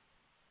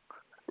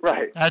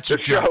 Right. That's a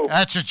joke.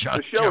 That's a joke.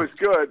 The show is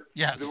good.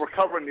 Yes. We're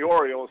covering the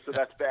Orioles, so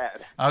that's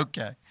bad.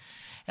 Okay.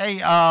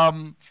 Hey,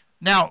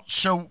 now,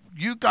 so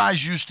you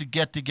guys used to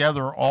get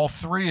together, all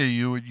three of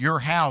you, at your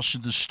house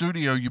in the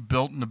studio you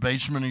built in the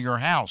basement of your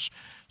house.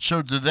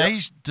 So do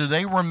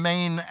they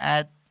remain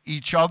at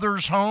each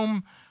other's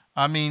home?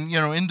 I mean,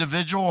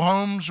 individual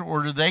homes,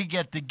 or do they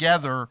get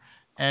together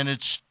and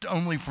it's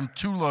only from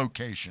 2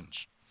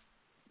 locations?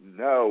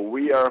 No,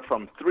 we are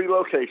from 3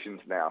 locations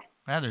now.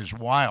 That is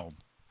wild.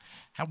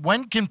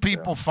 When can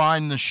people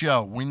find the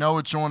show? We know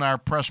it's on our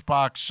press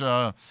box,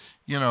 listings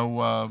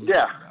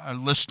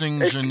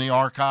in the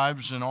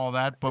archives and all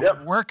that,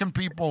 but where can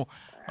people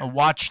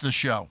watch the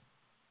show?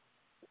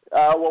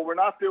 Well, we're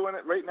not doing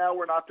it right now.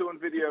 We're not doing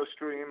video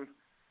stream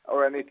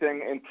or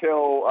anything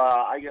until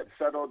I get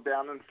settled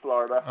down in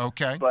Florida.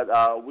 Okay.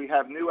 But we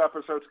have new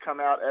episodes come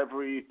out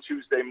every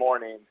Tuesday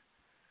morning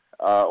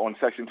on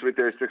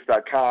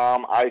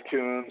section336.com,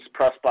 iTunes,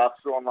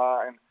 Pressbox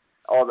Online.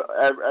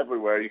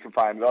 Everywhere you can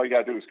find it. All you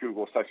got to do is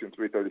Google Section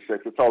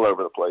 336. It's all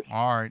over the place.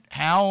 All right.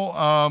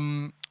 How?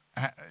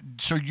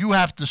 So you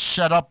have to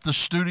set up the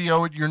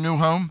studio at your new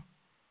home?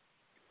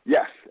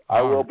 Yes.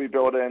 I will be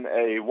building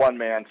a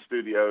one-man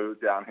studio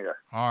down here.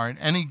 All right.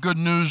 Any good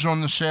news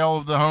on the sale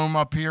of the home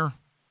up here?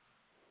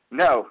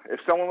 No. If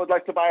someone would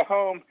like to buy a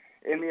home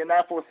in the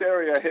Annapolis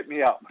area, hit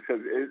me up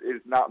because it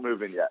is not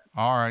moving yet.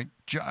 All right.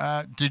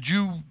 Did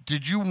you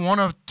want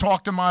to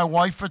talk to my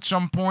wife at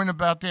some point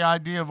about the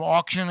idea of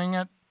auctioning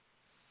it?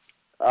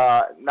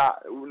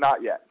 Not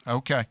yet.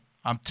 Okay.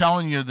 I'm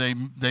telling you,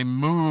 they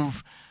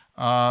move.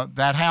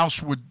 That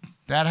house would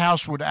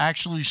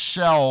actually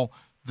sell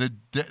the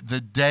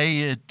day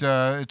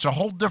it's a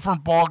whole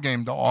different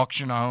ballgame to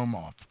auction a home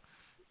off.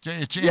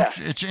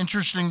 It's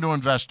interesting to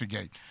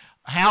investigate.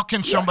 How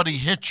can somebody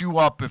hit you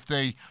up if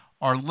they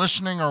are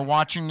listening or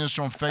watching this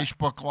on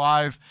Facebook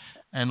Live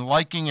and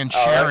liking and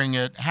sharing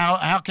it?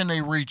 How can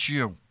they reach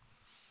you?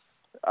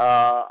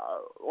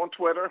 On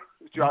Twitter,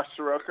 Josh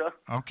Soroka.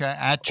 Okay,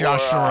 at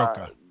Josh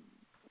Soroka.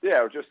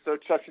 Yeah, just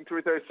search Section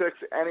 336.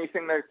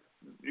 Anything that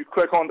you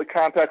click on the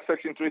contact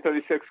Section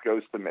 336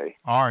 goes to me.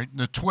 All right,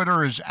 the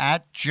Twitter is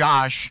at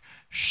Josh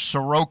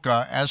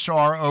Soroka,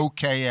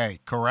 Sroka,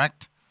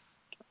 correct?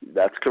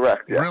 That's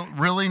correct, yeah.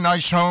 Really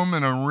nice home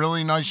in a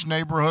really nice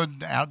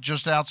neighborhood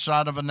just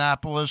outside of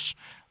Annapolis.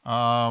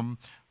 What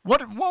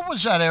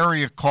was that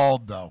area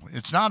called, though?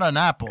 It's not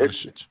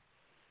Annapolis.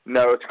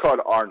 No, it's called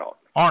Arnold.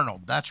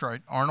 Arnold, that's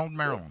right. Arnold,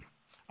 Maryland.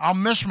 I'll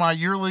miss my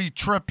yearly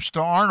trips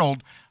to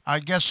Arnold. I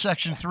guess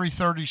Section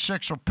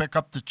 336 will pick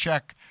up the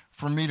check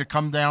for me to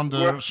come down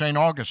to St.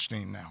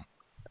 Augustine now.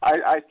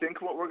 I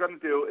think what we're going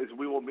to do is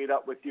we will meet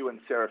up with you in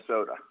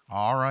Sarasota.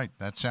 All right.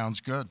 That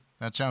sounds good.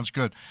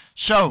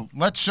 So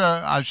let's.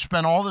 I've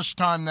spent all this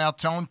time now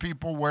telling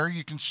people where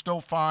you can still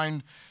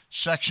find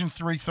Section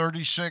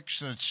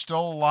 336. It's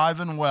still alive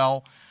and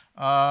well.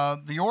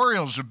 The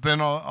Orioles have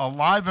been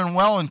alive and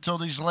well until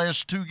these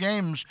last 2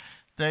 games.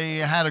 They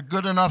had a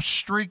good enough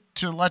streak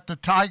to let the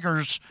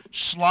Tigers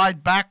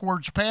slide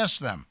backwards past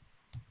them.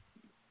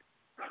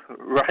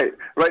 Right.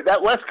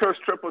 That West Coast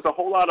trip was a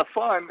whole lot of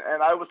fun,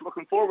 and I was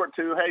looking forward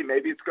to, hey,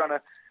 maybe it's going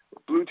to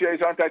 – Blue Jays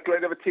aren't that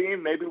great of a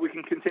team. Maybe we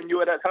can continue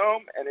it at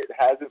home, and it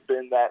hasn't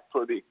been that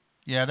pretty.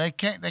 Yeah, they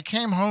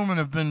came home and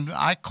have been –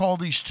 I call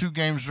these 2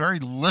 games very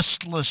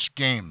listless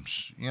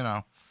games,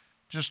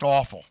 just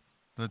awful,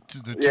 the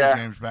 2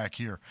 games back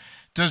here.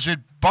 Does it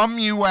bum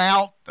you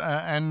out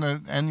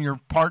and your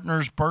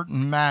partners, Bert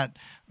and Matt,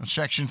 in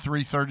Section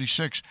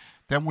 336,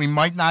 that we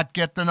might not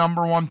get the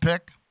number 1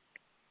 pick?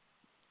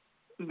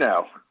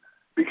 No,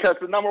 because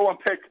the number 1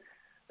 pick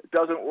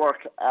doesn't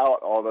work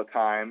out all the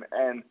time,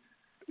 and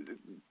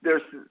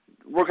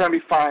we're going to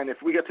be fine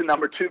if we get the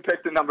number 2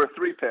 pick, the number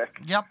 3 pick.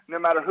 Yep. No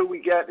matter who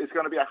we get, it's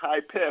going to be a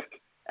high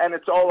pick, and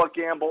it's all a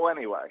gamble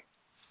anyway.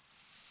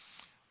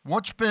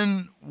 What's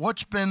been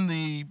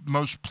the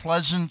most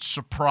pleasant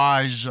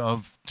surprise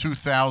of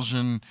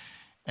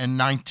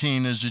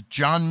 2019? Is it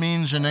John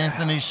Means and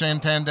Anthony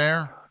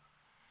Santander?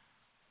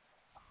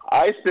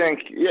 I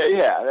think,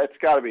 yeah, that's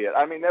got to be it.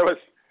 I mean, there was.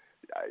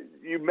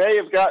 You may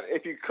have got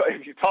if you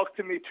talked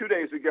to me 2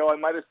 days ago, I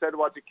might have said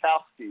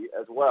Wojciechowski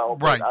as well.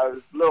 Right. But I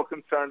was a little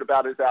concerned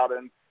about his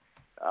outing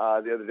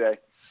the other day.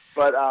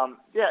 But,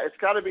 it's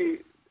got to be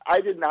 –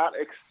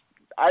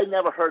 I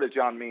never heard of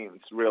John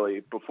Means,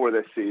 really, before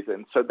this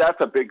season. So that's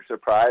a big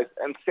surprise.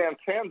 And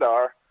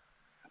Santander,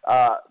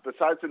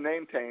 besides the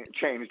name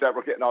change that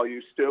we're getting all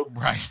used to,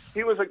 right.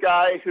 He was a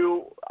guy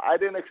who I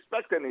didn't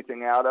expect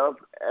anything out of.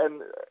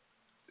 And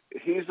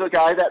he's a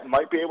guy that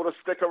might be able to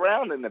stick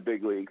around in the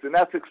big leagues. And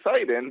that's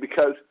exciting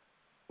because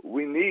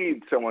we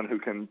need someone who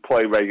can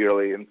play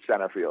regularly in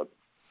center field.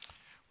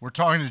 We're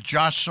talking to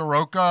Josh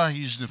Soroka.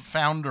 He's the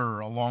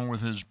founder, along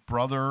with his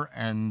brother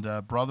and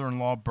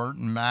brother-in-law, Bert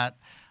and Matt,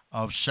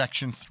 of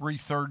Section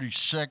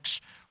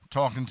 336. We're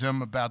talking to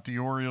him about the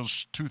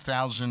Orioles'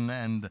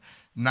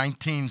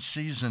 2019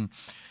 season.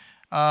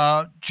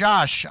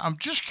 Josh, I'm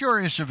just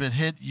curious if it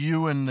hit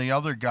you and the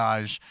other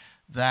guys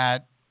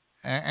that,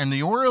 and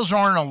the Orioles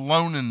aren't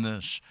alone in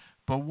this,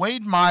 but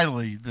Wade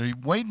Miley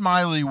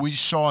we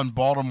saw in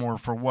Baltimore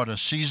for, a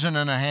season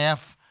and a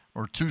half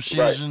or 2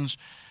 seasons?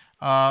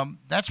 Right.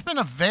 That's been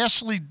a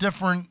vastly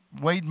different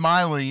Wade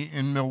Miley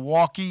in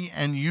Milwaukee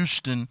and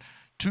Houston,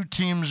 2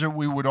 teams that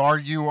we would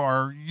argue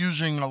are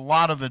using a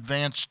lot of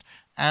advanced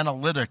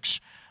analytics.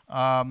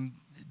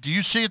 Do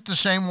you see it the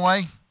same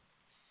way?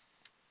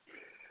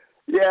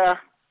 Yeah,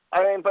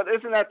 but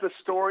isn't that the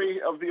story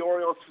of the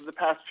Orioles for the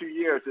past few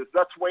years? Is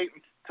let's wait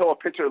until a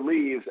pitcher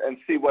leaves and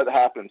see what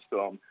happens to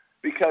him,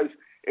 because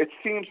it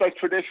seems like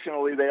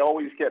traditionally they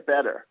always get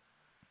better.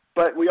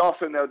 But we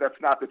also know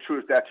that's not the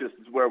truth. That's just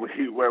where we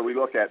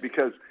look at.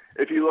 Because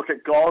if you look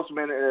at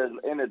Gausman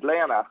in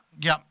Atlanta,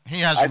 he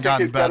hasn't gotten better. I think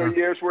his better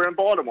years were in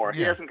Baltimore. Yeah.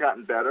 He hasn't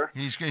gotten better.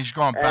 He's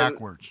gone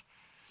backwards.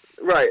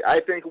 Right.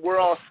 I think we're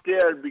all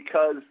scared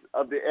because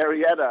of the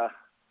Arrieta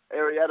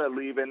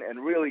leaving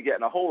and really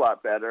getting a whole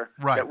lot better.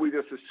 Right. That we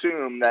just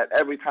assume that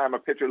every time a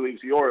pitcher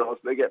leaves the Orioles,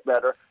 they get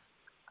better.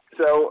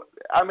 So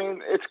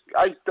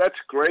that's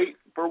great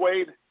for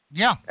Wade.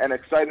 Yeah. And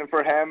exciting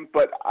for him.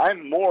 But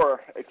I'm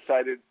more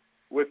excited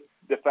with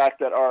the fact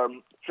that our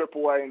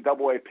AAA and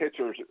AA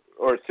pitchers,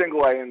 or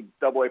single A and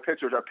AA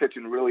pitchers, are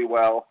pitching really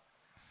well.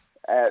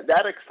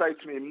 That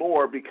excites me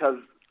more because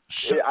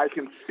I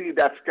can see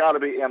that's got to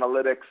be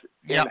analytics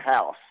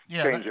in-house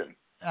changing.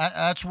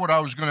 That's what I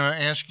was going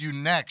to ask you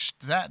next.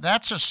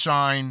 That's a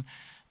sign.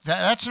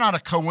 That's not a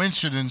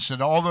coincidence that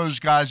all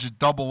those guys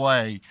at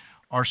AA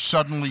are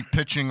suddenly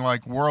pitching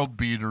like world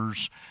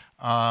beaters.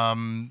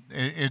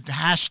 It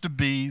has to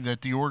be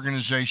that the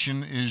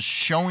organization is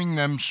showing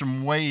them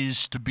some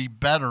ways to be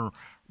better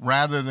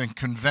rather than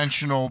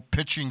conventional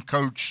pitching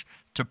coach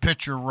to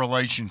pitcher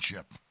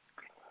relationship.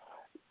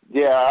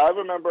 Yeah, I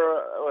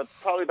remember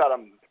probably about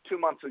 2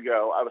 months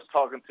ago, I was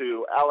talking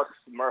to Alex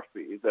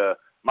Murphy, the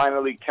minor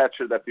league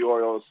catcher that the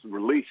Orioles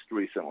released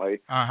recently.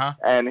 Uh-huh.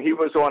 And he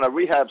was on a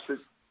rehab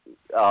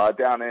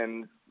down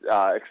in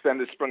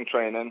extended spring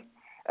training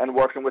and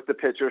working with the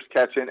pitchers,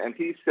 catching, and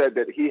he said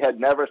that he had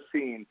never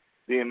seen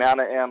the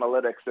amount of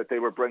analytics that they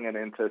were bringing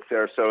into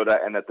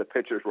Sarasota and that the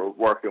pitchers were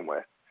working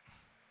with.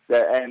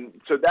 And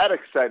so that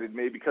excited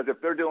me, because if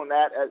they're doing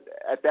that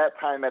at that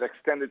time at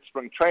extended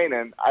spring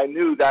training, I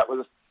knew that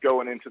was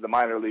going into the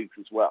minor leagues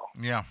as well.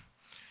 Yeah.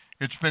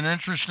 It's been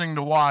interesting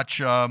to watch.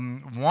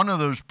 One of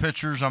those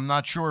pitchers, I'm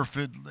not sure if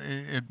it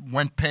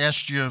went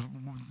past you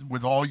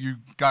with all you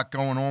got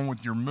going on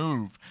with your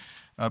move.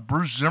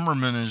 Bruce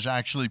Zimmerman is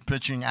actually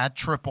pitching at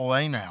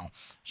AAA now.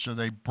 So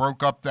they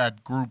broke up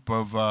that group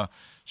of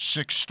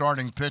 6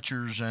 starting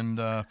pitchers, and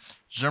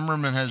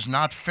Zimmerman has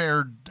not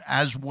fared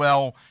as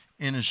well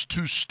in his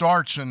 2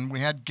 starts. And we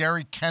had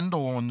Gary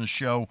Kendall on the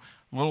show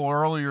a little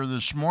earlier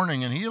this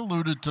morning, and he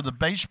alluded to the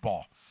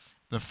baseball,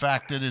 the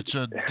fact that it's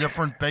a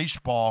different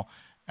baseball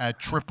at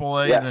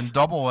AAA than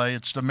AA.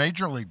 It's the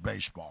Major League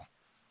Baseball.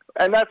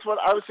 And that's what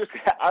I was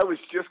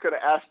just going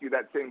to ask you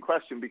that same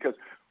question, because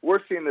we're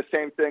seeing the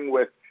same thing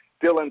with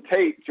Dylan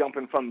Tate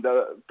jumping from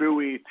the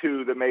Bowie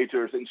to the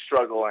majors and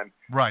struggling.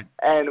 Right.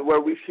 And where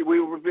we've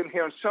been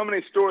hearing so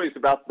many stories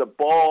about the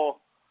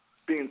ball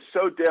being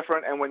so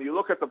different. And when you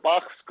look at the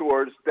box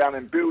scores down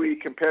in Bowie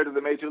compared to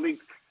the major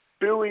leagues,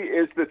 Bowie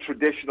is the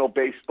traditional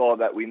baseball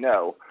that we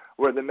know,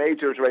 where the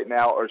majors right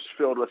now are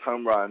filled with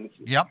home runs.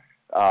 Yep.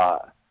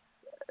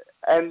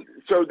 And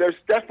so there's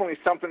definitely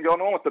something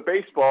going on with the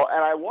baseball,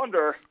 and I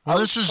wonder. Well,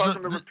 this is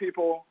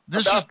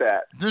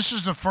that. This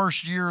is the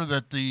first year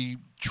that the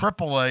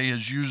AAA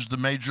has used the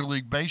Major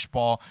League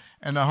Baseball,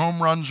 and the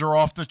home runs are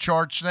off the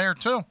charts there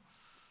too.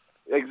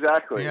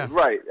 Exactly. Yeah.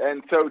 Right,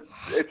 and so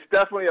it's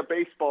definitely a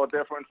baseball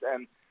difference.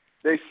 And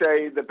they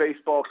say the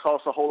baseball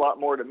costs a whole lot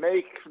more to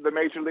make, the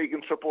Major League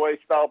and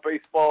AAA style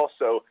baseball,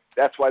 so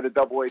that's why the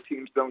AA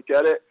teams don't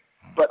get it.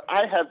 But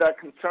I have that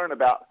concern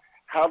about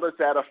how does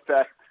that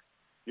affect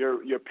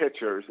your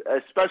pitchers,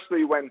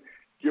 especially when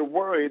you're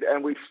worried,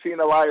 and we've seen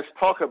Elias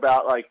talk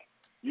about, like,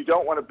 you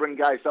don't want to bring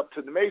guys up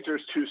to the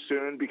majors too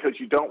soon because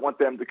you don't want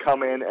them to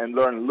come in and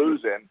learn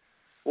losing.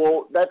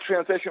 Well, that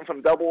transition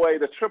from AA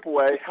to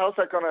AAA, how's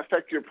that going to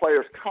affect your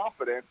player's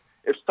confidence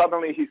if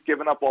suddenly he's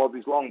giving up all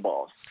these long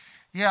balls?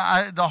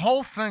 Yeah, the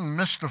whole thing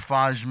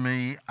mystifies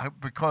me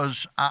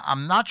because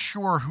I'm not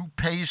sure who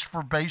pays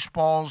for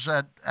baseballs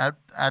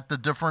at the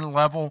different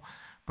level,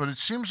 but it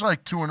seems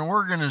like to an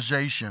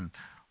organization,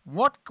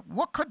 what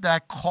could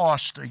that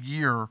cost a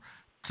year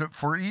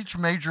for each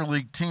major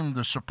league team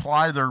to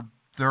supply their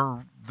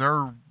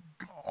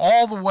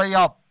all the way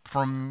up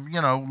from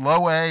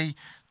low A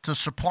to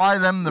supply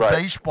them the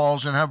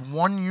baseballs and have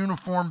one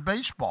uniform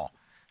baseball?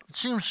 It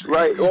seems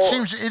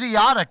seems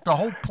idiotic. The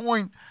whole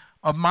point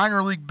of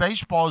minor league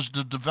baseball is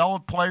to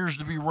develop players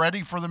to be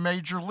ready for the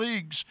major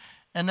leagues,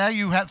 and now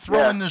you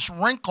throw in this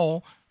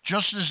wrinkle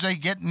just as they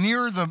get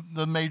near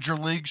the major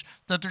leagues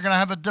that they're going to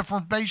have a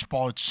different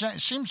baseball. It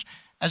seems,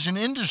 as an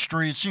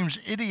industry, it seems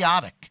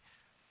idiotic.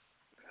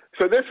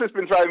 So this has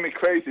been driving me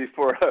crazy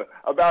for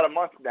about a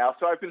month now.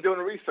 So I've been doing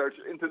research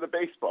into the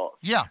baseball.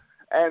 Yeah.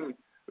 And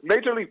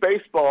Major League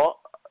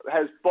Baseball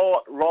has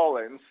bought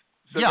Rawlings,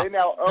 so they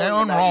now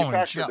own the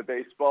manufacturer of the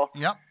baseball.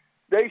 Yep.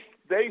 They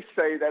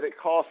say that it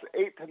costs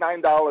 $8 to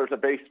 $9 a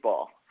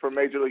baseball for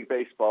Major League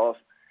Baseballs.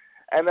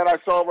 And then I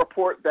saw a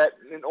report that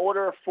in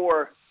order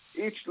for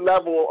each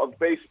level of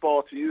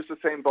baseball to use the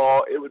same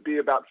ball, it would be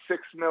about $6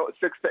 to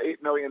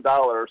 $8 million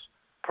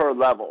per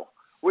level,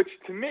 which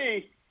to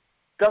me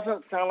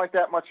doesn't sound like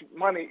that much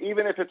money.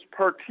 Even if it's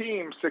per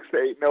team, $6 to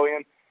 $8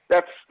 million,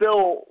 that's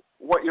still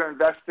what you're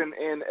investing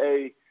in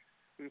a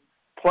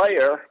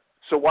player.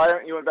 So why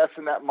aren't you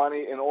investing that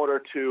money in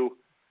order to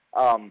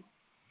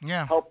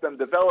help them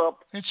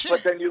develop?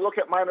 But then you look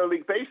at minor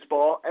league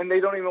baseball, and they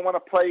don't even want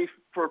to play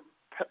for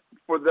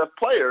the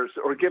players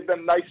or give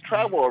them nice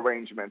travel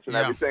arrangements and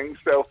everything.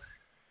 So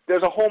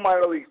there's a whole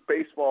minor league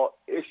baseball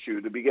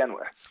issue to begin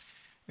with.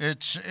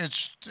 It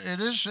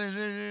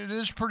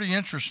is pretty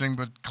interesting,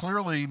 but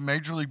clearly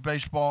Major League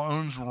Baseball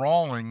owns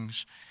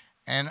Rawlings,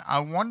 and I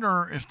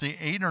wonder if the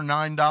 $8 or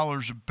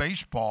 $9 of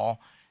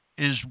baseball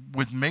is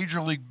with Major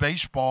League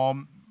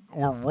Baseball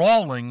or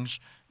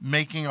Rawlings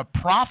making a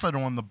profit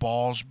on the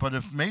balls, but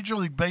if Major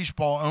League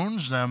Baseball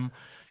owns them,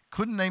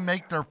 couldn't they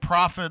make their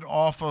profit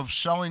off of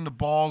selling the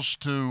balls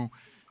to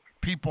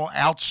people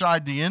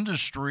outside the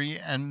industry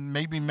and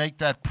maybe make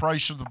that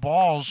price of the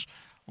balls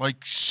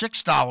like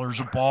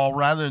 $6 a ball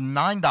rather than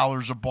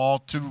 $9 a ball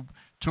to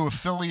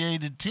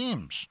affiliated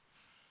teams?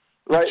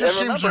 Right. It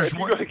just and remember,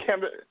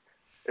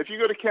 if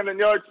you go to Camden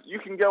Yards, you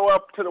can go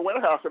up to the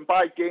warehouse and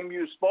buy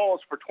game-used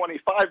balls for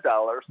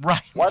 $25.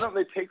 Right. Why don't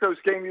they take those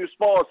game-used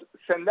balls,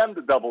 send them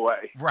to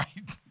Double-A? Right.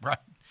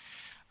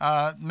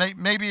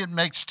 Maybe it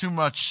makes too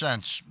much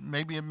sense.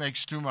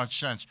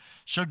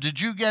 So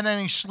did you get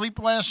any sleep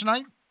last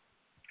night?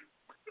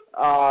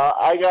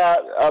 I got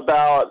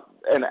about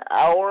an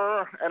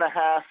hour and a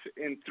half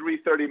in 3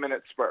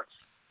 30-minute spurts.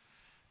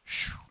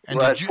 And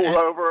where did I pull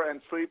over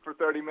and sleep for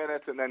 30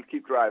 minutes and then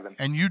keep driving.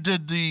 And you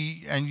did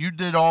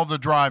all the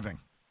driving?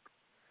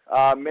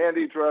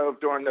 Mandy drove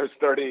during those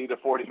 30 to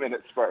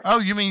 40-minute spurts. Oh,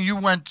 you mean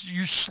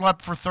you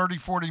slept for 30,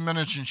 40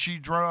 minutes and she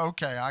drove?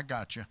 Okay, I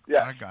got you.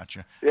 Yeah. I got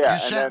you. Yeah,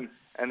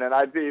 and then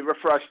I'd be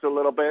refreshed a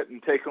little bit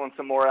and take on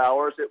some more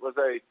hours. It was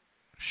a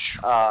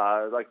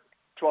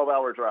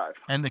 12-hour drive.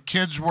 And the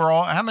kids were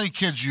all – how many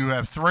kids do you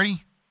have,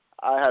 3?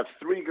 I have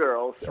 3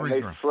 girls, and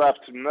they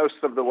slept most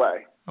of the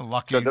way.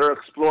 Lucky. So they're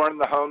exploring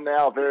the home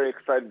now. Very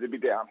excited to be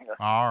down here.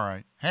 All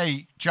right.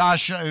 Hey,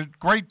 Josh,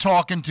 great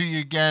talking to you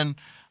again.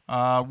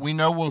 We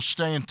know we'll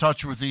stay in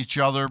touch with each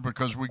other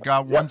because we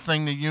got one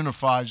thing that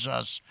unifies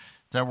us,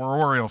 that we're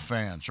Oriole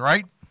fans,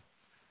 right?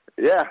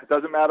 Yeah. It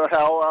doesn't matter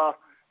how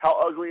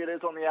ugly it is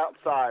on the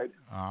outside.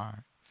 All right.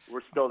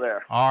 We're still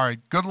there. All right.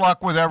 Good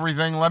luck with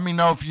everything. Let me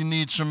know if you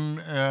need some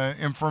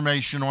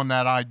information on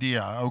that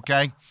idea,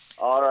 okay?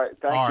 All right.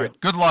 Thank you. All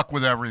right. Good luck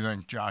with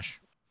everything,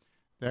 Josh.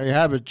 There you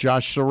have it,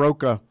 Josh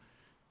Soroka.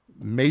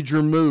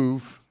 Major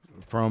move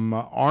from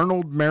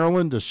Arnold,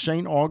 Maryland to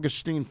St.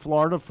 Augustine,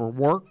 Florida for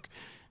work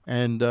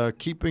and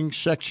keeping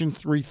Section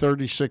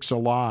 336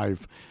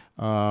 alive.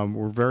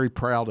 We're very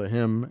proud of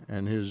him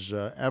and his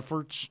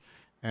efforts.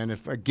 And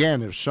if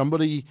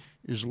somebody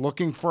is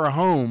looking for a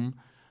home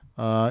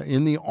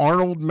in the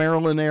Arnold,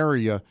 Maryland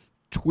area,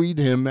 tweet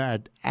him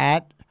at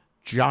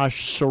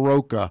Josh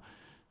Soroka.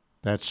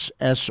 That's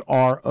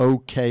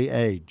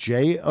SROKA,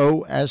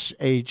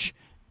 JOSHSROKA.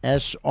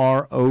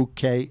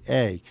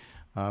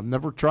 I've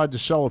never tried to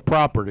sell a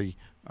property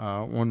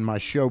on my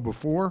show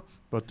before,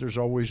 but there's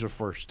always a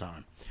first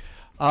time.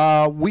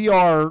 We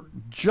are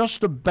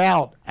just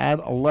about at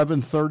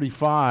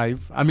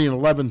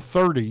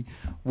 11:30.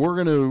 We're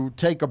going to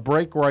take a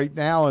break right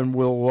now, and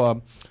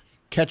we'll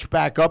catch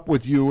back up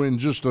with you in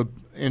just a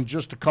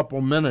couple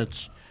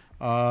minutes,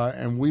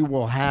 and we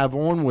will have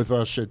on with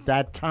us at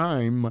that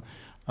time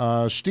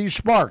Steve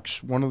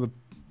Sparks, one of the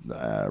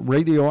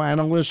radio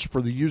analysts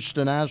for the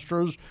Houston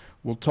Astros.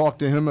 We'll talk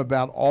to him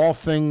about all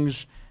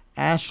things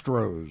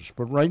Astros.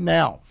 But right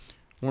now,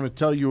 I want to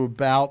tell you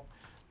about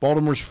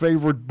Baltimore's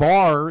favorite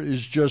bar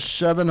is just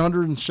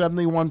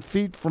 771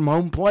 feet from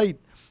home plate.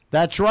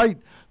 That's right.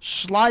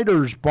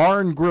 Sliders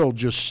Bar and Grill,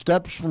 just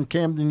steps from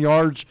Camden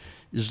Yards,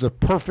 is the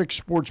perfect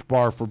sports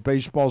bar for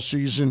baseball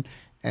season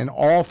and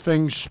all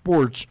things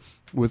sports.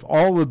 with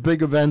all the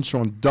big events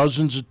on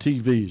dozens of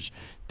TVs.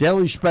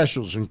 Daily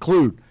specials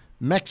include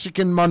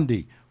Mexican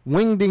Monday,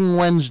 Wingding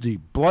Wednesday,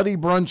 Bloody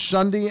Brunch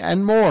Sunday,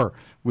 and more,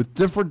 with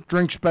different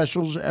drink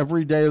specials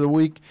every day of the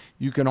week.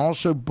 You can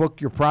also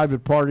book your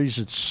private parties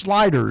at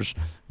Sliders,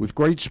 with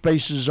great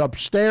spaces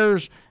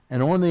upstairs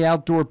and on the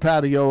outdoor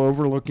patio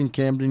overlooking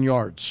Camden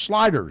Yards.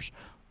 Sliders,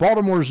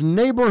 Baltimore's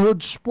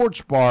neighborhood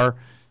sports bar.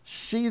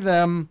 See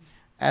them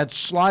at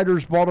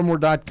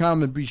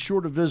slidersbaltimore.com, and be sure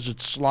to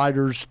visit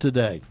Sliders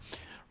today.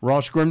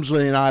 Ross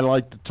Grimsley and I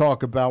like to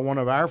talk about one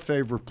of our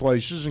favorite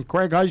places, and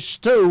Craig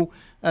Heist too.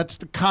 That's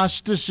the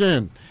Costas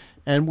Inn.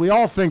 And we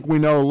all think we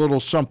know a little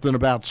something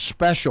about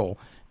special,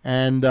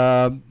 and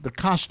the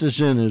Costas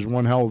Inn is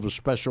one hell of a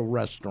special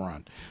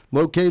restaurant.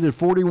 Located at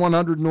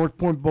 4100 North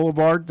Point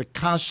Boulevard, the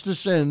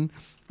Costas Inn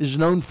is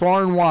known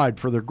far and wide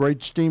for their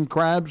great steamed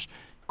crabs,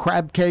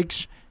 crab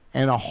cakes,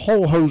 and a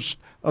whole host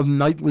of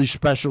nightly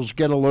specials.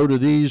 Get a load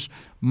of these.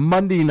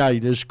 Monday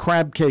night is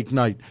crab cake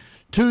night.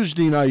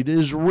 Tuesday night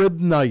is rib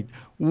night.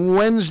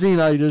 Wednesday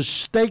night is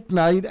steak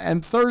night.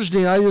 And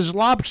Thursday night is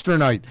lobster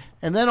night.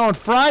 And then on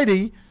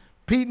Friday,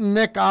 Pete and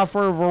Nick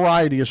offer a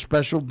variety of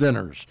special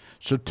dinners.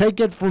 So take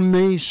it from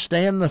me,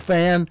 Stan the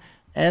Fan,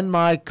 and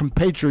my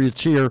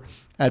compatriots here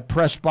at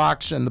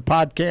Pressbox and the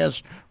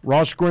podcast,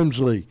 Ross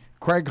Grimsley,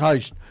 Craig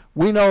Heist.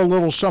 We know a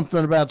little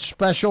something about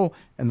special,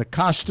 and the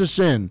Costas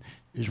Inn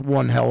is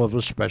one hell of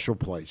a special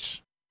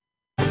place.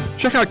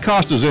 Check out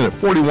Costa's Inn at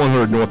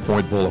 4100 North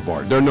Point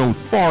Boulevard. They're known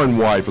far and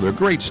wide for their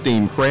great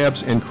steamed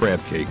crabs and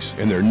crab cakes.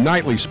 And their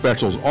nightly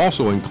specials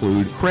also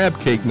include crab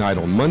cake night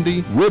on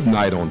Monday, rib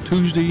night on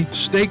Tuesday,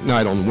 steak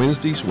night on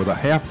Wednesdays with a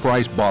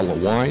half-price bottle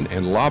of wine,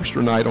 and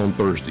lobster night on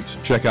Thursdays.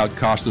 Check out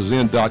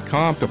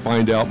CostasInn.com to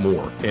find out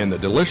more. And the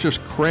delicious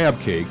crab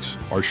cakes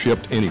are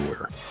shipped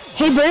anywhere.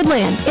 Hey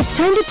Birdland, it's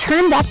time to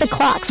turn back the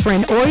clocks for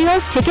an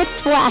Orioles ticket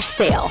flash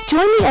sale.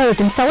 Join the O's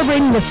in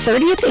celebrating the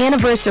 30th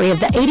anniversary of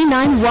the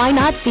 89 Why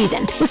Not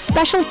season with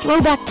special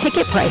throwback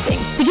ticket pricing.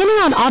 Beginning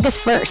on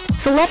August 1st,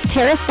 select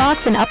Terrace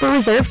Box and Upper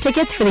Reserve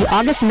tickets for the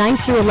August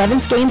 9th through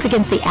 11th games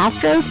against the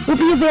Astros will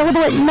be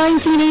available at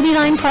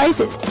 $19.89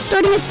 prices,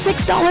 starting at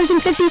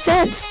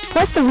 $6.50.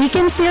 Plus, the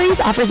Weekend Series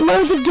offers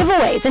loads of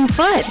giveaways and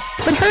fun.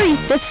 But hurry,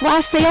 this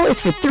flash sale is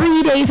for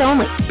 3 days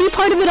only. Be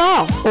part of it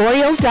all.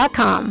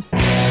 Orioles.com.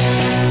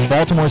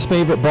 Baltimore's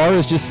favorite bar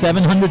is just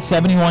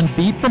 771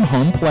 feet from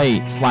home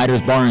plate.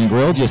 Sliders Bar and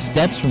Grill, just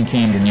steps from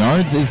Camden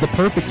Yards, is the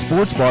perfect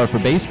sports bar for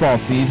baseball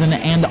season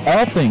and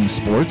all things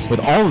sports, with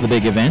all of the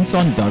big events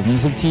on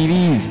dozens of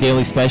TVs.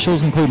 Daily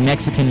specials include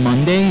Mexican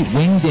Monday,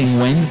 Wingding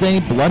Wednesday,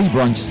 Bloody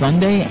Brunch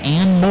Sunday,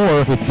 and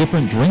more, with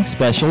different drink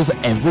specials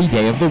every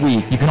day of the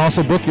week. You can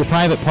also book your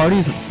private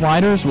parties at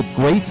Sliders, with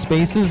great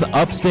spaces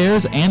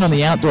upstairs and on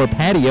the outdoor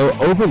patio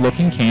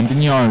overlooking Camden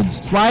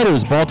Yards.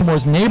 Sliders,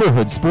 Baltimore's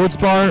neighborhood sports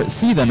bar.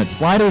 See them at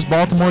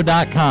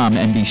slidersbaltimore.com,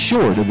 and be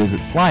sure to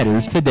visit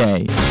Sliders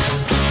today.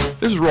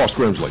 This is Ross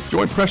Grimsley.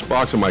 Join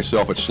Pressbox and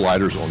myself at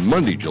Sliders on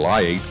Monday,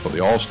 July 8th for the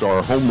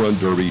All-Star Home Run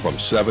Derby from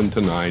 7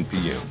 to 9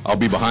 p.m. I'll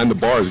be behind the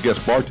bar as a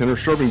guest bartender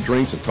serving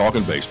drinks and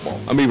talking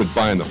baseball. I'm even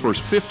buying the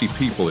first 50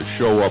 people that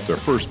show up their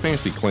first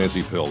Fancy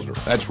Clancy Pilsner.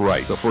 That's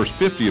right, the first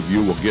 50 of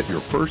you will get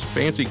your first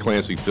Fancy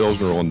Clancy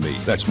Pilsner on me.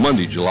 That's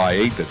Monday, July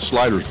 8th at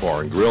Sliders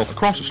Bar and Grill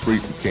across the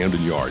street from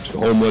Camden Yards. The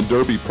Home Run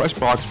Derby,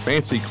 Pressbox,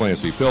 Fancy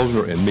Clancy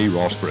Pilsner, and me,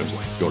 Ross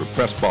Grimsley. Go to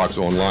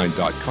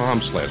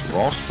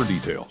PressboxOnline.com/Ross for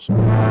details.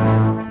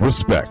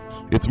 Respect.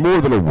 It's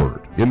more than a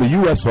word. In the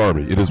U.S.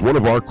 Army, it is one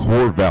of our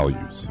core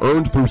values,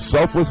 earned through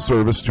selfless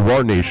service to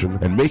our nation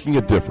and making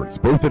a difference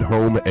both at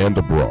home and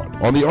abroad.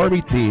 On the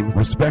Army team,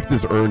 respect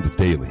is earned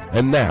daily.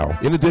 And now,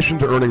 in addition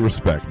to earning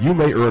respect, you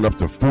may earn up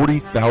to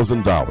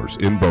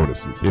 $40,000 in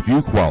bonuses if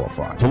you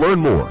qualify. To learn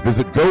more,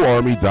 visit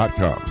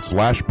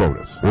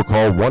goarmy.com/bonus or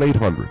call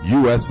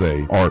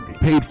 1-800-USA-ARMY.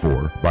 Paid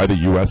for by the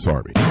U.S.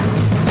 Army.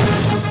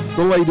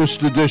 The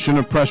latest edition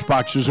of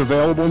Pressbox is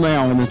available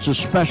now, and it's a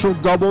special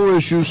double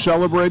issue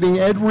celebrating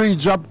Ed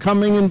Reed's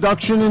upcoming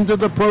induction into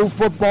the Pro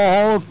Football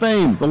Hall of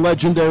Fame. The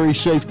legendary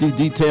safety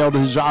detailed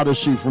his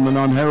odyssey from an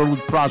unheralded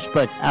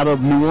prospect out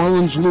of New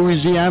Orleans,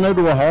 Louisiana,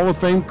 to a Hall of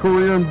Fame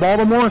career in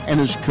Baltimore, and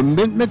his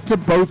commitment to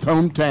both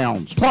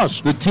hometowns.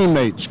 Plus, the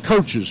teammates,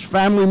 coaches,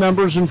 family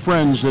members, and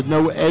friends that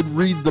know Ed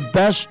Reed the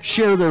best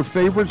share their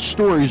favorite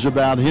stories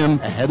about him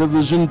ahead of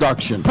his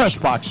induction.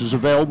 Pressbox is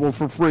available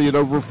for free at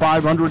over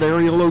 500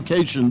 area locations,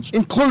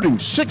 including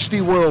 60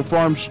 Royal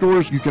Farm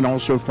stores. You can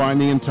also find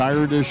the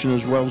entire edition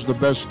as well as the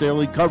best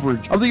daily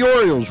coverage of the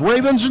Orioles,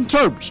 Ravens, and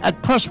Terps at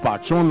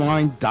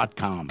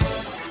PressboxOnline.com.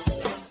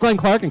 Glenn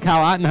Clark and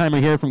Kyle Ottenheimer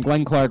here from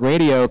Glenn Clark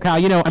Radio. Kyle,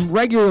 you know, I'm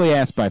regularly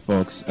asked by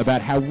folks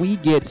about how we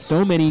get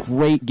so many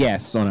great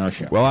guests on our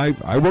show. Well, I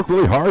work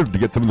really hard to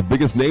get some of the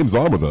biggest names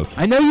on with us.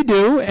 I know you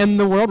do, and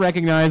the world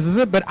recognizes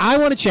it, but I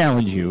want to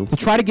challenge you to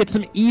try to get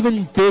some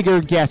even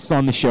bigger guests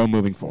on the show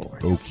moving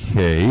forward.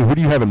 Okay, who do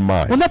you have in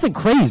mind? Well, nothing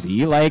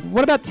crazy. Like,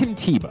 what about Tim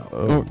Tebow?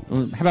 Or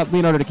how about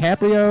Leonardo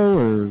DiCaprio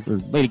or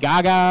Lady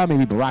Gaga,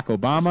 maybe Barack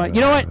Obama?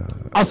 You know what?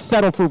 I'll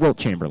settle for Wilt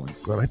Chamberlain.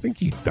 Well, I think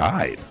he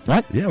died.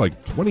 What? Yeah,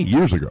 like 20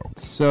 years ago.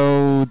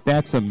 So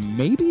that's a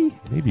maybe?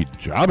 maybe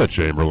Jabba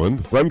Chamberlain.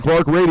 Glenn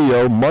Clark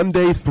Radio,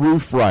 Monday through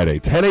Friday,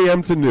 10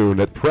 a.m. to noon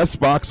at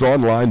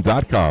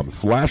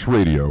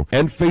PressBoxOnline.com/radio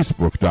and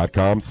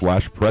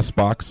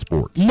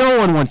Facebook.com/PressBoxSports. No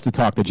one wants to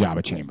talk to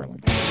Jabba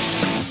Chamberlain.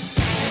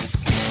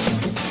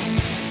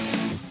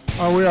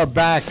 We are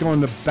back on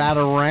the Bat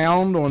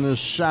Around on this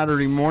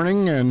Saturday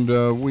morning,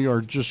 and we are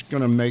just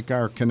going to make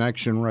our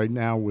connection right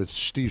now with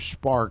Steve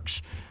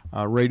Sparks,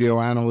 radio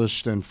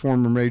analyst and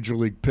former Major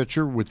League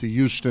pitcher with the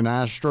Houston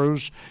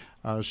Astros.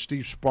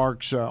 Steve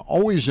Sparks,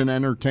 always an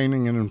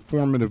entertaining and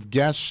informative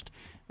guest,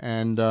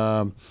 and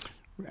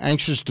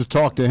anxious to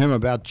talk to him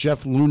about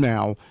Jeff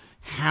Luhnow,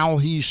 how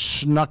he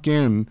snuck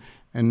in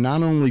and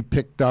not only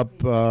picked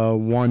up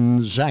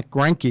one Zach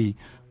Greinke,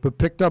 but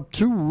picked up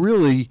two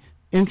really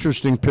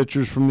interesting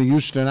pitchers from the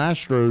Houston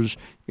Astros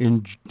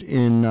in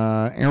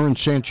Aaron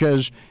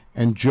Sanchez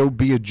and Joe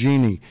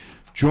Biagini.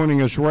 Joining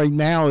us right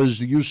now is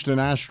the Houston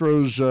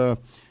Astros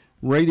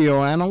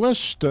radio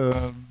analyst,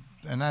 and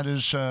that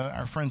is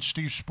our friend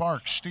Steve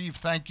Sparks. Steve,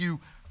 thank you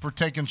for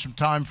taking some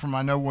time from,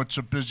 I know what's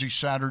a busy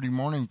Saturday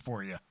morning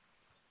for you.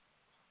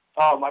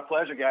 Oh, my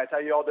pleasure, guys. How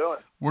you all doing?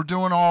 We're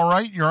doing all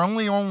right. You're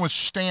only on with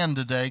Stan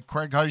today.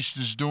 Craig Heist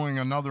is doing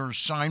another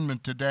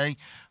assignment today,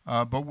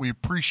 but we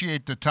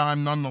appreciate the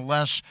time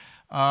nonetheless.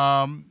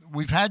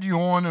 We've had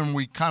you on, and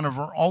we kind of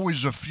are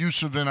always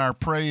effusive in our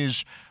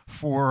praise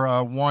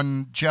for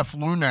one Jeff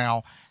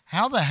Luhnow.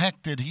 How the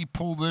heck did he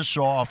pull this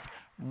off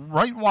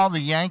right while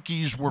the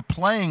Yankees were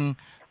playing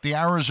the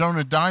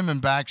Arizona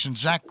Diamondbacks, and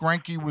Zach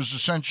Greinke was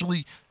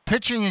essentially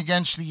pitching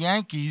against the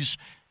Yankees,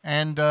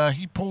 and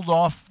he pulled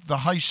off the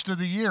heist of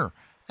the year.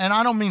 And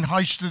I don't mean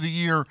heist of the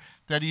year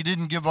that he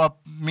didn't give up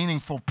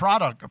meaningful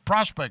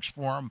prospects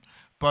for him,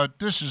 but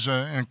this is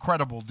an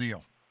incredible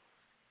deal.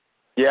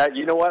 Yeah,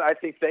 you know what? I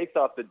think they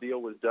thought the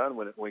deal was done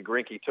when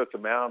Greinke took the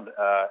mound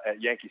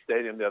at Yankee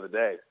Stadium the other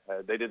day.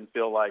 They didn't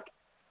feel like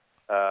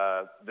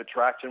the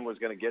traction was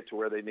going to get to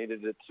where they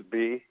needed it to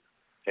be,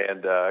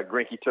 and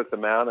Greinke took the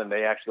mound, and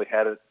they actually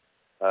had it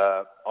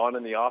on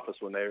in the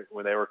office when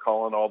they were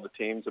calling all the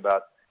teams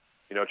about,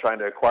 trying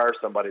to acquire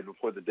somebody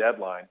before the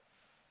deadline.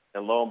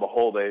 And lo and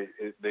behold, they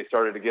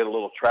started to get a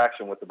little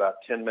traction with about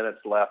 10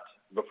 minutes left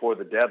before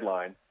the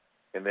deadline,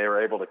 and they were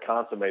able to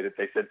consummate it.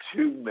 They said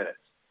 2 minutes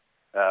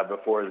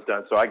before it was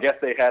done. So I guess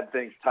they had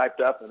things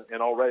typed up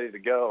and all ready to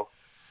go.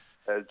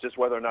 Just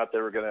whether or not they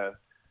were going to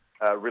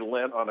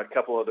relent on a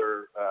couple of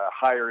their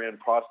higher-end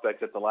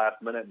prospects at the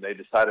last minute, and they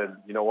decided,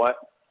 you know what?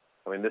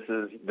 I mean, this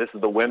is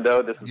the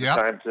window. This is the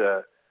time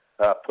to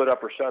put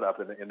up or shut up,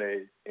 and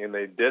they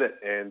did it.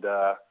 And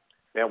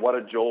man, what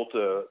a jolt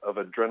of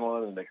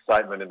adrenaline and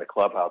excitement in the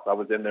clubhouse. I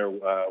was in there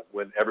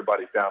when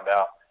everybody found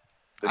out.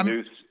 The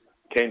news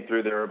came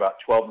through there about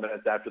 12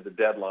 minutes after the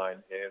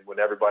deadline, and when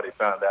everybody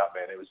found out,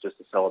 man, it was just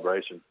a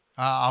celebration.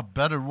 I'll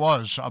bet it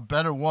was.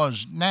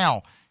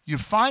 Now, you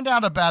find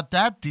out about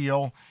that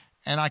deal,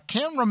 and I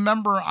can't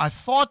remember. I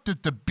thought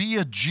that the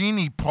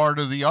Biagini part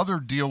of the other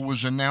deal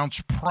was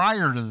announced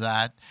prior to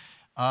that,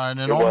 and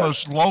it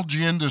almost lulled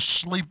you into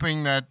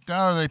sleeping that,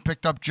 they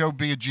picked up Joe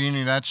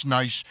Biagini. That's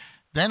nice.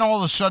 Then all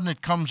of a sudden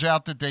it comes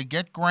out that they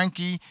get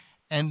Greinke,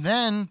 and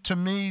then to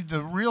me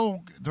the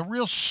real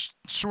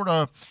sort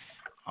of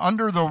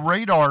under the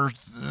radar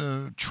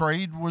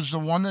trade was the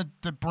one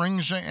that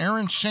brings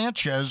Aaron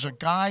Sanchez, a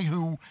guy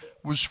who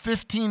was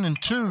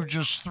 15-2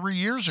 just 3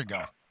 years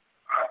ago.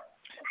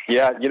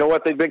 Yeah, you know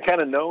what? They've been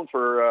kind of known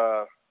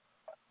for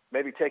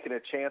maybe taking a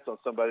chance on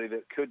somebody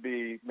that could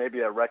be maybe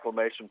a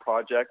reclamation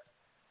project.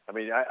 I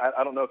mean,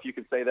 I don't know if you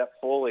can say that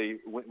fully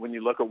when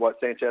you look at what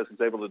Sanchez was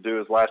able to do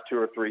his last 2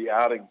 or 3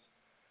 outings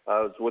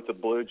with the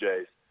Blue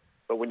Jays.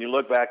 But when you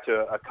look back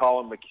to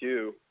Colin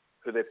McHugh,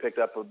 who they picked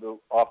up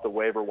off the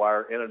waiver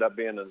wire, ended up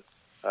being a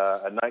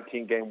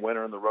 19-game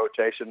winner in the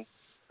rotation.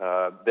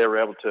 They were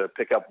able to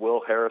pick up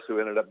Will Harris, who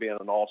ended up being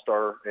an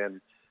all-star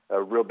and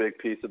a real big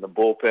piece in the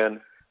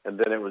bullpen. And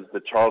then it was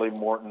the Charlie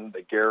Morton,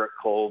 the Garrett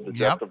Cole, the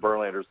Justin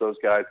Verlanders, those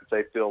guys that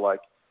they feel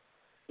like,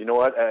 you know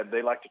what,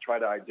 they like to try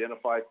to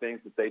identify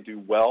things that they do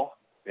well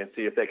and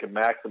see if they can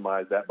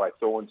maximize that by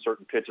throwing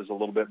certain pitches a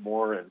little bit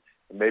more and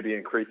maybe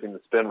increasing the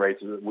spin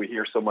rates that we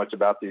hear so much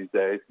about these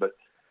days. But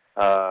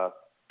I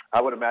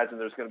would imagine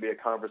there's going to be a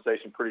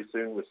conversation pretty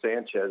soon with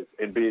Sanchez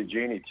and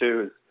Biagini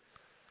too.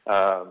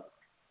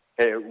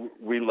 Hey,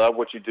 we love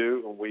what you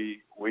do, and we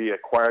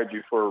acquired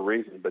you for a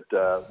reason,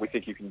 but we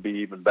think you can be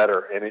even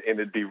better. And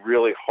it'd be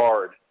really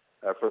hard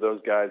for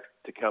those guys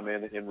to come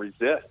in and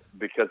resist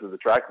because of the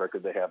track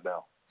record they have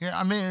now. Yeah,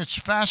 I mean, it's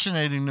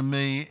fascinating to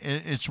me.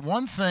 It's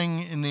one thing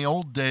in the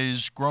old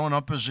days, growing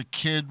up as a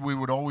kid, we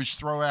would always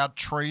throw out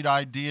trade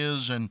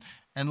ideas. And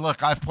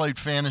look, I've played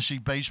fantasy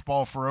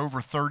baseball for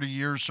over 30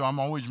 years, so I'm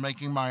always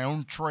making my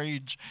own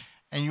trades.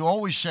 And you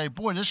always say,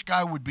 boy, this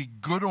guy would be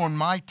good on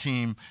my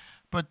team.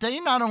 But they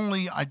not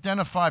only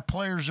identify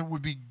players that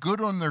would be good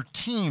on their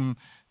team,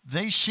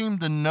 they seem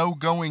to know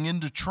going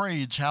into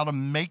trades how to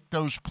make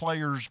those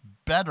players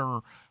better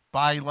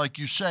by, like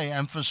you say,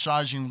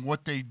 emphasizing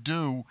what they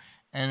do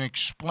and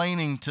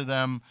explaining to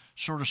them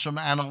sort of some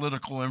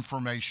analytical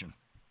information.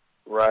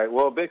 Right.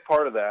 Well, a big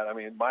part of that, I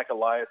mean, Mike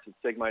Elias and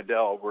Sig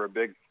Mejdal were a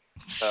big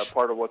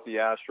part of what the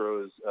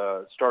Astros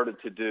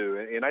started to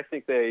do. And I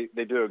think they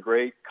do a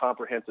great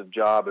comprehensive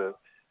job of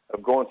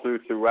going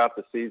throughout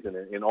the season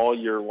and all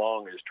year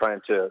long is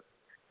trying to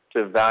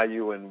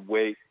value and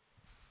weight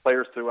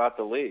players throughout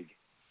the league.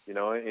 You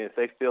know, and if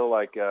they feel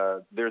like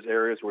there's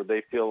areas where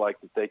they feel like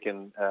that they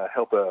can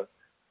help a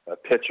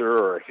pitcher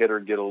or a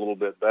hitter get a little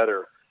bit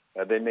better,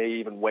 they may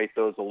even weight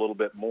those a little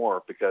bit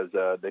more because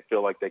they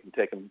feel like they can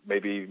take them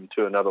maybe even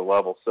to another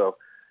level. So,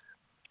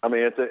 I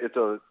mean, it's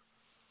a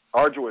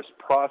arduous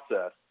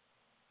process,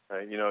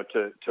 you know,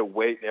 to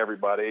weight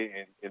everybody,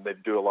 and they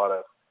do a lot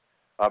of,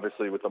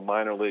 obviously, with the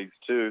minor leagues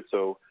too.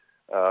 So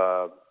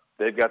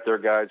they've got their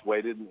guys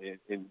weighted,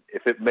 and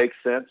if it makes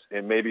sense,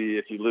 and maybe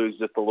if you lose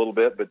just a little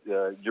bit, but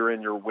you're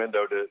in your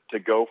window to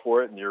go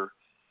for it, and your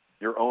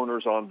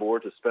owner's on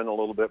board to spend a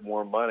little bit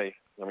more money.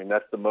 I mean,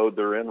 that's the mode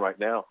they're in right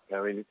now. I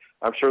mean,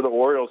 I'm sure the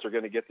Orioles are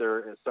going to get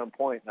there at some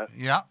point.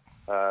 Yeah.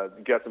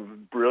 You've got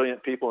some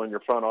brilliant people in your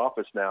front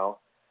office now,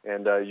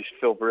 and you should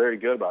feel very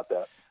good about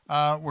that.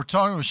 We're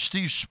talking with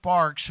Steve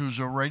Sparks, who's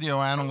a radio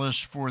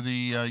analyst for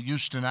the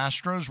Houston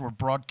Astros. We're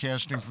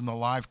broadcasting from the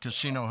Live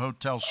Casino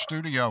Hotel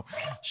studio.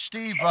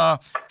 Steve, how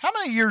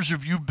many years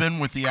have you been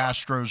with the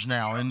Astros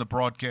now in the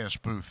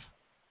broadcast booth?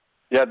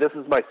 Yeah, this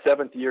is my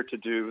 7th year to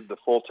do the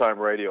full-time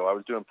radio. I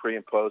was doing pre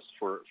and post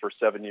for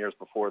 7 years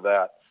before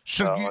that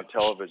on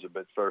television,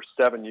 but for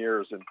 7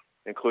 years, and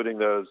including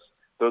those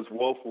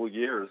woeful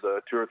years,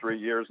 2 or 3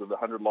 years of the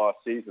 100 lost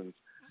seasons,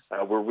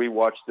 where we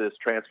watched this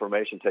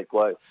transformation take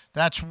place.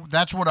 That's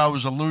what I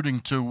was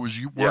alluding to.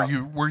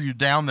 Were you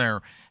down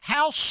there?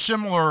 How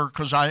similar?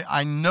 Because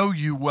I know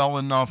you well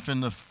enough in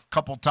the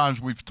couple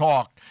times we've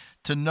talked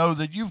to know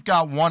that you've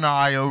got one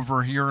eye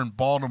over here in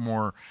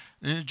Baltimore,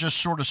 just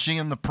sort of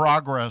seeing the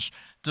progress.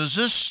 Does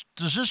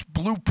this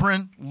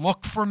blueprint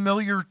look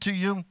familiar to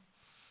you?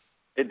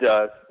 It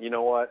does. You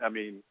know what? I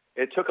mean,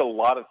 it took a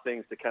lot of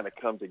things to kind of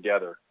come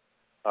together,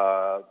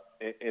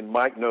 and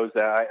Mike knows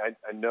that.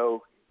 I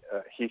know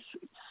he's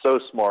so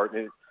smart,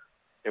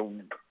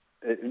 and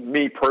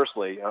me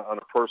personally, on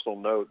a personal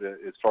note,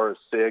 as far as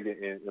Sig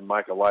and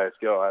Mike Elias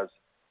go,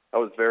 I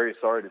was very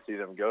sorry to see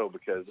them go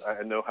because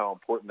I know how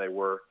important they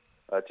were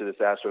to this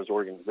Astros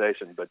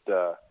organization.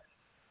 But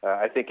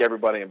I think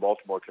everybody in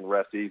Baltimore can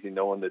rest easy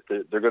knowing that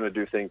they're going to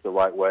do things the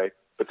right way.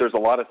 But there's a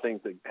lot of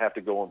things that have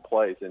to go in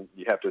place, and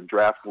you have to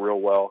draft real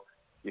well.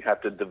 You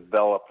have to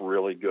develop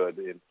really good.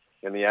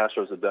 And the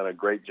Astros have done a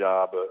great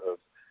job of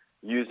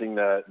using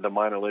the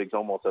minor leagues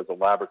almost as a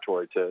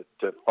laboratory to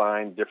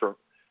find different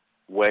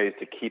ways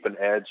to keep an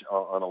edge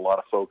on a lot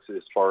of folks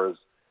as far as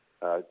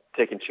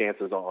taking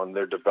chances on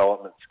their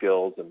development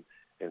skills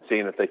and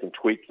seeing if they can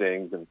tweak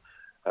things, and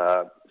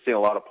seeing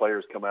a lot of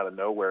players come out of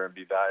nowhere and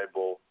be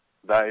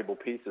valuable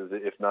pieces,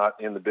 if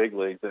not in the big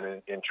leagues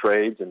and in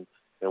trades and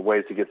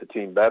ways to get the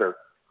team better.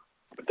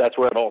 But that's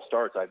where it all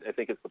starts. I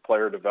think it's the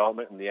player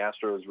development, and the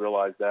Astros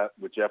realized that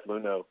with Jeff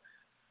Luhnow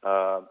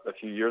a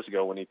few years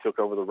ago when he took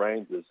over the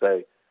reins, is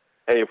say,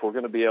 hey, if we're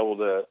going to be able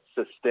to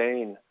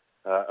sustain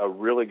a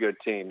really good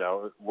team,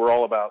 now we're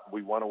all about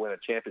we want to win a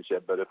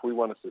championship, but if we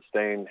want to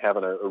sustain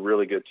having a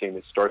really good team,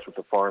 it starts with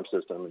the farm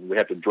system, and we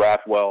have to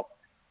draft well,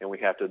 and we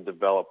have to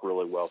develop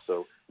really well.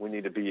 So we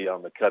need to be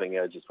on the cutting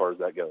edge as far as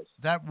that goes.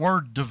 That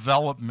word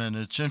development,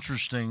 it's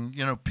interesting.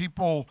 You know,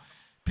 people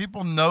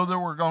know that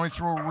we're going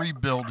through a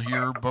rebuild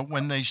here, but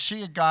when they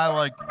see a guy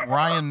like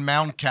Ryan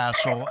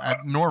Mountcastle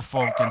at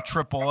Norfolk in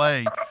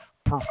AAA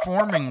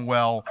performing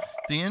well,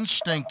 the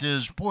instinct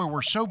is, boy,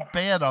 we're so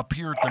bad up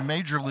here at the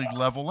major league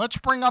level. Let's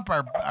bring up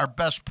our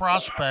best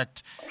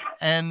prospect.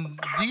 And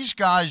these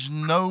guys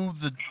know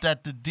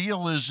that the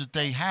deal is that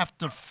they have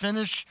to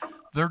finish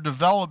their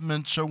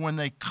development, so when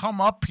they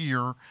come up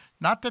here,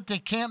 not that they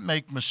can't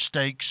make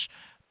mistakes,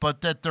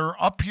 but that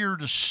they're up here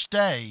to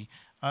stay.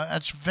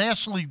 That's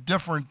vastly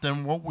different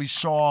than what we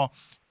saw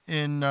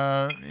in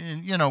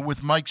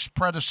with Mike's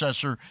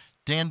predecessor,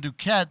 Dan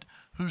Duquette,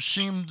 who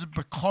seemed,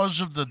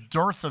 because of the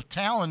dearth of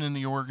talent in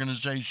the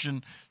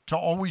organization, to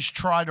always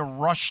try to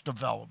rush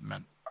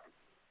development.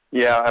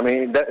 Yeah, I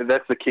mean,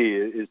 that's the key,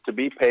 is to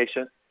be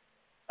patient.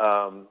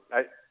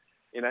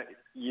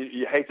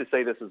 You hate to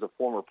say this as a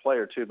former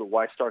player, too, but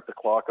why start the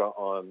clock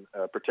on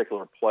a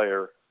particular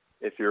player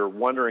if you're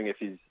wondering if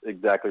he's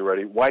exactly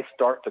ready? Why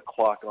start the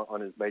clock on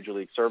his major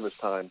league service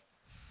time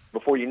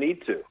before you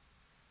need to?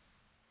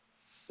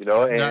 You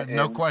know,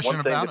 no question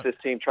about it. One thing that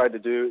this team tried to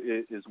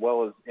do, as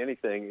well as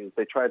anything, is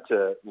they tried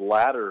to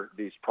ladder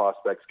these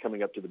prospects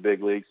coming up to the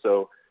big league,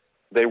 so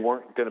they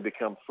weren't going to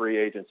become free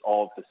agents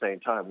all at the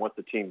same time. Once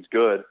the team's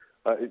good,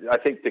 I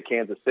think to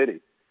Kansas City,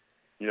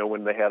 you know,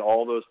 when they had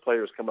all those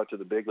players come up to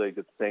the big leagues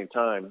at the same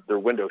time, their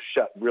window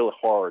shut really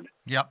hard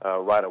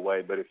right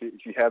away. But if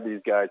you have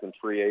these guys in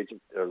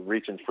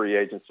reaching free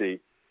agency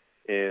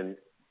in,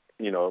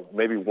 you know,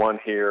 maybe one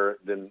here,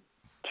 then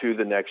two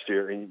the next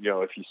year, and, you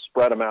know, if you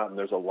spread them out and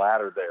there's a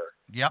ladder there,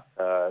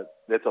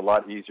 that's a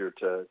lot easier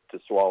to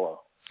swallow.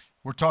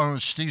 We're talking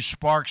with Steve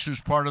Sparks,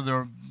 who's part of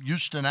the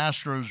Houston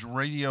Astros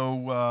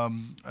radio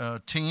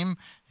team.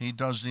 He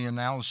does the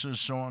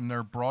analysis on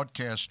their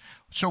broadcast.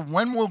 So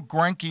when will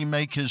Greinke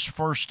make his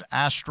first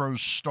Astros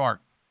start?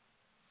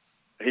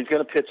 He's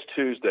going to pitch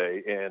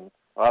Tuesday, and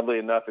oddly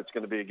enough, it's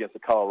going to be against the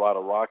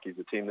Colorado Rockies,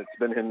 a team that's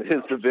been in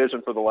his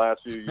division for the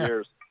last few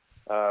years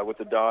with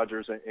the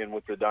Dodgers and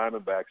with the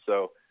Diamondbacks.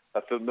 So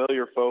a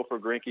familiar foe for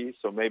Greinke,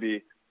 so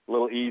maybe a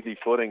little easy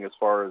footing as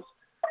far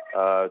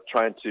as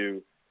trying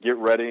to get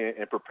ready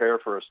and prepare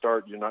for a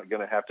start. You're not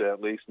going to have to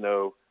at least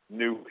know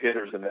new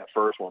hitters in that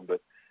first one,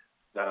 but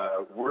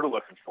we're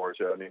looking forward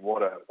to it. I mean,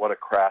 what a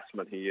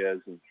craftsman he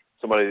is, and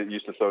somebody that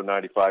used to throw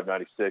 95,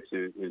 96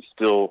 who's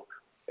still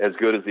as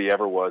good as he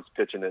ever was,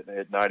 pitching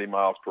at 90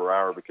 miles per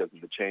hour because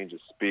of the change of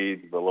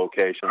speed, the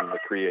location, the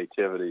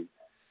creativity.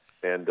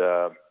 And,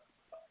 I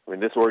mean,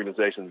 this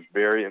organization is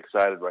very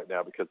excited right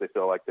now because they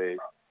feel like they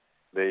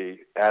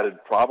added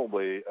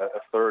probably a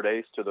third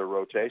ace to their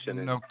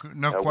rotation. No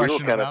question we were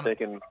kind of about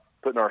thinking,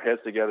 putting our heads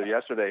together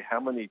yesterday,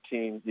 how many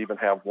teams even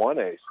have one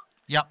ace?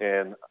 Yep.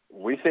 And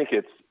we think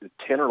it's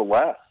 10 or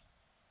less.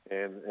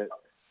 And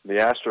the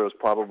Astros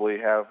probably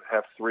have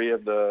 3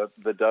 of the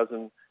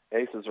dozen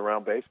aces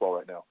around baseball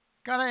right now.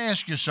 Got to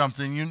ask you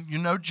something. You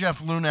know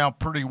Jeff Luhnow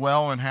pretty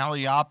well and how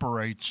he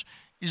operates.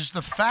 Is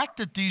the fact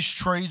that these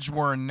trades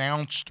were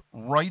announced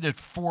right at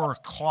 4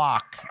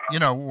 o'clock,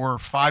 or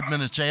 5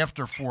 minutes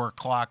after 4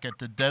 o'clock at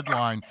the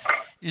deadline,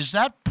 is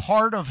that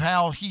part of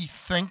how he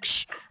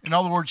thinks? In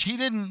other words, he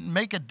didn't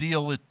make a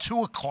deal at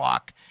 2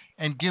 o'clock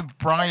and give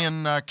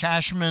Brian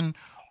Cashman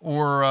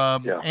or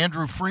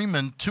Andrew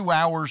Freeman 2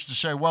 hours to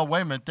say, well,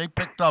 wait a minute, they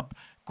picked up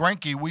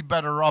Greinke, we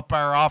better up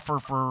our offer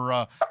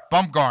for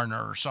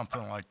Bumgarner or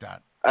something like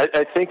that.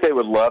 I think they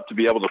would love to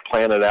be able to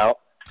plan it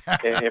out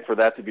and for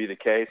that to be the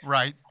case.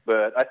 Right.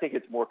 But I think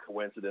it's more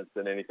coincidence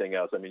than anything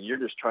else. I mean, you're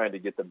just trying to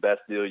get the best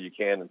deal you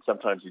can, and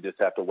sometimes you just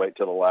have to wait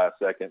till the last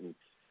second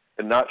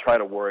and not try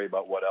to worry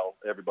about what else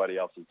everybody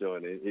else is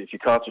doing. If you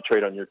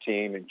concentrate on your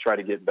team and try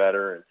to get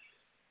better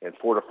and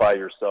fortify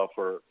yourself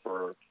for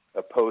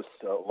a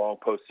long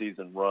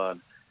postseason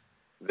run,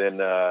 then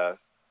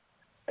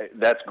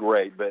that's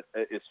great. But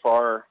as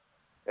far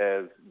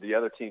as the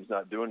other team's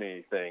not doing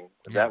anything,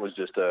 that was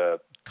just a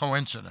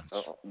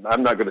coincidence.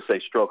 I'm not going to say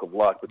stroke of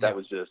luck, but that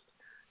was just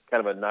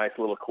kind of a nice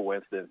little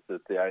coincidence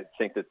that I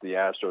think that the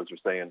Astros are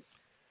saying,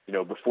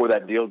 before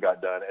that deal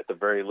got done, at the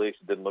very least,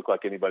 it didn't look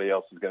like anybody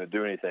else was going to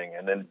do anything.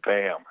 And then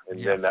bam.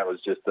 And then that was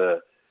just the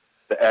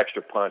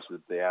extra punch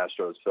that the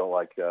Astros felt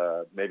like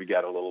maybe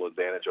got a little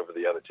advantage over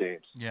the other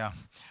teams. Yeah.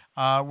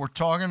 We're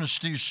talking to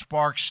Steve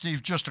Sparks.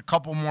 Steve, just a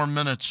couple more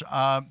minutes.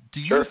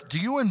 Do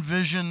you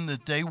envision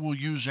that they will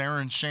use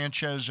Aaron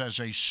Sanchez as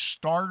a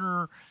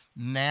starter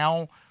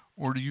now,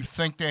 or do you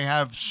think they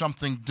have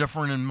something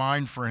different in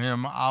mind for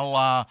him, a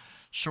la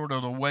sort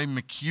of the way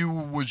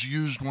McHugh was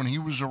used when he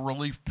was a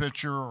relief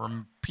pitcher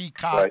or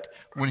Peacock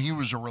when he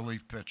was a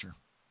relief pitcher?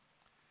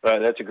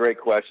 That's a great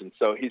question.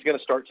 So he's going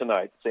to start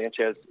tonight.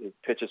 Sanchez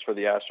pitches for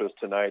the Astros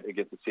tonight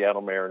against the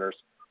Seattle Mariners.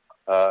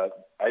 I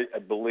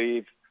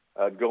believe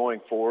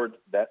going forward,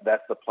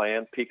 that's the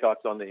plan.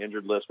 Peacock's on the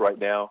injured list right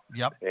now.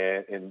 Yep.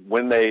 And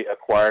when they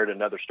acquired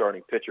another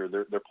starting pitcher,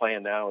 their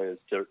plan now is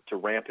to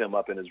ramp him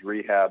up in his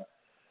rehab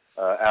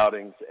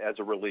outings as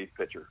a relief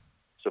pitcher.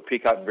 So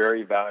Peacock,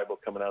 very valuable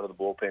coming out of the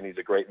bullpen. He's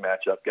a great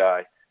matchup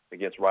guy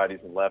against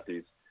righties and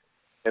lefties.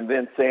 And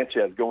then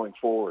Sanchez going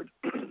forward,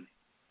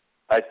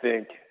 I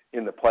think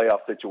in the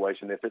playoff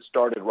situation, if it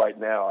started right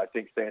now, I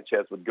think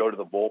Sanchez would go to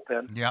the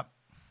bullpen. Yep.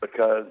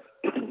 Because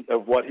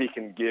of what he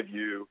can give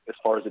you as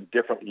far as a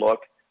different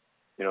look.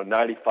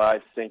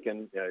 95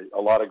 sinking,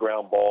 a lot of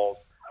ground balls.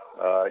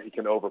 He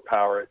can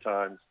overpower at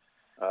times.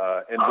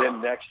 And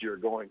then next year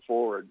going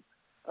forward,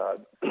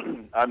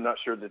 I'm not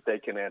sure that they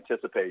can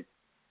anticipate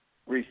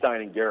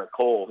re-signing Garrett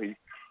Cole.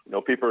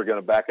 People are going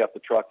to back up the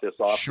truck this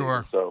offseason.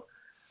 Sure. So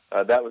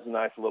that was a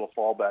nice little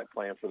fallback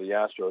plan for the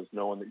Astros,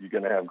 knowing that you're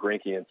going to have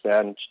Greinke and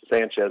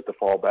Sanchez to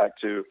fall back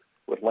to.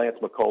 With Lance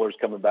McCullers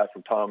coming back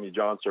from Tommy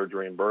John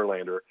surgery and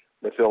Verlander,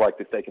 they feel like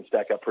that they can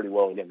stack up pretty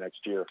well again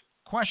next year.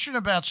 Question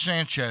about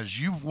Sanchez.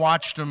 You've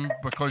watched him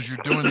because you're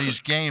doing these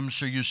games,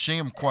 so you see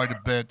him quite a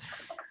bit.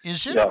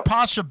 Is it a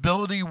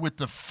possibility with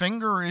the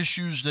finger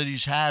issues that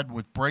he's had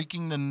with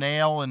breaking the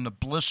nail and the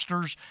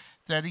blisters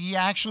that he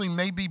actually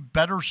may be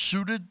better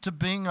suited to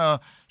being a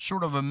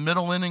sort of a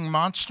middle inning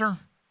monster?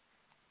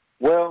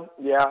 Well,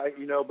 yeah,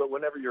 but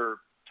whenever you're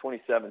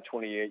 27,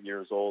 28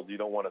 years old, you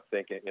don't want to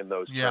think in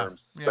those terms,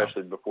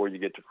 especially before you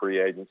get to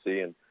free agency.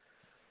 And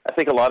I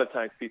think a lot of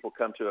times people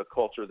come to a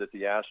culture that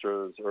the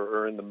Astros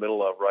are in the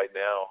middle of right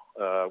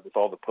now with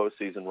all the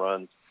postseason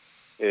runs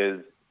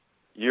is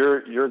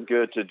you're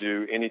good to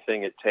do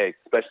anything it takes,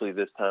 especially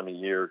this time of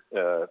year,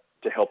 to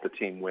help the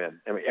team win.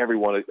 I mean,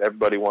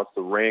 everybody wants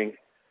the ring.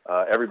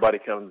 Everybody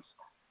comes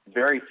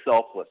very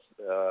selfless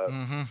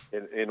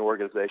in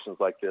organizations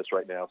like this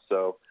right now.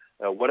 So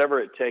whatever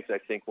it takes, I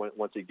think,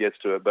 once he gets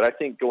to it. But I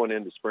think going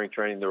into spring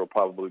training, there will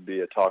probably be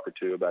a talk or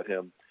two about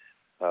him,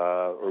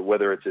 or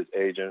whether it's his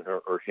agent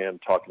or him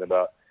talking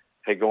about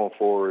hey, going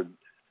forward,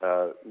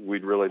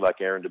 we'd really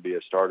like Aaron to be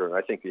a starter. And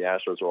I think the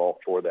Astros are all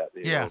for that.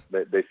 You know,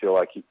 they feel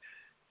like,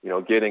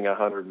 getting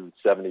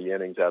 170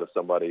 innings out of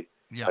somebody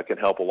can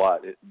help a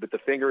lot. But the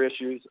finger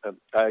issues,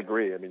 I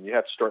agree. I mean, you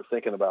have to start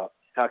thinking about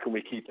how can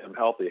we keep him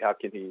healthy? How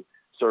can he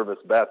serve us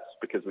best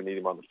because we need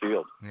him on the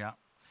field? Yeah.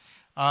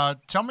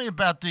 Tell me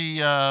about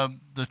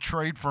the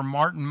trade for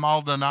Martin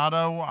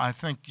Maldonado. I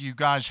think you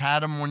guys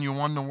had him when you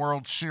won the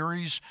World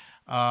Series.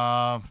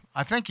 I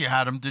think you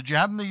had him. Did you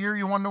have him the year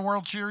you won the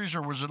World Series,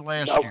 or was it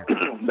last year?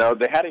 No,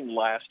 they had him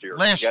last year.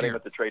 They got him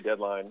at the trade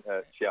deadline.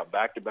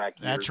 Back-to-back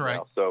years. That's right.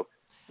 Now. So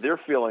their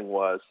feeling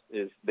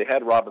is they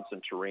had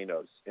Robinson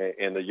Chirinos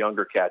and the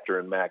younger catcher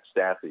in Max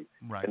Stassi,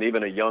 and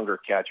even a younger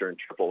catcher in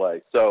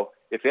AAA. So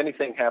if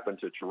anything happened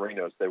to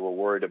Chirinos, they were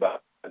worried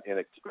about an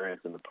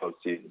inexperience in the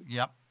postseason.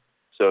 Yep.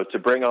 So to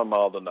bring on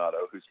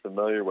Maldonado, who's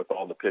familiar with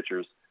all the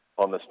pitchers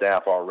on the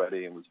staff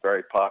already and was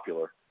very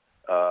popular,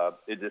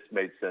 it just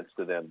made sense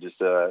to them.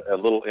 Just a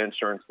little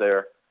insurance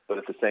there, but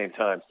at the same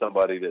time,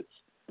 somebody that's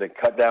been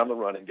cut down the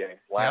running game.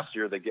 Last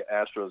year, the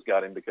Astros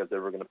got him because they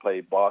were going to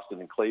play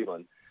Boston and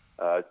Cleveland,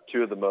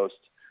 two of the most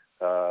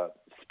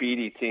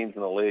speedy teams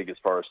in the league as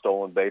far as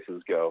stolen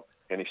bases go,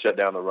 and he shut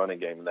down the running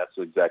game, and that's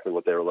exactly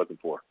what they were looking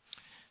for.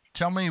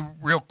 Tell me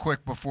real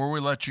quick before we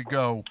let you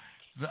go,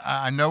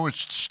 I know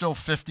it's still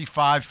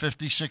 55,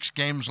 56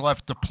 games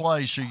left to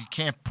play, so you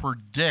can't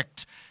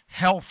predict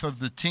health of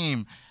the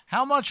team.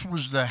 How much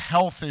was the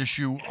health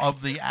issue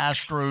of the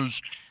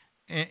Astros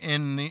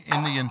in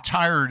the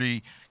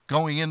entirety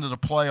going into the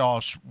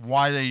playoffs,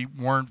 why they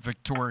weren't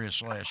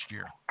victorious last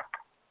year?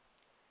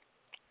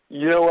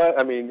 You know what?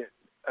 I mean,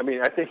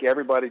 I think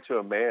everybody to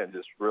a man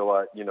just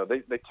realized,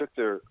 they tipped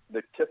their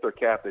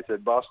cap. They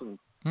said Boston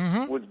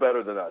was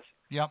better than us.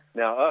 Yep.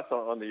 Now us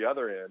on the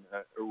other end,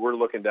 we're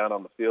looking down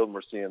on the field and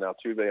we're seeing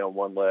Altuve on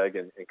one leg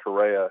and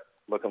Correa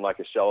looking like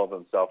a shell of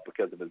himself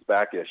because of his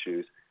back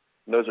issues.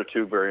 And those are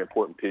two very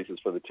important pieces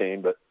for the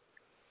team. But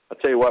I'll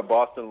tell you what,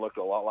 Boston looked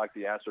a lot like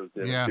the Astros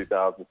did in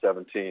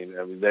 2017.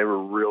 I mean, they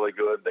were really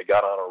good. They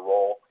got on a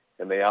roll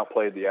and they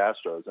outplayed the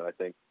Astros. And I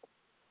think,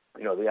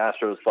 the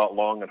Astros thought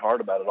long and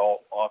hard about it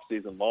all off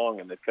season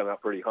long, and they've come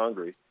out pretty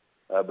hungry.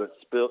 But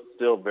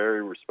still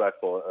very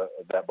respectful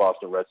of that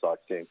Boston Red Sox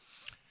team.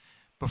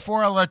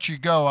 Before I let you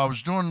go, I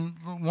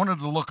wanted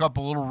to look up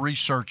a little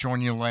research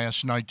on you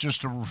last night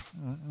just to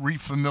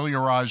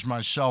refamiliarize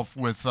myself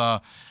with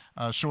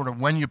sort of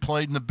when you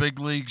played in the big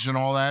leagues and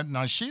all that. And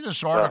I see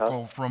this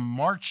article from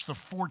March the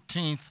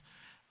 14th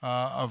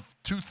of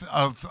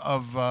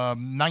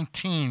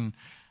 19,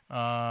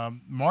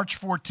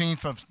 March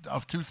 14th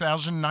of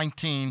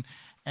 2019,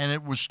 and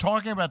it was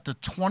talking about the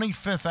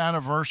 25th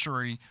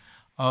anniversary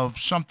of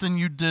something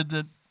you did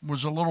that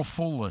was a little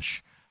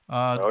foolish.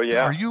 Are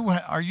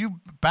you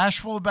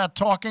bashful about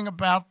talking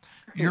about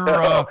your?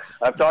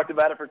 I've talked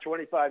about it for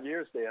 25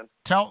 years, Dan.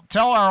 Tell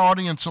our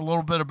audience a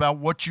little bit about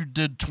what you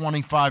did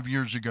 25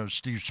 years ago,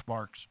 Steve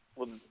Sparks.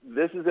 Well,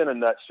 this is in a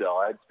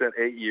nutshell. I'd spent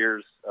 8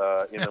 years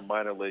in the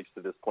minor leagues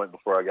to this point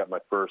before I got my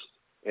first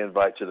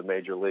invite to the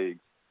major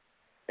leagues,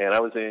 and I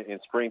was in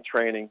spring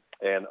training.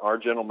 And our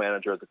general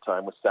manager at the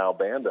time was Sal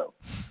Bando,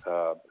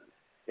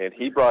 and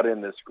he brought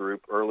in this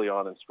group early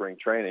on in spring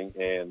training,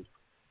 and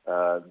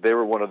they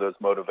were one of those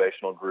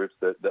motivational groups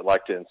that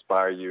like to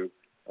inspire you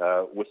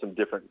with some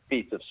different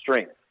feats of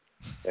strength.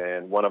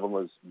 And one of them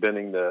was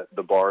bending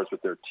the bars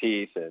with their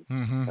teeth, and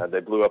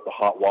they blew up the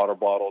hot water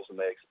bottles and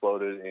they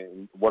exploded.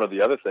 And one of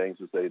the other things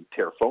was they'd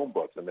tear phone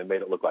books and they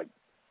made it look like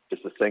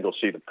just a single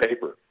sheet of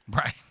paper.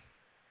 Right.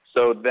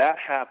 So that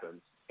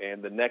happens,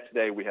 and the next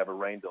day we have a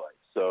rain delay.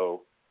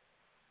 So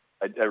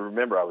I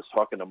remember I was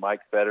talking to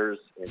Mike Fetters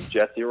and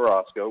Jesse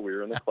Orozco. We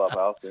were in the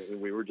clubhouse, and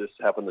we were just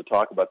happening to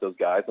talk about those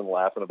guys and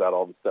laughing about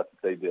all the stuff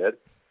that they did.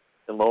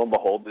 And lo and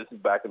behold, this is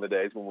back in the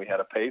days when we had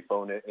a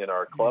payphone in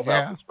our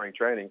clubhouse in spring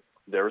training.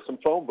 There were some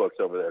phone books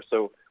over there.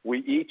 So we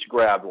each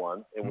grabbed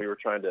one, and we were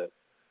trying to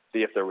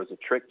see if there was a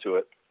trick to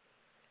it.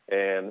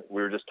 And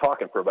we were just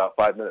talking for about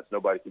 5 minutes.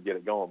 Nobody could get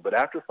it going. But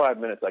after 5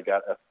 minutes, I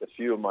got a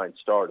few of mine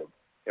started.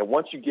 And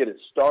once you get it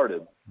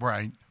started,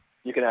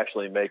 you can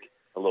actually make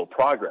a little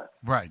progress.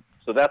 Right.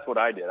 So that's what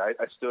I did. I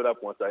stood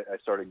up once I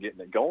started getting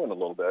it going a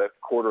little bit, a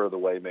quarter of the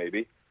way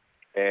maybe,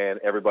 and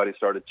everybody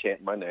started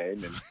chanting my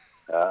name. And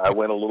I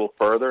went a little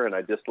further, and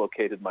I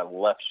dislocated my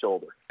left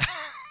shoulder.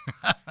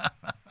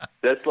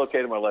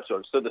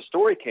 So the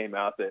story came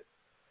out that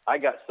I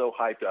got so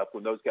hyped up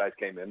when those guys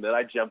came in that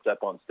I jumped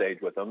up on stage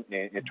with them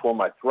and tore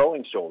my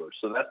throwing shoulder.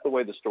 So that's the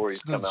way the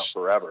story's come out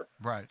forever.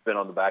 Right. It's been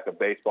on the back of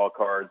baseball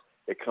cards.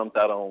 It comes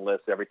out on a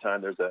list every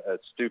time there's a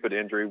stupid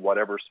injury,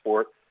 whatever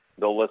sport.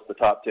 They'll list the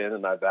top 10,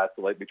 and I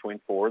vacillate between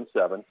 4 and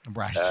 7.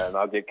 Right. And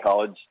I'll get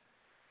college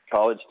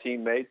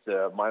teammates,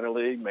 minor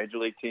league, major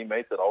league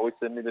teammates that always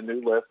send me the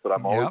new list, but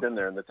I'm always in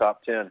there in the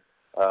top 10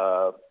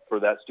 for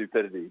that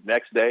stupidity.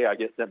 Next day, I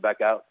get sent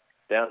back out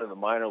down in the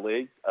minor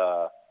league.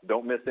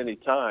 Don't miss any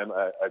time.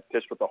 I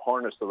pitched with the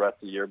harness the rest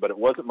of the year, but it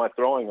wasn't my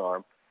throwing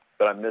arm,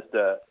 but I missed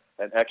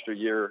an extra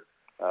year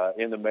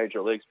in the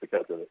major leagues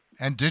because of it.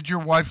 And did your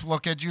wife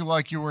look at you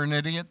like you were an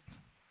idiot?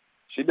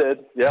 She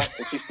did, yeah,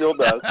 and she still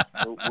does.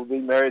 We'll be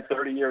married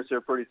 30 years here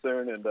pretty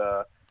soon, and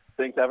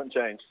things haven't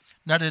changed.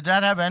 Now, did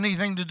that have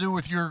anything to do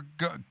with your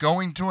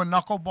going to a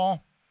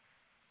knuckleball?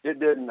 It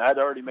didn't. I'd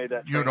already made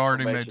that. You'd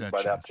already made that by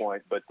change. That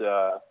point, but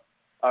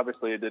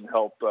obviously it didn't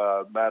help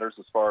matters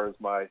as far as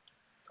my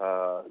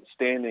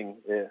standing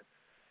in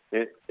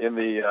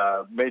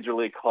the Major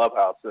League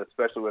clubhouse,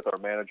 especially with our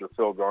manager,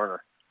 Phil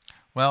Garner.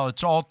 Well,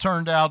 it's all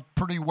turned out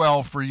pretty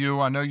well for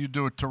you. I know you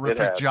do a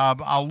terrific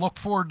job. I'll look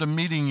forward to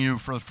meeting you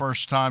for the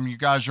first time. You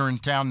guys are in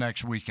town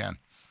next weekend.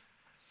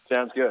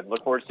 Sounds good.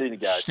 Look forward to seeing you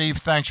guys. Steve,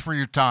 thanks for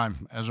your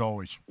time, as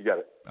always. You got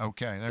it.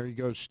 Okay, there you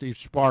go, Steve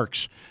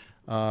Sparks,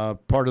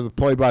 part of the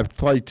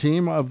play-by-play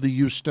team of the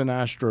Houston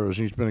Astros.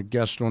 He's been a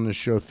guest on this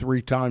show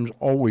 3 times,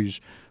 always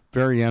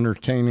very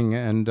entertaining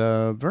and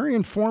very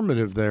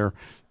informative there,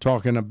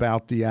 talking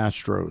about the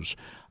Astros.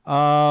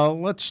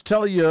 Let's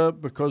tell you,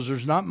 because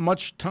there's not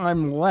much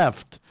time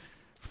left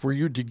for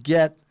you to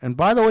get. And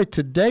by the way,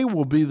 today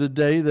will be the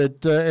day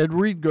that Ed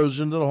Reed goes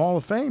into the Hall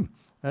of Fame.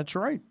 That's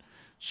right.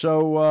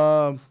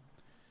 So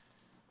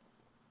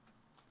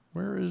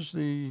where is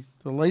the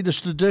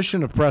latest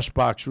edition of Press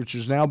Box, which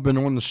has now been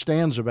on the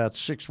stands about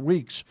 6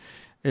 weeks?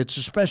 It's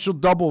a special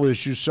double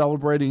issue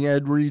celebrating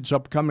Ed Reed's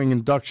upcoming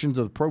induction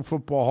to the Pro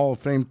Football Hall of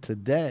Fame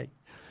today.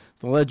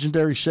 The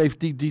legendary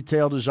safety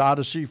detailed his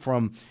odyssey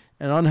from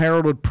an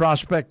unheralded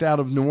prospect out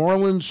of New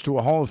Orleans to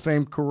a Hall of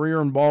Fame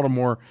career in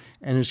Baltimore,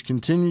 and his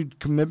continued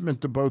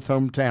commitment to both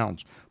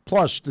hometowns.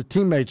 Plus, the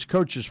teammates,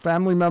 coaches,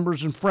 family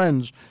members, and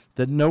friends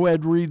that know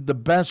Ed Reed the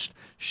best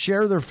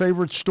share their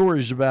favorite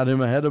stories about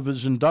him ahead of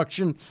his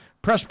induction.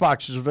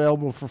 Pressbox is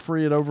available for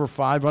free at over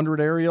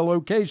 500 area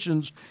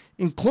locations,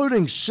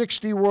 including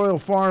 60 Royal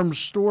Farms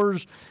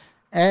stores,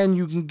 and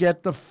you can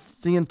get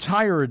the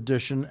entire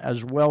edition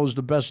as well as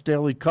the best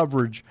daily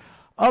coverage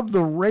of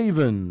the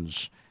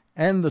Ravens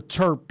and the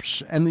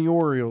Terps and the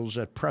Orioles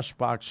at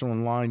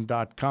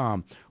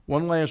PressBoxOnline.com.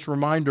 One last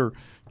reminder,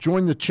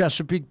 join the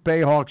Chesapeake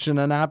Bayhawks in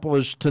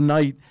Annapolis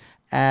tonight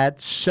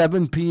at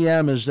 7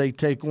 p.m. as they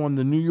take on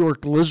the New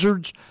York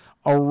Lizards.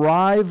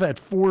 Arrive by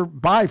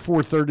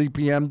 4:30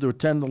 p.m. to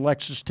attend the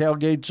Lexus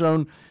Tailgate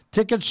Zone.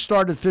 Tickets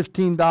start at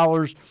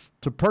 $15.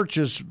 To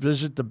purchase,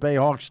 visit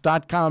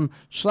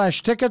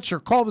thebayhawks.com/tickets or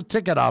call the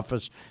ticket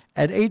office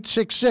at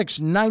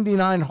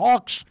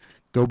 866-99-HAWKS.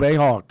 Go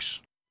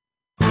Bayhawks.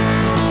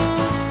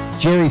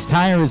 Jerry's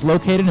Tire is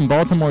located in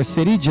Baltimore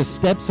City, just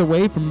steps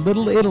away from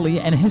Little Italy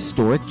and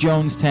historic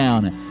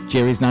Jonestown.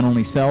 Jerry's not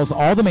only sells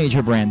all the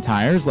major brand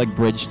tires like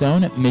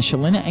Bridgestone,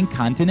 Michelin, and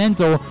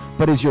Continental,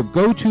 but is your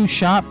go-to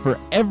shop for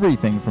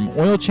everything from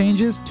oil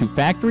changes to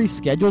factory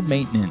scheduled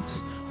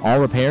maintenance. All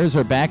repairs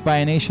are backed by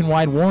a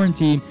nationwide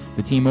warranty.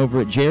 The team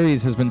over at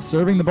Jerry's has been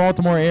serving the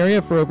Baltimore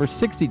area for over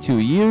 62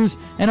 years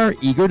and are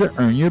eager to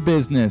earn your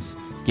business.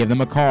 Give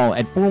them a call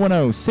at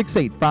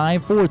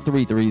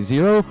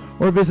 410-685-4330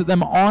 or visit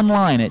them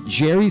online at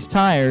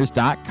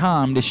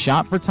jerrystires.com to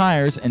shop for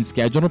tires and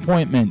schedule an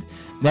appointment.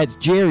 That's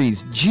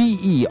Jerry's,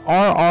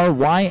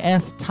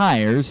 GERRYS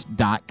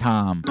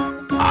tires.com.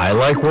 I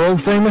like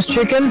world-famous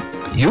chicken.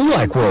 You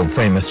like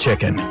world-famous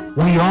chicken.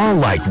 We all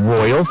like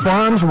Royal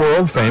Farms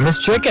world-famous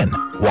chicken.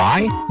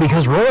 Why?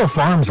 Because Royal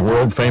Farms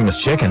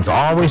world-famous chicken's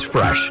always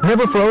fresh,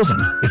 never frozen.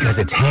 Because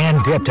it's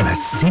hand-dipped in a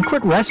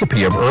secret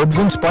recipe of herbs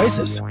and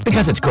spices.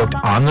 Because it's cooked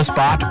on the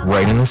spot,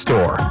 right in the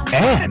store.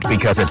 And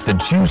because it's the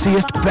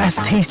juiciest,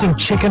 best-tasting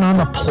chicken on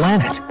the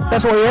planet.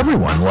 That's why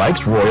everyone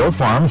likes Royal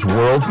Farms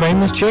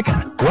world-famous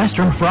chicken.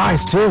 Western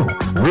fries, too.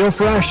 Real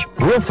fresh,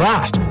 real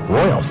fast.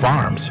 Royal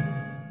Farms.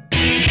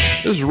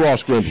 This is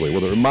Ross Grimsley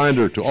with a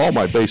reminder to all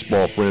my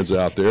baseball friends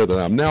out there that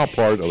I'm now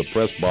part of the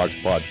Press Box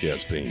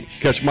podcast team.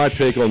 Catch my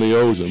take on the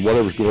O's and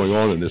whatever's going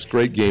on in this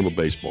great game of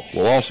baseball.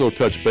 We'll also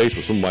touch base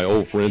with some of my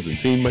old friends and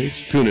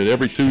teammates. Tune in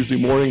every Tuesday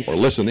morning or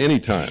listen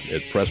anytime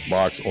at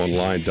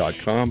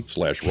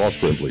PressBoxOnline.com/Ross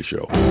Grimsley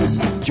Show.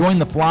 Join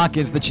the flock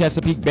as the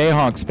Chesapeake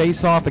Bayhawks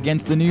face off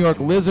against the New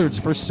York Lizards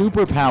for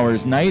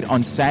Superpowers Night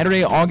on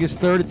Saturday, August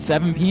 3rd at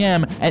 7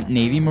 p.m. at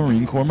Navy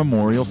Marine Corps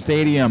Memorial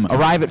Stadium.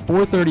 Arrive at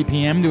 4:30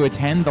 p.m. to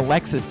attend the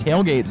Lexus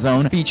Tailgate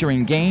Zone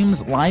featuring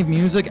games, live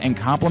music, and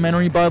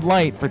complimentary Bud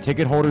Light for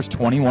ticket holders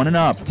 21 and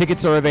up.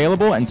 Tickets are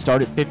available and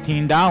start at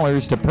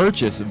 $15. To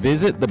purchase,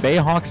 visit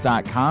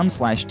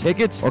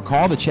thebayhawks.com/tickets or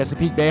call the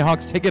Chesapeake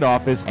Bayhawks ticket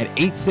office at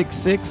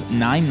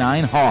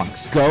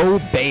 866-99-HAWKS. Go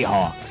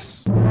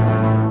Bayhawks!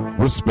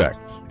 Respect.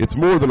 It's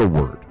more than a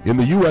word. In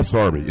the U.S.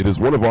 Army, it is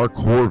one of our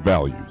core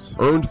values,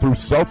 earned through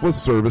selfless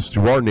service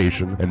to our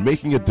nation and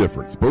making a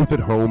difference both at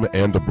home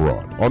and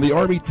abroad. On the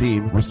Army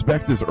team,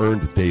 respect is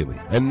earned daily.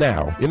 And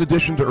now, in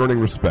addition to earning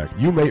respect,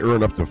 you may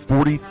earn up to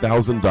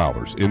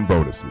 $40,000 in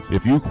bonuses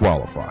if you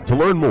qualify. To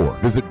learn more,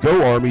 visit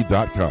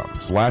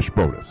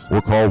goarmy.com/bonus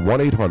or call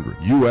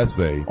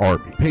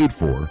 1-800-USA-ARMY, paid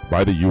for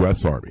by the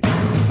U.S. Army.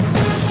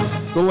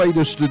 The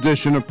latest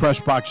edition of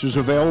Pressbox is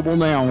available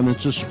now, and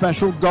it's a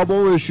special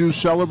double issue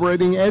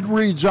celebrating Ed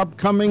Reed's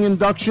upcoming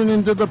induction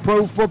into the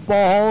Pro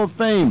Football Hall of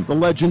Fame. The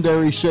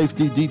legendary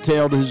safety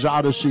detailed his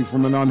odyssey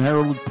from an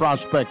unheralded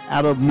prospect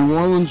out of New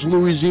Orleans,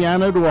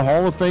 Louisiana, to a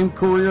Hall of Fame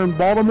career in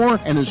Baltimore,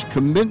 and his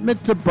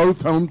commitment to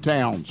both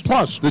hometowns.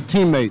 Plus, the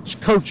teammates,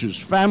 coaches,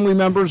 family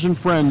members, and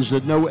friends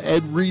that know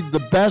Ed Reed the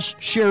best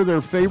share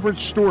their favorite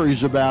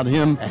stories about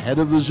him ahead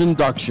of his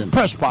induction.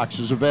 Pressbox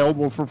is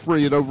available for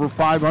free at over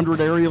 500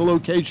 area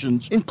locations,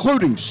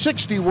 including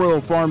 60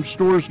 Royal Farm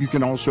stores. You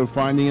can also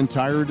find the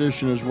entire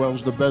edition as well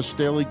as the best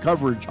daily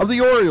coverage of the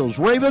Orioles,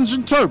 Ravens,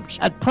 and Terps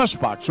at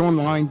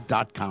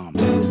PressBoxOnline.com.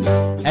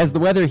 As the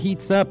weather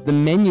heats up, the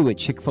menu at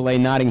Chick-fil-A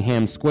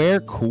Nottingham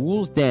Square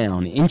cools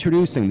down.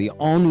 Introducing the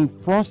all-new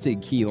Frosted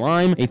Key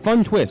Lime, a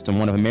fun twist on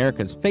one of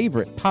America's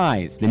favorite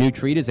pies. The new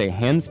treat is a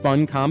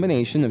hand-spun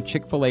combination of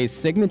Chick-fil-A's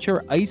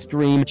signature Ice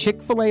Dream,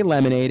 Chick-fil-A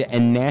lemonade,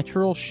 and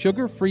natural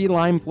sugar-free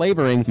lime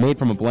flavoring made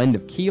from a blend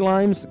of key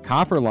limes,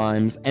 kaffir limes,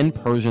 and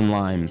Persian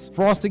limes.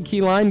 Frosted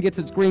Key Lime gets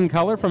its green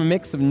color from a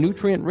mix of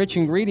nutrient-rich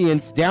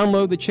ingredients.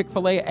 Download the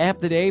Chick-fil-A app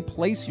today,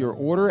 place your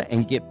order,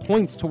 and get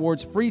points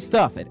towards free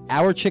stuff at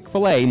our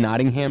Chick-fil-A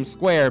Nottingham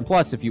Square.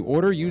 Plus, if you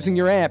order using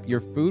your app, your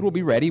food will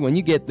be ready when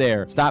you get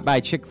there. Stop by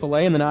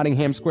Chick-fil-A in the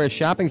Nottingham Square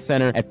Shopping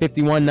Center at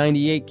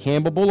 5198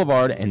 Campbell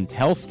Boulevard and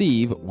tell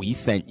Steve we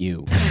sent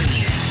you.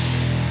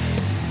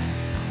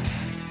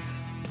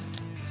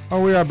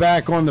 We are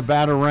back on the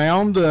Bat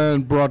Around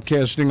and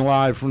broadcasting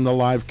live from the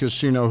Live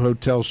Casino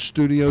Hotel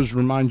studios.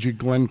 Remind you,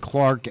 Glenn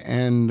Clark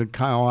and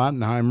Kyle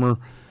Ottenheimer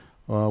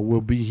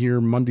will be here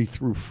Monday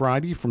through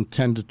Friday from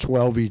 10 to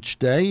 12 each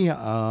day.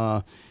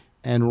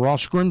 And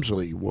Ross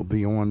Grimsley will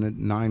be on at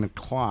 9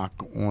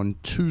 o'clock on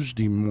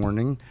Tuesday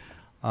morning.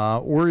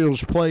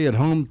 Orioles play at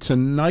home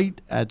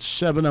tonight at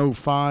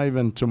 7:05,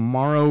 and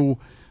tomorrow,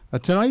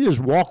 tonight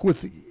is Walk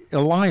with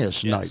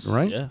Elias night,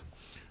 right? Yeah.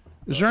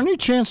 Is there any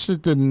chance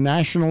that the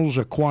Nationals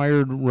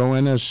acquired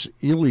Roenis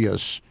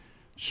Elias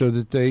so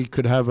that they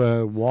could have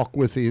a Walk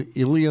with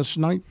Elias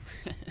night?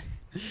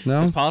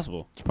 No? It's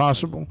possible. It's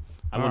possible?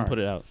 I wouldn't put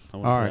it out. I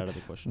wouldn't put it out of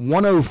the question.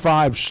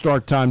 1:05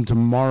 start time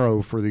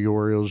tomorrow for the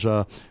Orioles.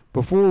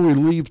 Before we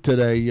leave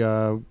today,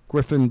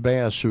 Griffin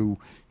Bass, who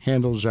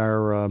handles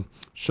our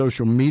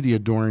social media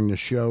during the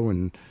show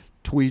and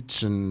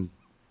tweets and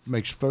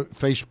makes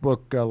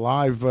Facebook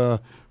Live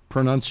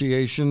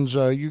pronunciations,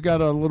 you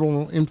got a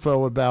little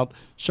info about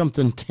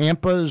something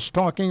Tampa is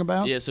talking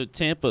about? Yeah, so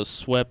Tampa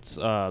swept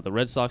the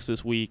Red Sox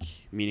this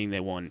week, meaning they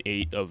won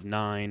 8 of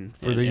 9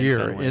 for the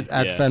year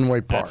at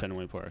Fenway Park. At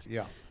Fenway Park.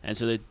 Yeah. And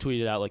so they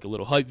tweeted out like a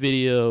little hype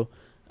video,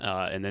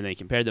 and then they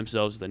compared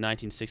themselves to the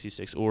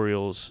 1966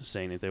 Orioles,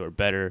 saying that they were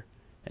better,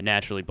 and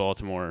naturally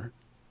Baltimore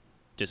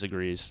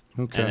disagrees.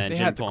 Okay. And then They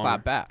Jim had to Palmer,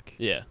 clap back.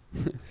 Yeah.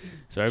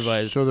 So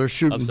everybody's So they're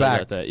shooting upset back.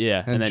 about that.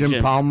 Yeah. And then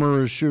Jim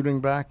Palmer is shooting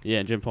back? Yeah,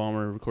 and Jim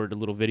Palmer recorded a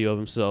little video of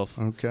himself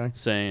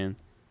saying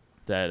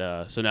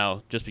that so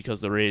now just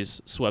because the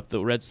Rays swept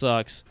the Red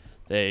Sox,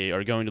 they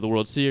are going to the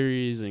World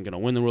Series and going to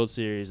win the World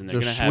Series, and they're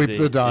going to sweep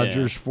the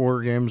Dodgers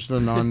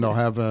 4-0 They'll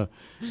have an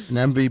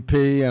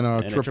MVP and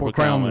a triple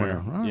crown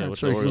winner. All right,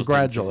 so he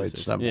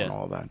congratulates them on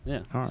all that.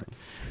 Yeah. All right.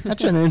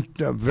 That's a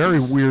very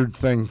weird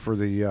thing for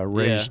the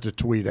Rays to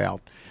tweet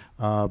out.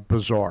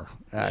 Bizarre,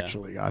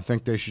 actually. I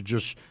think they should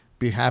just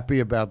be happy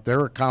about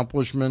their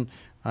accomplishment.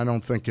 I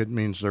don't think it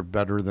means they're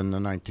better than the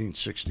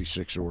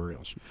 1966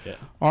 Orioles. Yeah.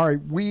 All right,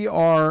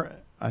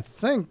 I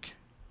think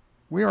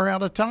we are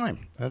out of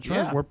time. That's right.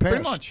 Yeah, We're past.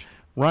 pretty much.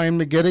 Ryan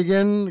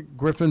McGettigan,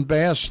 Griffin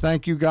Bass,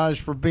 thank you guys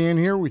for being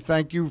here. We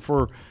thank you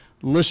for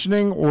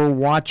listening or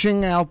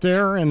watching out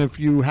there. And if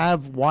you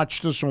have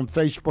watched us on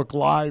Facebook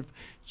Live,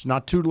 it's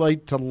not too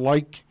late to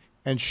like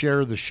and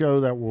share the show.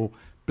 That will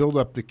build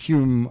up the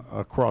cume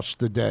across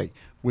the day.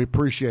 We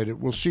appreciate it.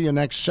 We'll see you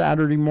next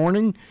Saturday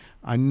morning.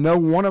 I know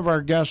one of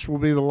our guests will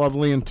be the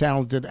lovely and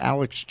talented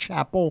Alex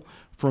Chappell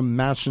from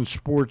Masson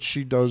Sports.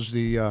 She does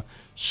the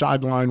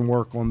sideline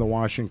work on the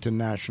Washington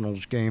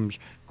Nationals games.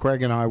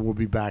 Craig and I will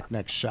be back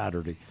next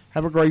Saturday.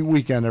 Have a great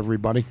weekend,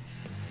 everybody.